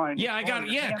baseline. Yeah,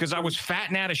 because I was fat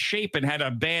and out of shape and had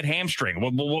a bad hamstring.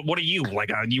 What are you, like?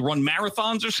 You run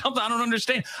marathons or something? I don't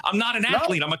understand. I'm not an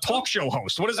athlete. I'm a talk show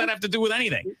host. What does that have to do with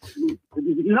anything?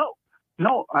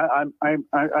 No, I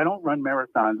don't run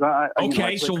marathons.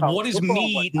 Okay, so what is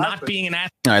me not being an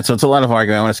athlete? All right, so it's a lot of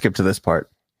arguing. I want to skip to this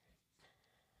part.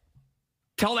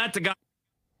 Tell that to guy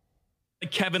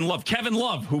like Kevin Love. Kevin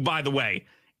Love, who, by the way,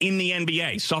 in the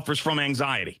NBA suffers from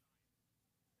anxiety.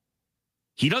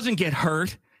 He doesn't get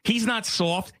hurt. He's not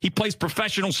soft. He plays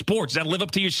professional sports. Does that live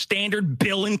up to your standard,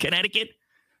 Bill in Connecticut?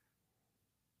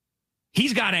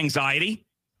 He's got anxiety.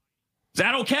 Is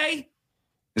that okay?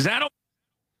 Let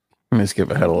me skip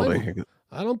ahead a little bit here.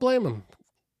 I don't blame him.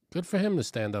 Good for him to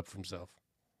stand up for himself.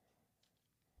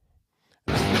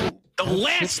 The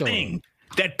last thing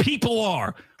that people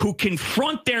are who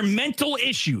confront their mental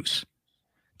issues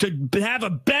to have a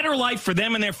better life for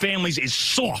them and their families is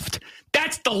soft.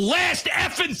 That's the last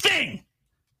effing thing.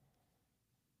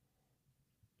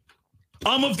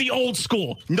 I'm of the old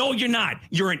school. No, you're not.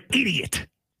 You're an idiot.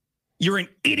 You're an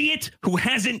idiot who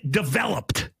hasn't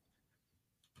developed.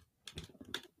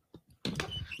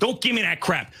 Don't give me that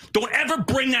crap. Don't ever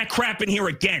bring that crap in here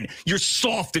again. You're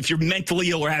soft if you're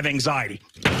mentally ill or have anxiety.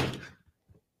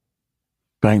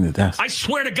 Bang the desk. I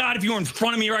swear to God, if you were in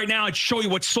front of me right now, I'd show you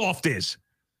what soft is.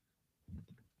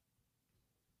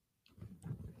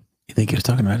 You think he was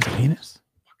talking about his penis?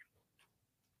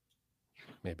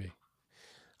 Maybe.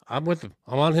 I'm with him.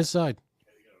 I'm on his side.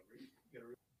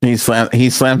 He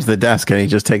slams the desk and he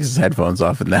just takes his headphones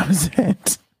off, and that was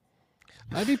it.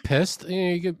 I'd be pissed.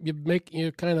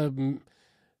 You're kind of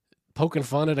poking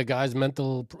fun at a guy's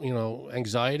mental,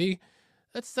 anxiety.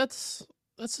 That's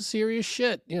a serious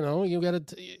shit. You got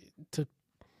to.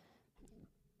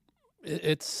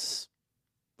 It's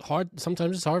hard.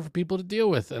 Sometimes it's hard for people to deal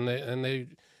with, and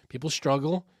people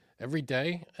struggle every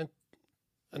day,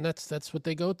 and that's what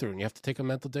they go through. And you have to take a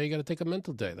mental day. You got to take a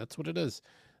mental day. That's what it is.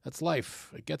 That's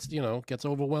life. It gets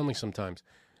overwhelming sometimes.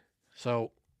 So,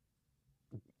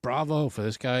 bravo for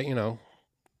this guy.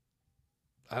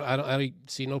 I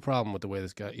see no problem with the way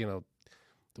this guy, the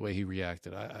way he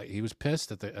reacted. He was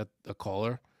pissed at a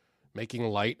caller making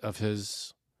light of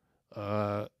his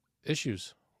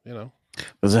issues.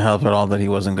 Does it help at all that he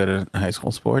wasn't good at high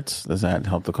school sports? Does that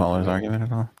help the caller's argument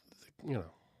at all?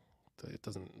 It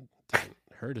doesn't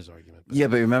hurt his argument. Yeah,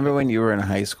 but remember when you were in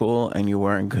high school and you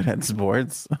weren't good at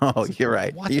sports? Oh, you're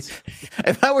right.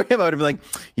 If I were him, I would have been like,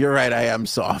 you're right, I am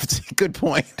soft. Good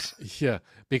point. Yeah,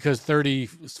 because 30,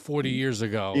 40 years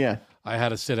ago, yeah, I had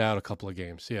to sit out a couple of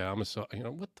games. Yeah, I'm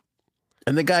what?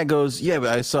 And the guy goes, yeah, but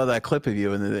I saw that clip of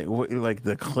you. And like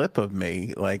the clip of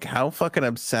me, like how fucking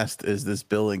obsessed is this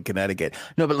Bill in Connecticut?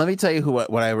 No, but let me tell you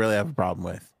what I really have a problem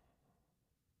with.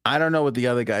 I don't know what the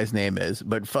other guy's name is,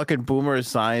 but fucking Boomer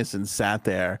Esiason sat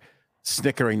there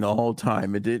snickering the whole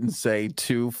time. It didn't say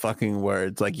two fucking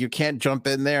words. Like, you can't jump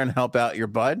in there and help out your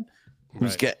bud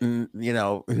who's getting,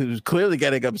 who's clearly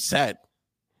getting upset.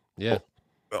 Yeah.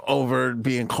 Over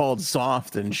being called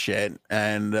soft and shit.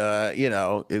 And,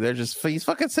 he's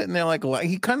fucking sitting there like,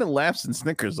 he kind of laughs and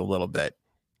snickers a little bit.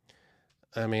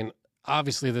 I mean,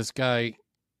 obviously this guy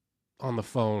on the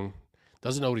phone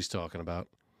doesn't know what he's talking about.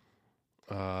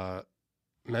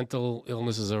 Mental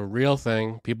illness is a real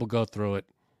thing. People go through it.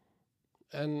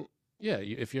 And yeah,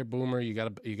 if you're a Boomer, you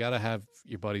gotta have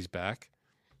your buddies back.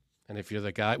 And if you're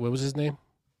the guy, what was his name?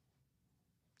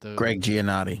 Greg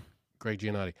Giannotti. Greg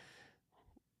Giannotti.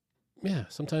 Yeah,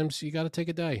 sometimes you got to take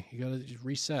a day. You got to just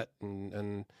reset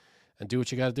and do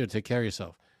what you got to do to take care of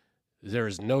yourself. There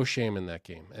is no shame in that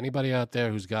game. Anybody out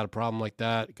there who's got a problem like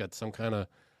that, got some kind of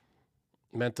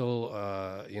mental,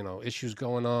 issues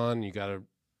going on, you got to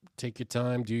take your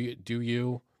time. Do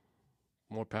you?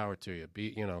 More power to you.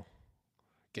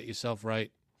 Get yourself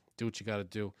right. Do what you got to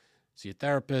do. See a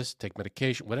therapist. Take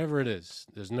medication. Whatever it is,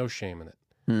 there's no shame in it.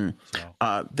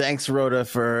 So. Thanks, Rhoda,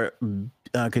 for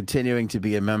continuing to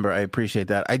be a member. I appreciate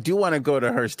that. I do want to go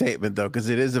to her statement, though, because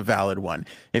it is a valid one.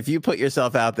 If you put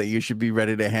yourself out there, you should be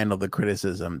ready to handle the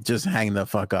criticism. Just hang the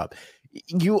fuck up.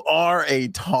 You are a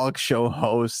talk show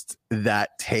host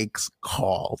that takes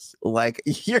calls. Like,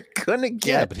 you're going to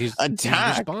get but he's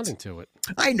attacked. Responding to it.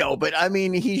 I know, but I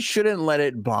mean, he shouldn't let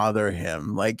it bother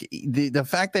him. Like, the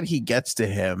fact that he gets to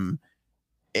him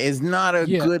is not a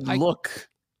good look.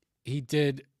 He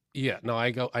did. Yeah, no,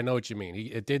 I know what you mean.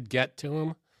 It did get to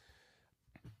him.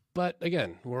 But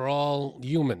again, we're all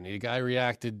human. The guy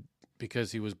reacted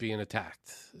because he was being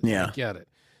attacked. Yeah. I get it.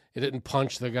 He didn't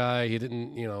punch the guy. He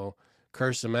didn't,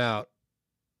 curse him out.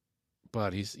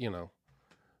 But he's,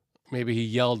 maybe he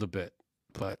yelled a bit.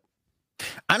 But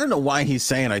I don't know why he's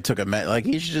saying I took like,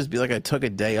 he should just be like, I took a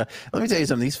day. Let me tell you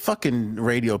something. These fucking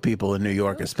radio people in New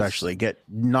York especially get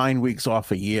 9 weeks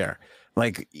off a year.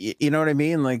 Like, you know what I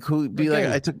mean? Like, who'd be like,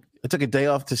 I took a day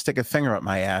off to stick a finger up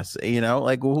my ass.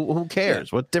 Like, who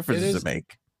cares? What difference does it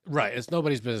make? Right. It's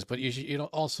nobody's business. But you should,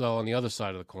 also on the other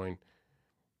side of the coin,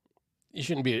 you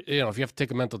shouldn't be, if you have to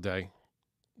take a mental day,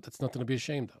 that's nothing to be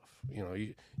ashamed of.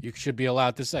 You should be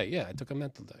allowed to say, yeah, I took a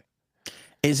mental day.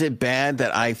 Is it bad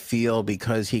that I feel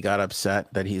because he got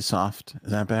upset that he's soft?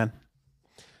 Is that bad?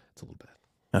 It's a little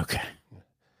bad. Okay.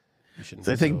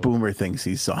 I think Boomer thinks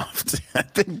he's soft. I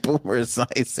think Boomer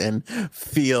Esiason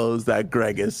feels that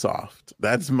Greg is soft.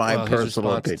 That's my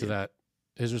personal opinion.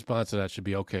 His response to that should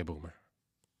be, okay, Boomer.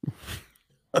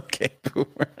 Okay,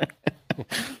 Boomer.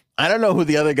 I don't know who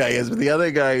the other guy is, but the other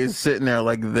guy is sitting there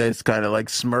like this, kind of like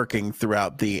smirking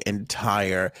throughout the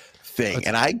entire thing.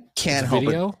 And I can't help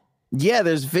it. Yeah,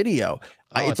 there's video.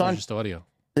 Oh, It's on just audio.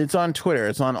 It's on Twitter.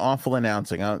 It's on Awful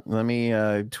Announcing. Let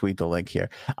me tweet the link here.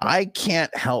 I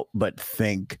can't help but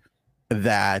think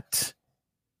that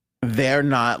they're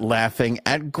not laughing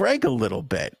at Greg a little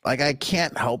bit. Like, I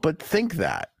can't help but think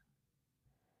that,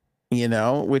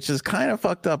 which is kind of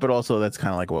fucked up, but also that's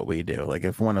kind of like what we do. Like,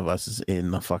 if one of us is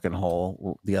in the fucking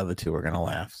hole, the other two are going to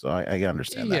laugh. So I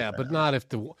understand that. Yeah, but not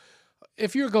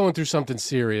if you're going through something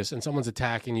serious and someone's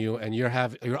attacking you and you're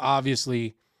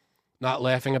obviously not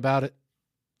laughing about it.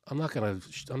 I'm not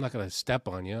gonna step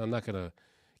on you. I'm not gonna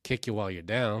kick you while you're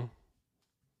down.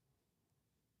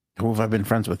 Who have I been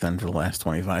friends with then for the last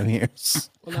 25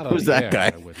 years? Well, who's that guy?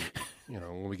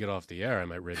 When we get off the air, I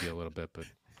might rib you a little bit, but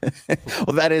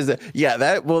well, that's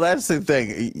the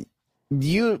thing.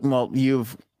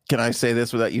 Can I say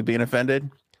this without you being offended?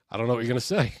 I don't know what you're gonna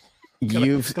say.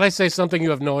 Can I say something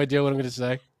you have no idea what I'm gonna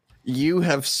say? You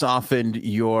have softened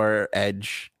your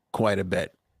edge quite a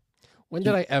bit. When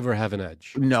did I ever have an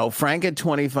edge? No, Frank at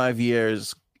 25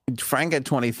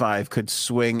 could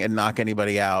swing and knock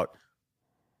anybody out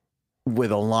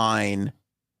with a line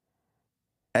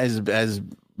as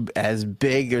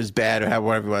big, as bad, or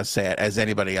however you want to say it, as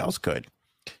anybody else could.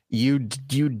 You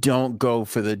don't go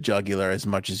for the jugular as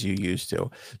much as you used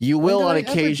to. You will on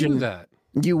occasion.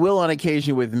 You will on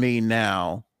occasion with me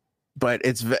now, but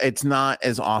it's not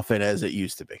as often as it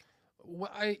used to be. Well,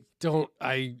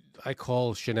 I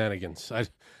call shenanigans. I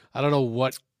don't know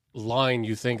what line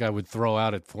you think I would throw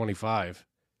out at 25.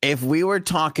 If we were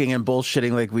talking and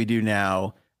bullshitting like we do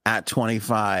now at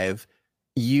 25,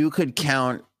 you could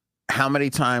count how many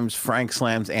times Frank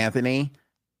slams Anthony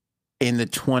in the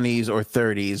 20s or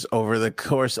 30s over the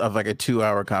course of like a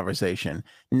 2-hour conversation.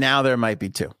 Now there might be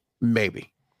 2,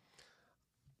 maybe.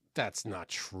 That's not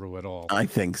true at all. I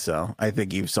think so. I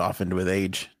think you've softened with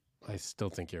age. I still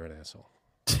think you're an asshole.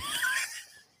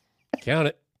 Count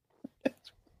it.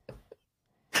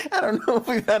 I don't know if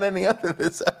we've had any other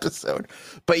this episode,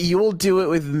 but you will do it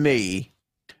with me.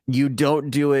 You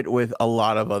don't do it with a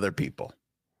lot of other people.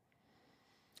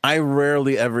 I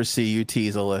rarely ever see you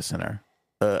tease a listener.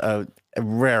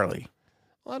 Rarely.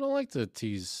 Well, I don't like to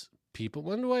tease people.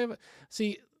 When do I ever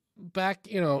see? Back,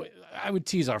 I would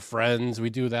tease our friends. We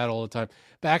do that all the time.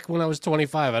 Back when I was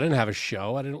 25, I didn't have a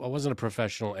show. I wasn't a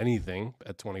professional anything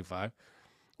at 25.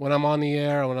 When I'm on the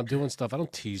air, when I'm doing stuff, I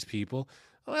don't tease people.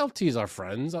 I'll tease our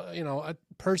friends. At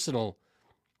personal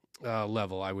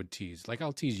level, I would tease. Like,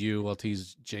 I'll tease you. I'll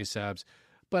tease J Sabs.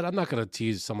 But I'm not going to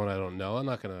tease someone I don't know. I'm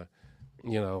not going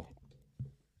to,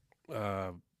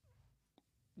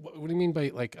 what do you mean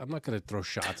by, like, I'm not going to throw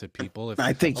shots at people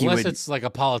unless it's like a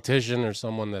politician or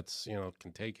someone that's,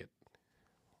 can take it.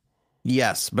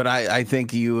 Yes, but I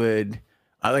think you would,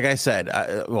 like I said,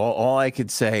 all I could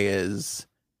say is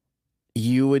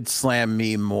you would slam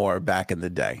me more back in the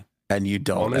day, and you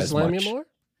don't as slam much. You more?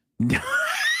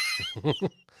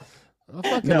 I'll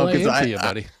fucking lay into you,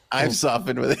 buddy. I've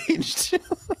softened with age too.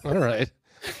 All right.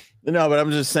 No, but I'm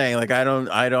just saying, like,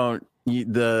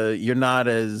 you're not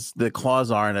as, the claws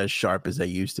aren't as sharp as they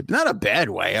used to be. Not a bad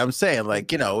way. I'm saying,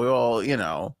 like, we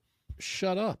all,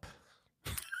 Shut up.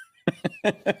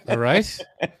 All right.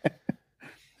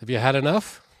 Have you had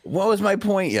enough? What was my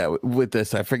point? Yeah, with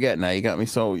this, I forget now. You got me.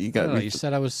 You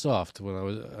said I was soft when I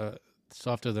was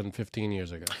softer than 15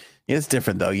 years ago. It's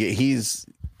different though. He's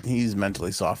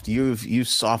mentally soft. You've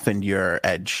softened your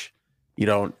edge. You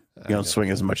don't swing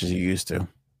as much as you used to.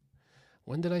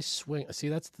 When did I swing? See,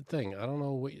 that's the thing. I don't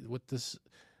know what this.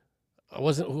 I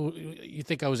wasn't. You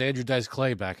think I was Andrew Dice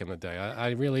Clay back in the day?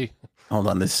 I really. Hold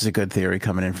on. This is a good theory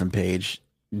coming in from Paige.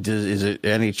 Is it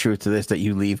any truth to this that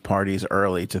you leave parties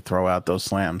early to throw out those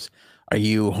slams? Are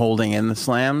you holding in the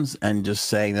slams and just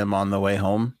saying them on the way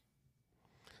home?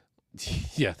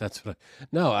 Yeah, that's what.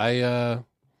 No, I. Is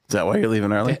that why you're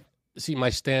leaving early? See, my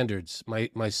standards, my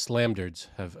slamdards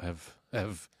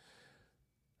have.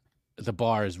 The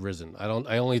bar has risen.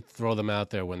 I only throw them out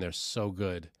there when they're so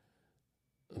good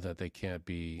that they can't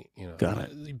be. Got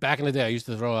it. Back in the day, I used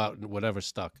to throw out whatever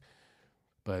stuck,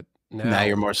 but now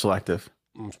you're more selective.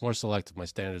 I'm more selective. My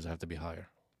standards have to be higher.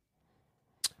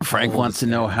 Frank wants to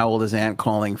know how old is Ant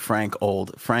calling Frank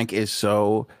old. Frank is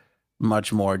so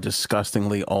much more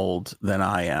disgustingly old than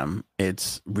I am.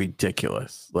 It's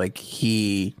ridiculous. Like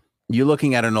you're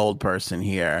looking at an old person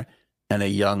here and a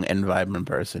young and vibrant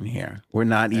person here. We're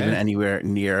not even anywhere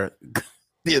near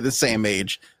the same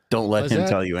age. Don't let him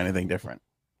tell you anything different.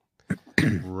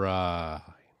 Right.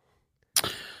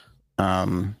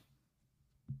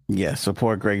 Yeah,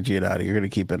 support Greg Giudice. You're going to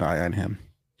keep an eye on him.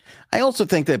 I also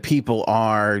think that people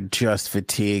are just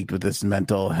fatigued with this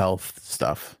mental health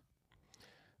stuff.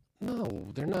 No,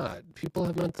 they're not. People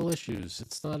have mental issues.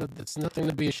 It's not. It's nothing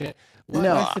to be ashamed. Why,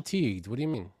 No, why fatigued? What do you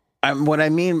mean? what I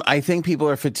mean, I think people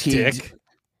are fatigued.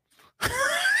 Dick.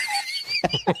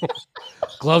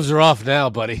 Gloves are off now,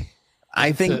 buddy.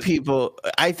 I think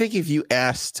if you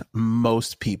asked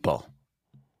most people,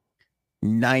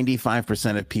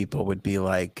 95% of people would be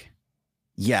like,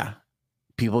 yeah,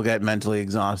 people get mentally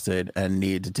exhausted and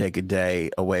need to take a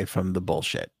day away from the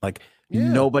bullshit. Like,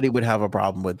 nobody would have a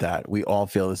problem with that. We all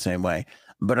feel the same way.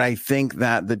 But I think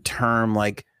that the term,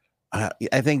 like,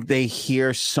 I think they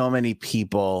hear so many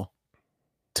people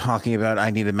talking about,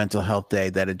 I need a mental health day,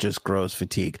 that it just grows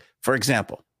fatigue. For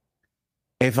example,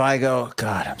 if I go,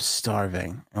 God, I'm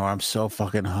starving, or I'm so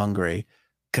fucking hungry.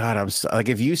 God, like,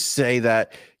 if you say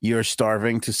that you're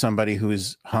starving to somebody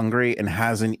who's hungry and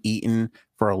hasn't eaten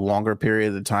for a longer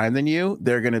period of time than you,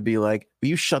 they're going to be like, will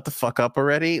you shut the fuck up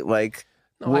already? Like,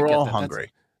 we're all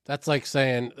hungry. That's like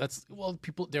saying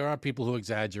people, there are people who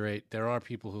exaggerate. There are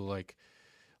people who like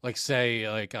say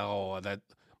like, oh, that,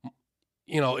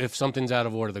 if something's out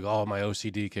of order, they go, oh, my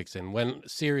OCD kicks in. When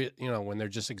serious, when they're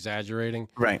just exaggerating.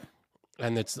 Right.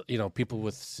 And it's, people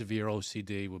with severe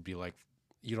OCD would be like,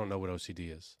 you don't know what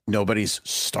OCD is. Nobody's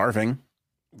starving.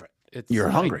 Right. You're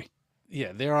hungry.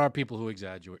 Yeah, there are people who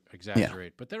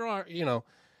exaggerate, but there are,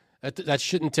 that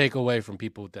shouldn't take away from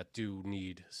people that do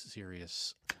need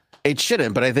serious. It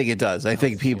shouldn't, but I think it does. I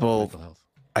think people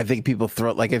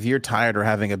throw, like, if you're tired or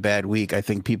having a bad week, I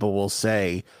think people will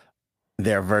say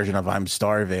their version of I'm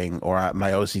starving or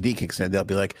my OCD kicks in. They'll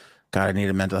be like, God, I need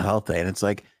a mental health day. And it's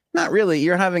like, not really.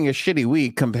 You're having a shitty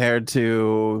week compared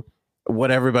to what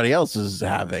everybody else is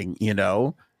having, You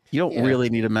don't really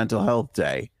need a mental health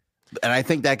day. And I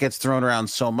think that gets thrown around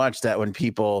so much that when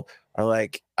people are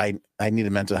like, I need a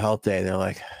mental health day, they're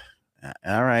like,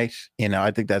 all right.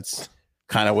 I think that's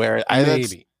kind of where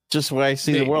that's just where I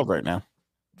see the world right now.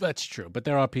 That's true. But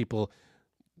there are people,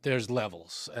 there's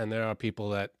levels, and there are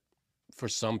people that, for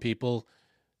some people,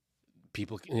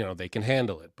 they can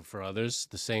handle it. But for others,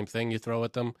 the same thing you throw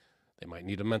at them, they might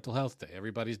need a mental health day.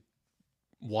 Everybody's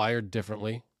wired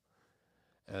differently.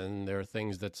 And there are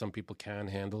things that some people can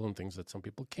handle and things that some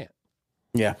people can't.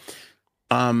 Yeah.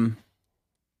 That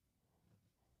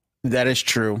is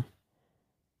true.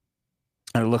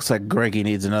 And it looks like Greggy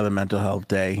needs another mental health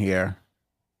day here.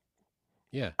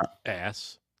 Yeah.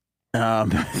 Ass. But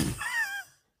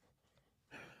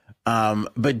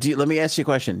let me ask you a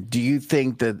question. Do you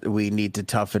think that we need to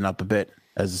toughen up a bit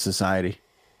as a society?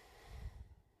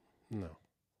 No.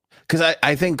 Because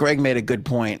I think Greg made a good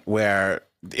point where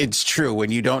it's true. When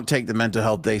you don't take the mental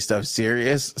health day stuff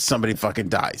serious, somebody fucking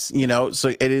dies, So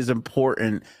it is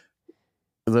important.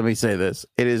 Let me say this.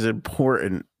 It is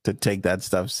important to take that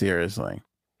stuff seriously.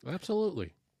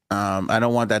 Absolutely. I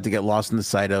don't want that to get lost in the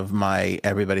sight of my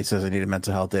everybody says I need a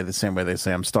mental health day the same way they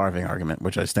say I'm starving argument,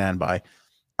 which I stand by.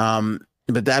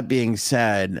 But that being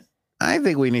said, I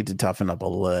think we need to toughen up a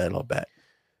little bit.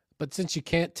 But since you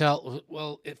can't tell,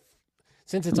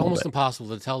 since it's almost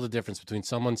impossible to tell the difference between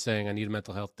someone saying I need a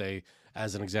mental health day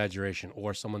as an exaggeration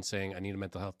or someone saying I need a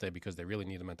mental health day because they really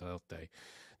need a mental health day,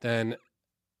 then,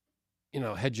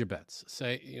 hedge your bets.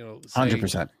 Say,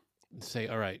 100%. Say,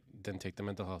 all right, then take the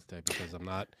mental health day because I'm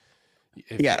not.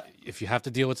 If you have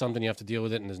to deal with something, you have to deal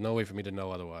with it, and there's no way for me to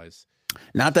know otherwise.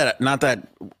 Not that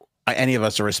any of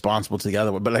us are responsible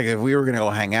together, but like if we were going to go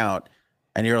hang out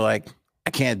and you're like, I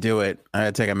can't do it, I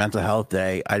gotta take a mental health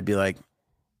day, I'd be like,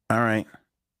 all right.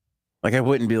 Like, I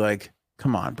wouldn't be like,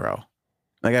 come on, bro.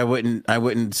 Like, I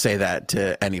wouldn't say that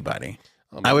to anybody.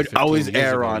 I would always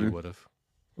err on.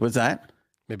 What's that?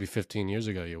 Maybe 15 years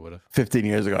ago you would have. 15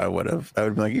 years ago I would have. I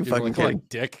would be like, you fucking kidding? Like,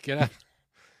 dick, get out.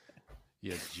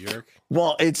 You jerk.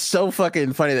 Well, it's so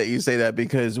fucking funny that you say that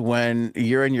because when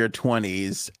you're in your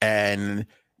 20s and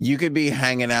you could be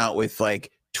hanging out with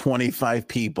like 25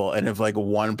 people, and if like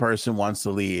one person wants to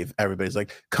leave, everybody's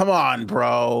like, come on,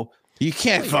 bro. You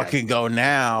can't fucking go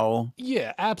now.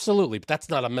 Yeah, absolutely. But that's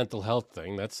not a mental health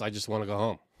thing. I just want to go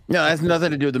home. No, that's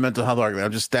nothing to do with the mental health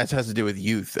argument. That has to do with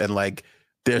youth. And like,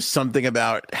 there's something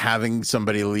about having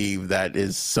somebody leave that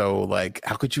is so like,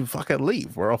 how could you fucking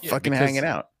leave? We're all fucking hanging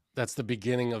out. That's the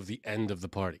beginning of the end of the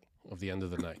party, of the end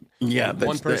of the night. Yeah.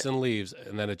 One person leaves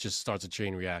and then it just starts a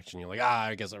chain reaction. You're like,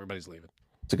 I guess everybody's leaving.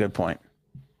 It's a good point.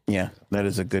 Yeah, that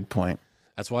is a good point.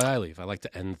 That's why I leave. I like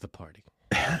to end the party.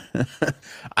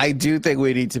 I do think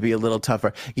we need to be a little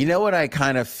tougher. You know what I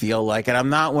kind of feel like? And I'm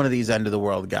not one of these end of the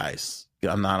world guys.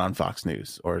 I'm not on Fox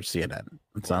News or CNN.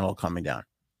 It's not all coming down.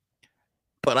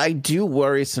 But I do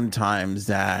worry sometimes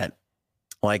that,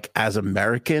 like, as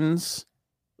Americans,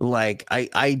 like,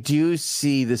 I do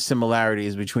see the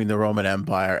similarities between the Roman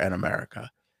Empire and America.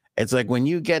 It's like when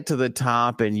you get to the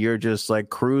top and you're just like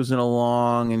cruising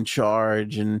along in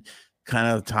charge and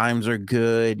kind of times are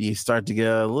good, you start to get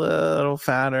a little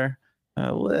fatter,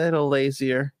 a little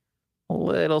lazier, a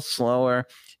little slower.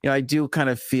 I do kind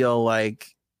of feel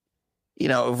like,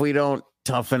 if we don't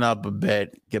toughen up a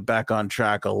bit, get back on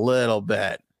track a little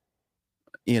bit,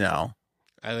 I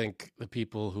think the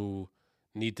people who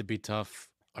need to be tough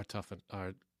are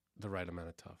the right amount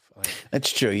of tough.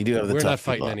 That's true. You do have the We're tough not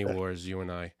fighting people any out there. wars, you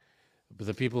and I. But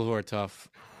the people who are tough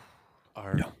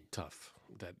are tough.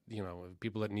 That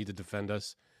people that need to defend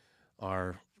us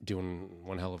are doing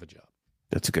one hell of a job.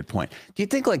 That's a good point. Do you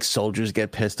think like soldiers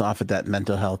get pissed off at that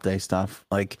mental health day stuff?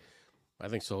 Like, I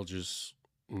think soldiers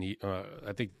need.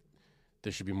 I think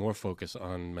there should be more focus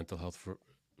on mental health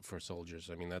for soldiers.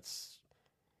 I mean, that's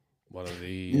one of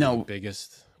the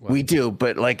biggest. We do,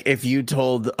 but like if you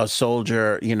told a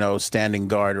soldier, standing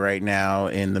guard right now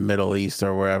in the Middle East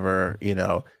or wherever,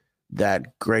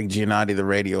 that Greg Giannotti, the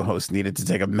radio host, needed to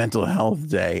take a mental health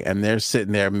day, and they're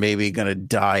sitting there maybe going to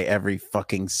die every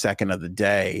fucking second of the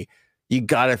day, you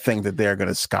got to think that they're going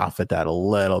to scoff at that a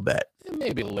little bit.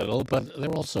 Maybe a little, but they're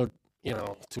also,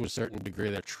 to a certain degree,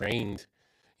 they're trained,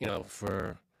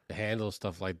 to handle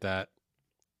stuff like that.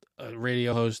 A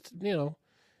radio host,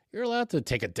 you're allowed to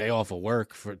take a day off of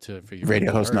work for your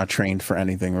radio host. Not trained for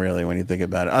anything really when you think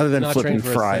about it, other than not flipping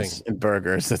fries and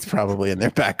burgers. That's probably in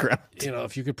their background.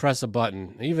 If you could press a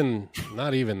button,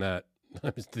 not even that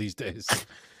these days,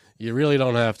 you really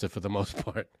don't have to for the most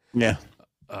part. Yeah.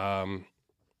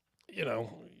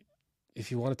 If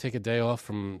you want to take a day off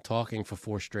from talking for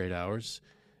 4 straight hours,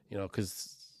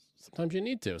 because sometimes you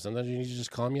need to. Sometimes you need to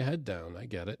just calm your head down. I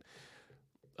get it.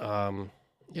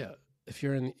 If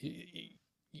you're in.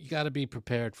 You got to be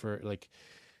prepared for like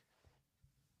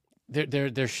there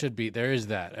is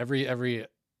that every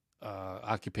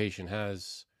occupation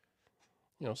has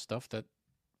stuff that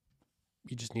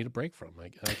you just need a break from. I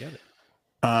get it.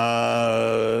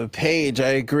 Paige, I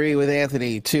agree with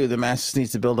Anthony too. The masses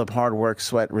needs to build up hard work,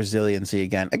 sweat, resiliency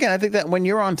again. I think that when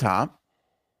you're on top,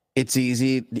 it's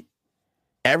easy.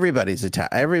 Everybody's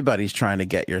trying to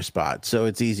get your spot, so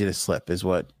it's easy to slip. Is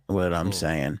what I'm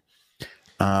saying.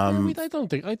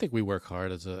 I think we work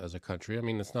hard as a country. I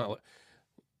mean, it's not like,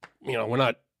 we're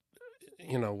not,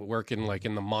 working like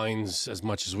in the mines as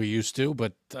much as we used to,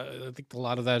 but I think a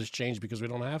lot of that has changed because we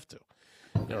don't have to.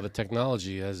 The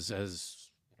technology has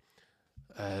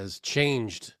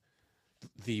changed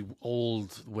the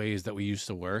old ways that we used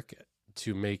to work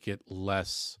to make it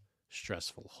less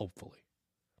stressful, hopefully.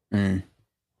 50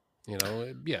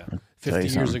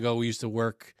 years ago, we used to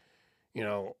work,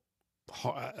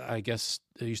 I guess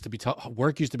it used to be tough.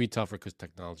 Work used to be tougher because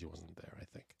technology wasn't there, I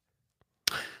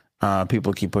think.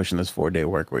 People keep pushing this 4-day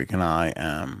work week, and I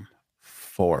am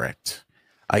for it.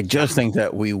 I just think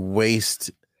that we waste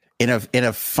in a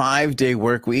 5-day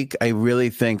work week. I really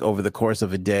think over the course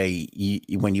of a day,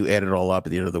 when you add it all up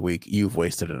at the end of the week, you've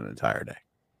wasted an entire day.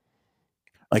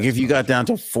 Like if you got down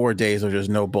to 4 days of just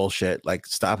no bullshit, like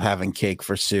stop having cake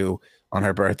for Sue on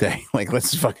her birthday, like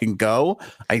let's fucking go.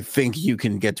 I think you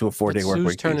can get to a 4-day work week.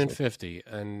 Sue's turning 50,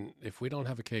 and if we don't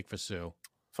have a cake for Sue,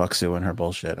 fuck Sue and her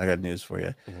bullshit. I got news for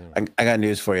you. I got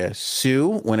news for you.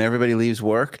 Sue, when everybody leaves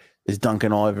work, is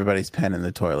dunking everybody's pen in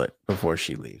the toilet before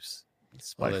she leaves.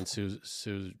 Well, then Sue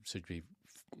should be,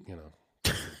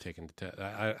 taken to test.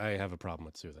 I have a problem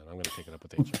with Sue. Then I'm going to take it up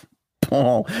with HR.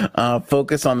 Paul,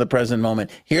 focus on the present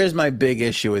moment. Here's my big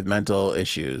issue with mental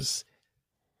issues.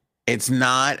 It's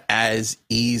not as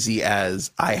easy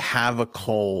as I have a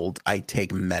cold, I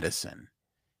take medicine.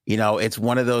 It's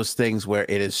one of those things where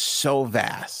it is so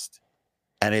vast,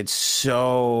 and it's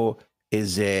so,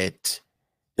 is it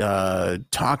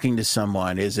talking to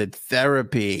someone? Is it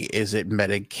therapy? Is it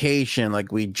medication?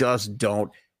 Like we just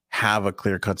don't have a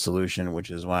clear-cut solution, which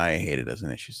is why I hate it as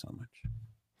an issue so much.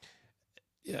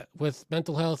 Yeah, with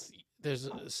mental health, there's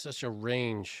such a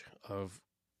range of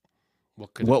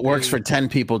what works for 10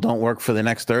 people don't work for the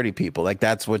next 30 people. Like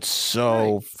that's what's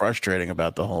so frustrating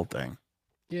about the whole thing.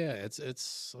 Yeah, it's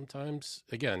sometimes,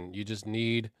 again, I just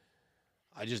need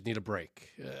a break,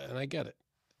 and I get it.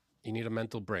 You need a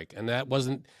mental break, and that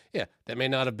may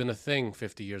not have been a thing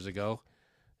 50 years ago,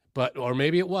 or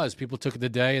maybe it was. People took the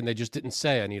day and they just didn't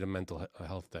say I need a mental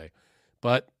health day,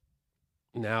 but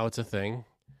now it's a thing,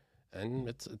 and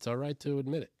it's all right to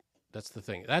admit it. That's the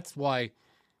thing. That's why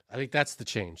I think that's the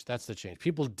change.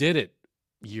 People did it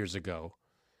years ago,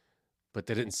 but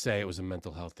they didn't say it was a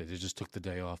mental health day. They just took the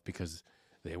day off because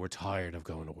they were tired of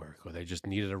going to work, or they just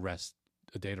needed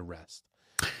a day to rest.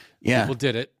 Yeah. People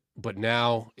did it, but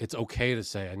now it's okay to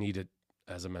say I need it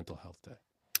as a mental health day.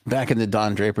 Back in the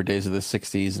Don Draper days of the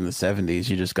 60s and the 70s,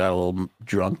 you just got a little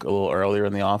drunk a little earlier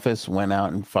in the office, went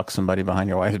out and fucked somebody behind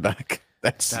your wife's back.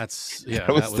 That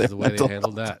was the way they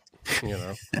handled that. You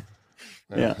know,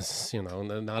 was, you know,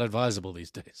 not advisable these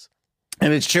days.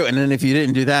 And it's true. And then if you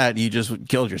didn't do that, you just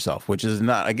killed yourself, which is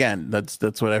not. Again,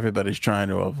 that's what everybody's trying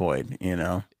to avoid. You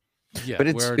know. Yeah,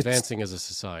 but we're advancing as a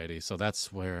society, so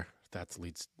that's where that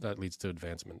leads to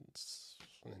advancements.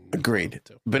 Agreed.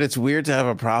 But it's weird to have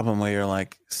a problem where you're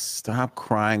like, stop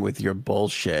crying with your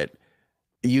bullshit.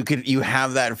 You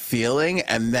have that feeling,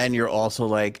 and then you're also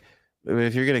like,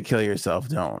 if you're gonna kill yourself,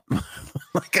 don't.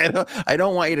 Like I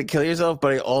don't want you to kill yourself,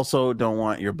 but I also don't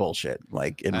want your bullshit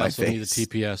like in my face. I need the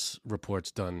TPS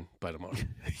reports done by tomorrow.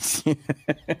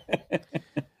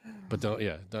 But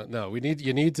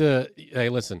you need to. Hey,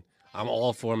 listen. I'm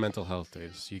all for mental health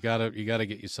days. You gotta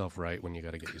get yourself right when you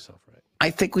gotta get yourself right. I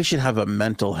think we should have a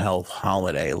mental health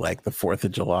holiday like the 4th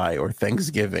of July or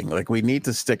Thanksgiving. Like we need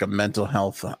to stick a mental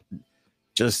health.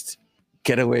 Just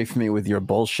get away from me with your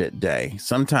bullshit day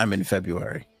sometime in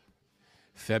February.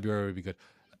 February would be good.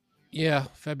 Yeah,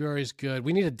 February is good.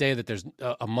 We need a day that there's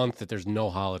a month that there's no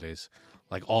holidays,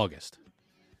 like August.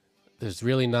 There's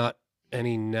really not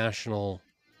any national.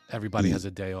 Everybody has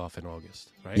a day off in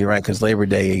August, right? You're right, because Labor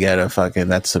Day, you get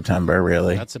that's September,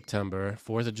 really. That's September.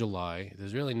 4th of July.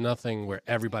 There's really nothing where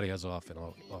everybody has off in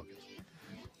August.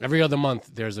 Every other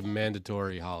month, there's a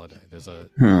mandatory holiday. There's a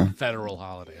federal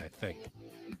holiday, I think.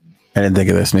 I didn't think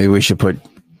of this. Maybe we should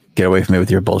get away from me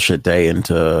with your bullshit day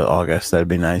into August. That'd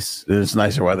be nice. It's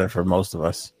nicer weather for most of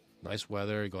us. Nice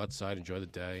weather. Go outside, enjoy the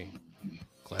day.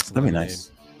 That'd be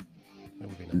nice. That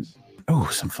would be nice. Oh,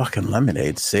 some fucking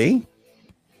lemonade. See?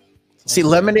 See,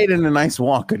 lemonade and a nice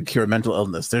walk could cure mental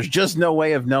illness. There's just no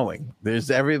way of knowing.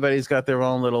 Everybody's got their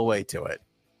own little way to it.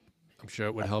 I'm sure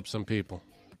it would help some people.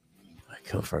 I'd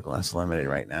kill for a glass of lemonade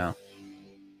right now.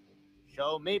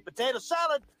 Show me potato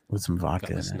salad. With some vodka.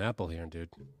 Got this Snapple here, dude.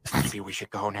 Maybe we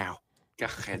should go now. Go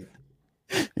ahead.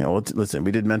 Yeah, well, listen,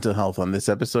 we did mental health on this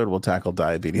episode. We'll tackle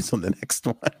diabetes on the next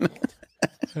one.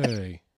 Hey.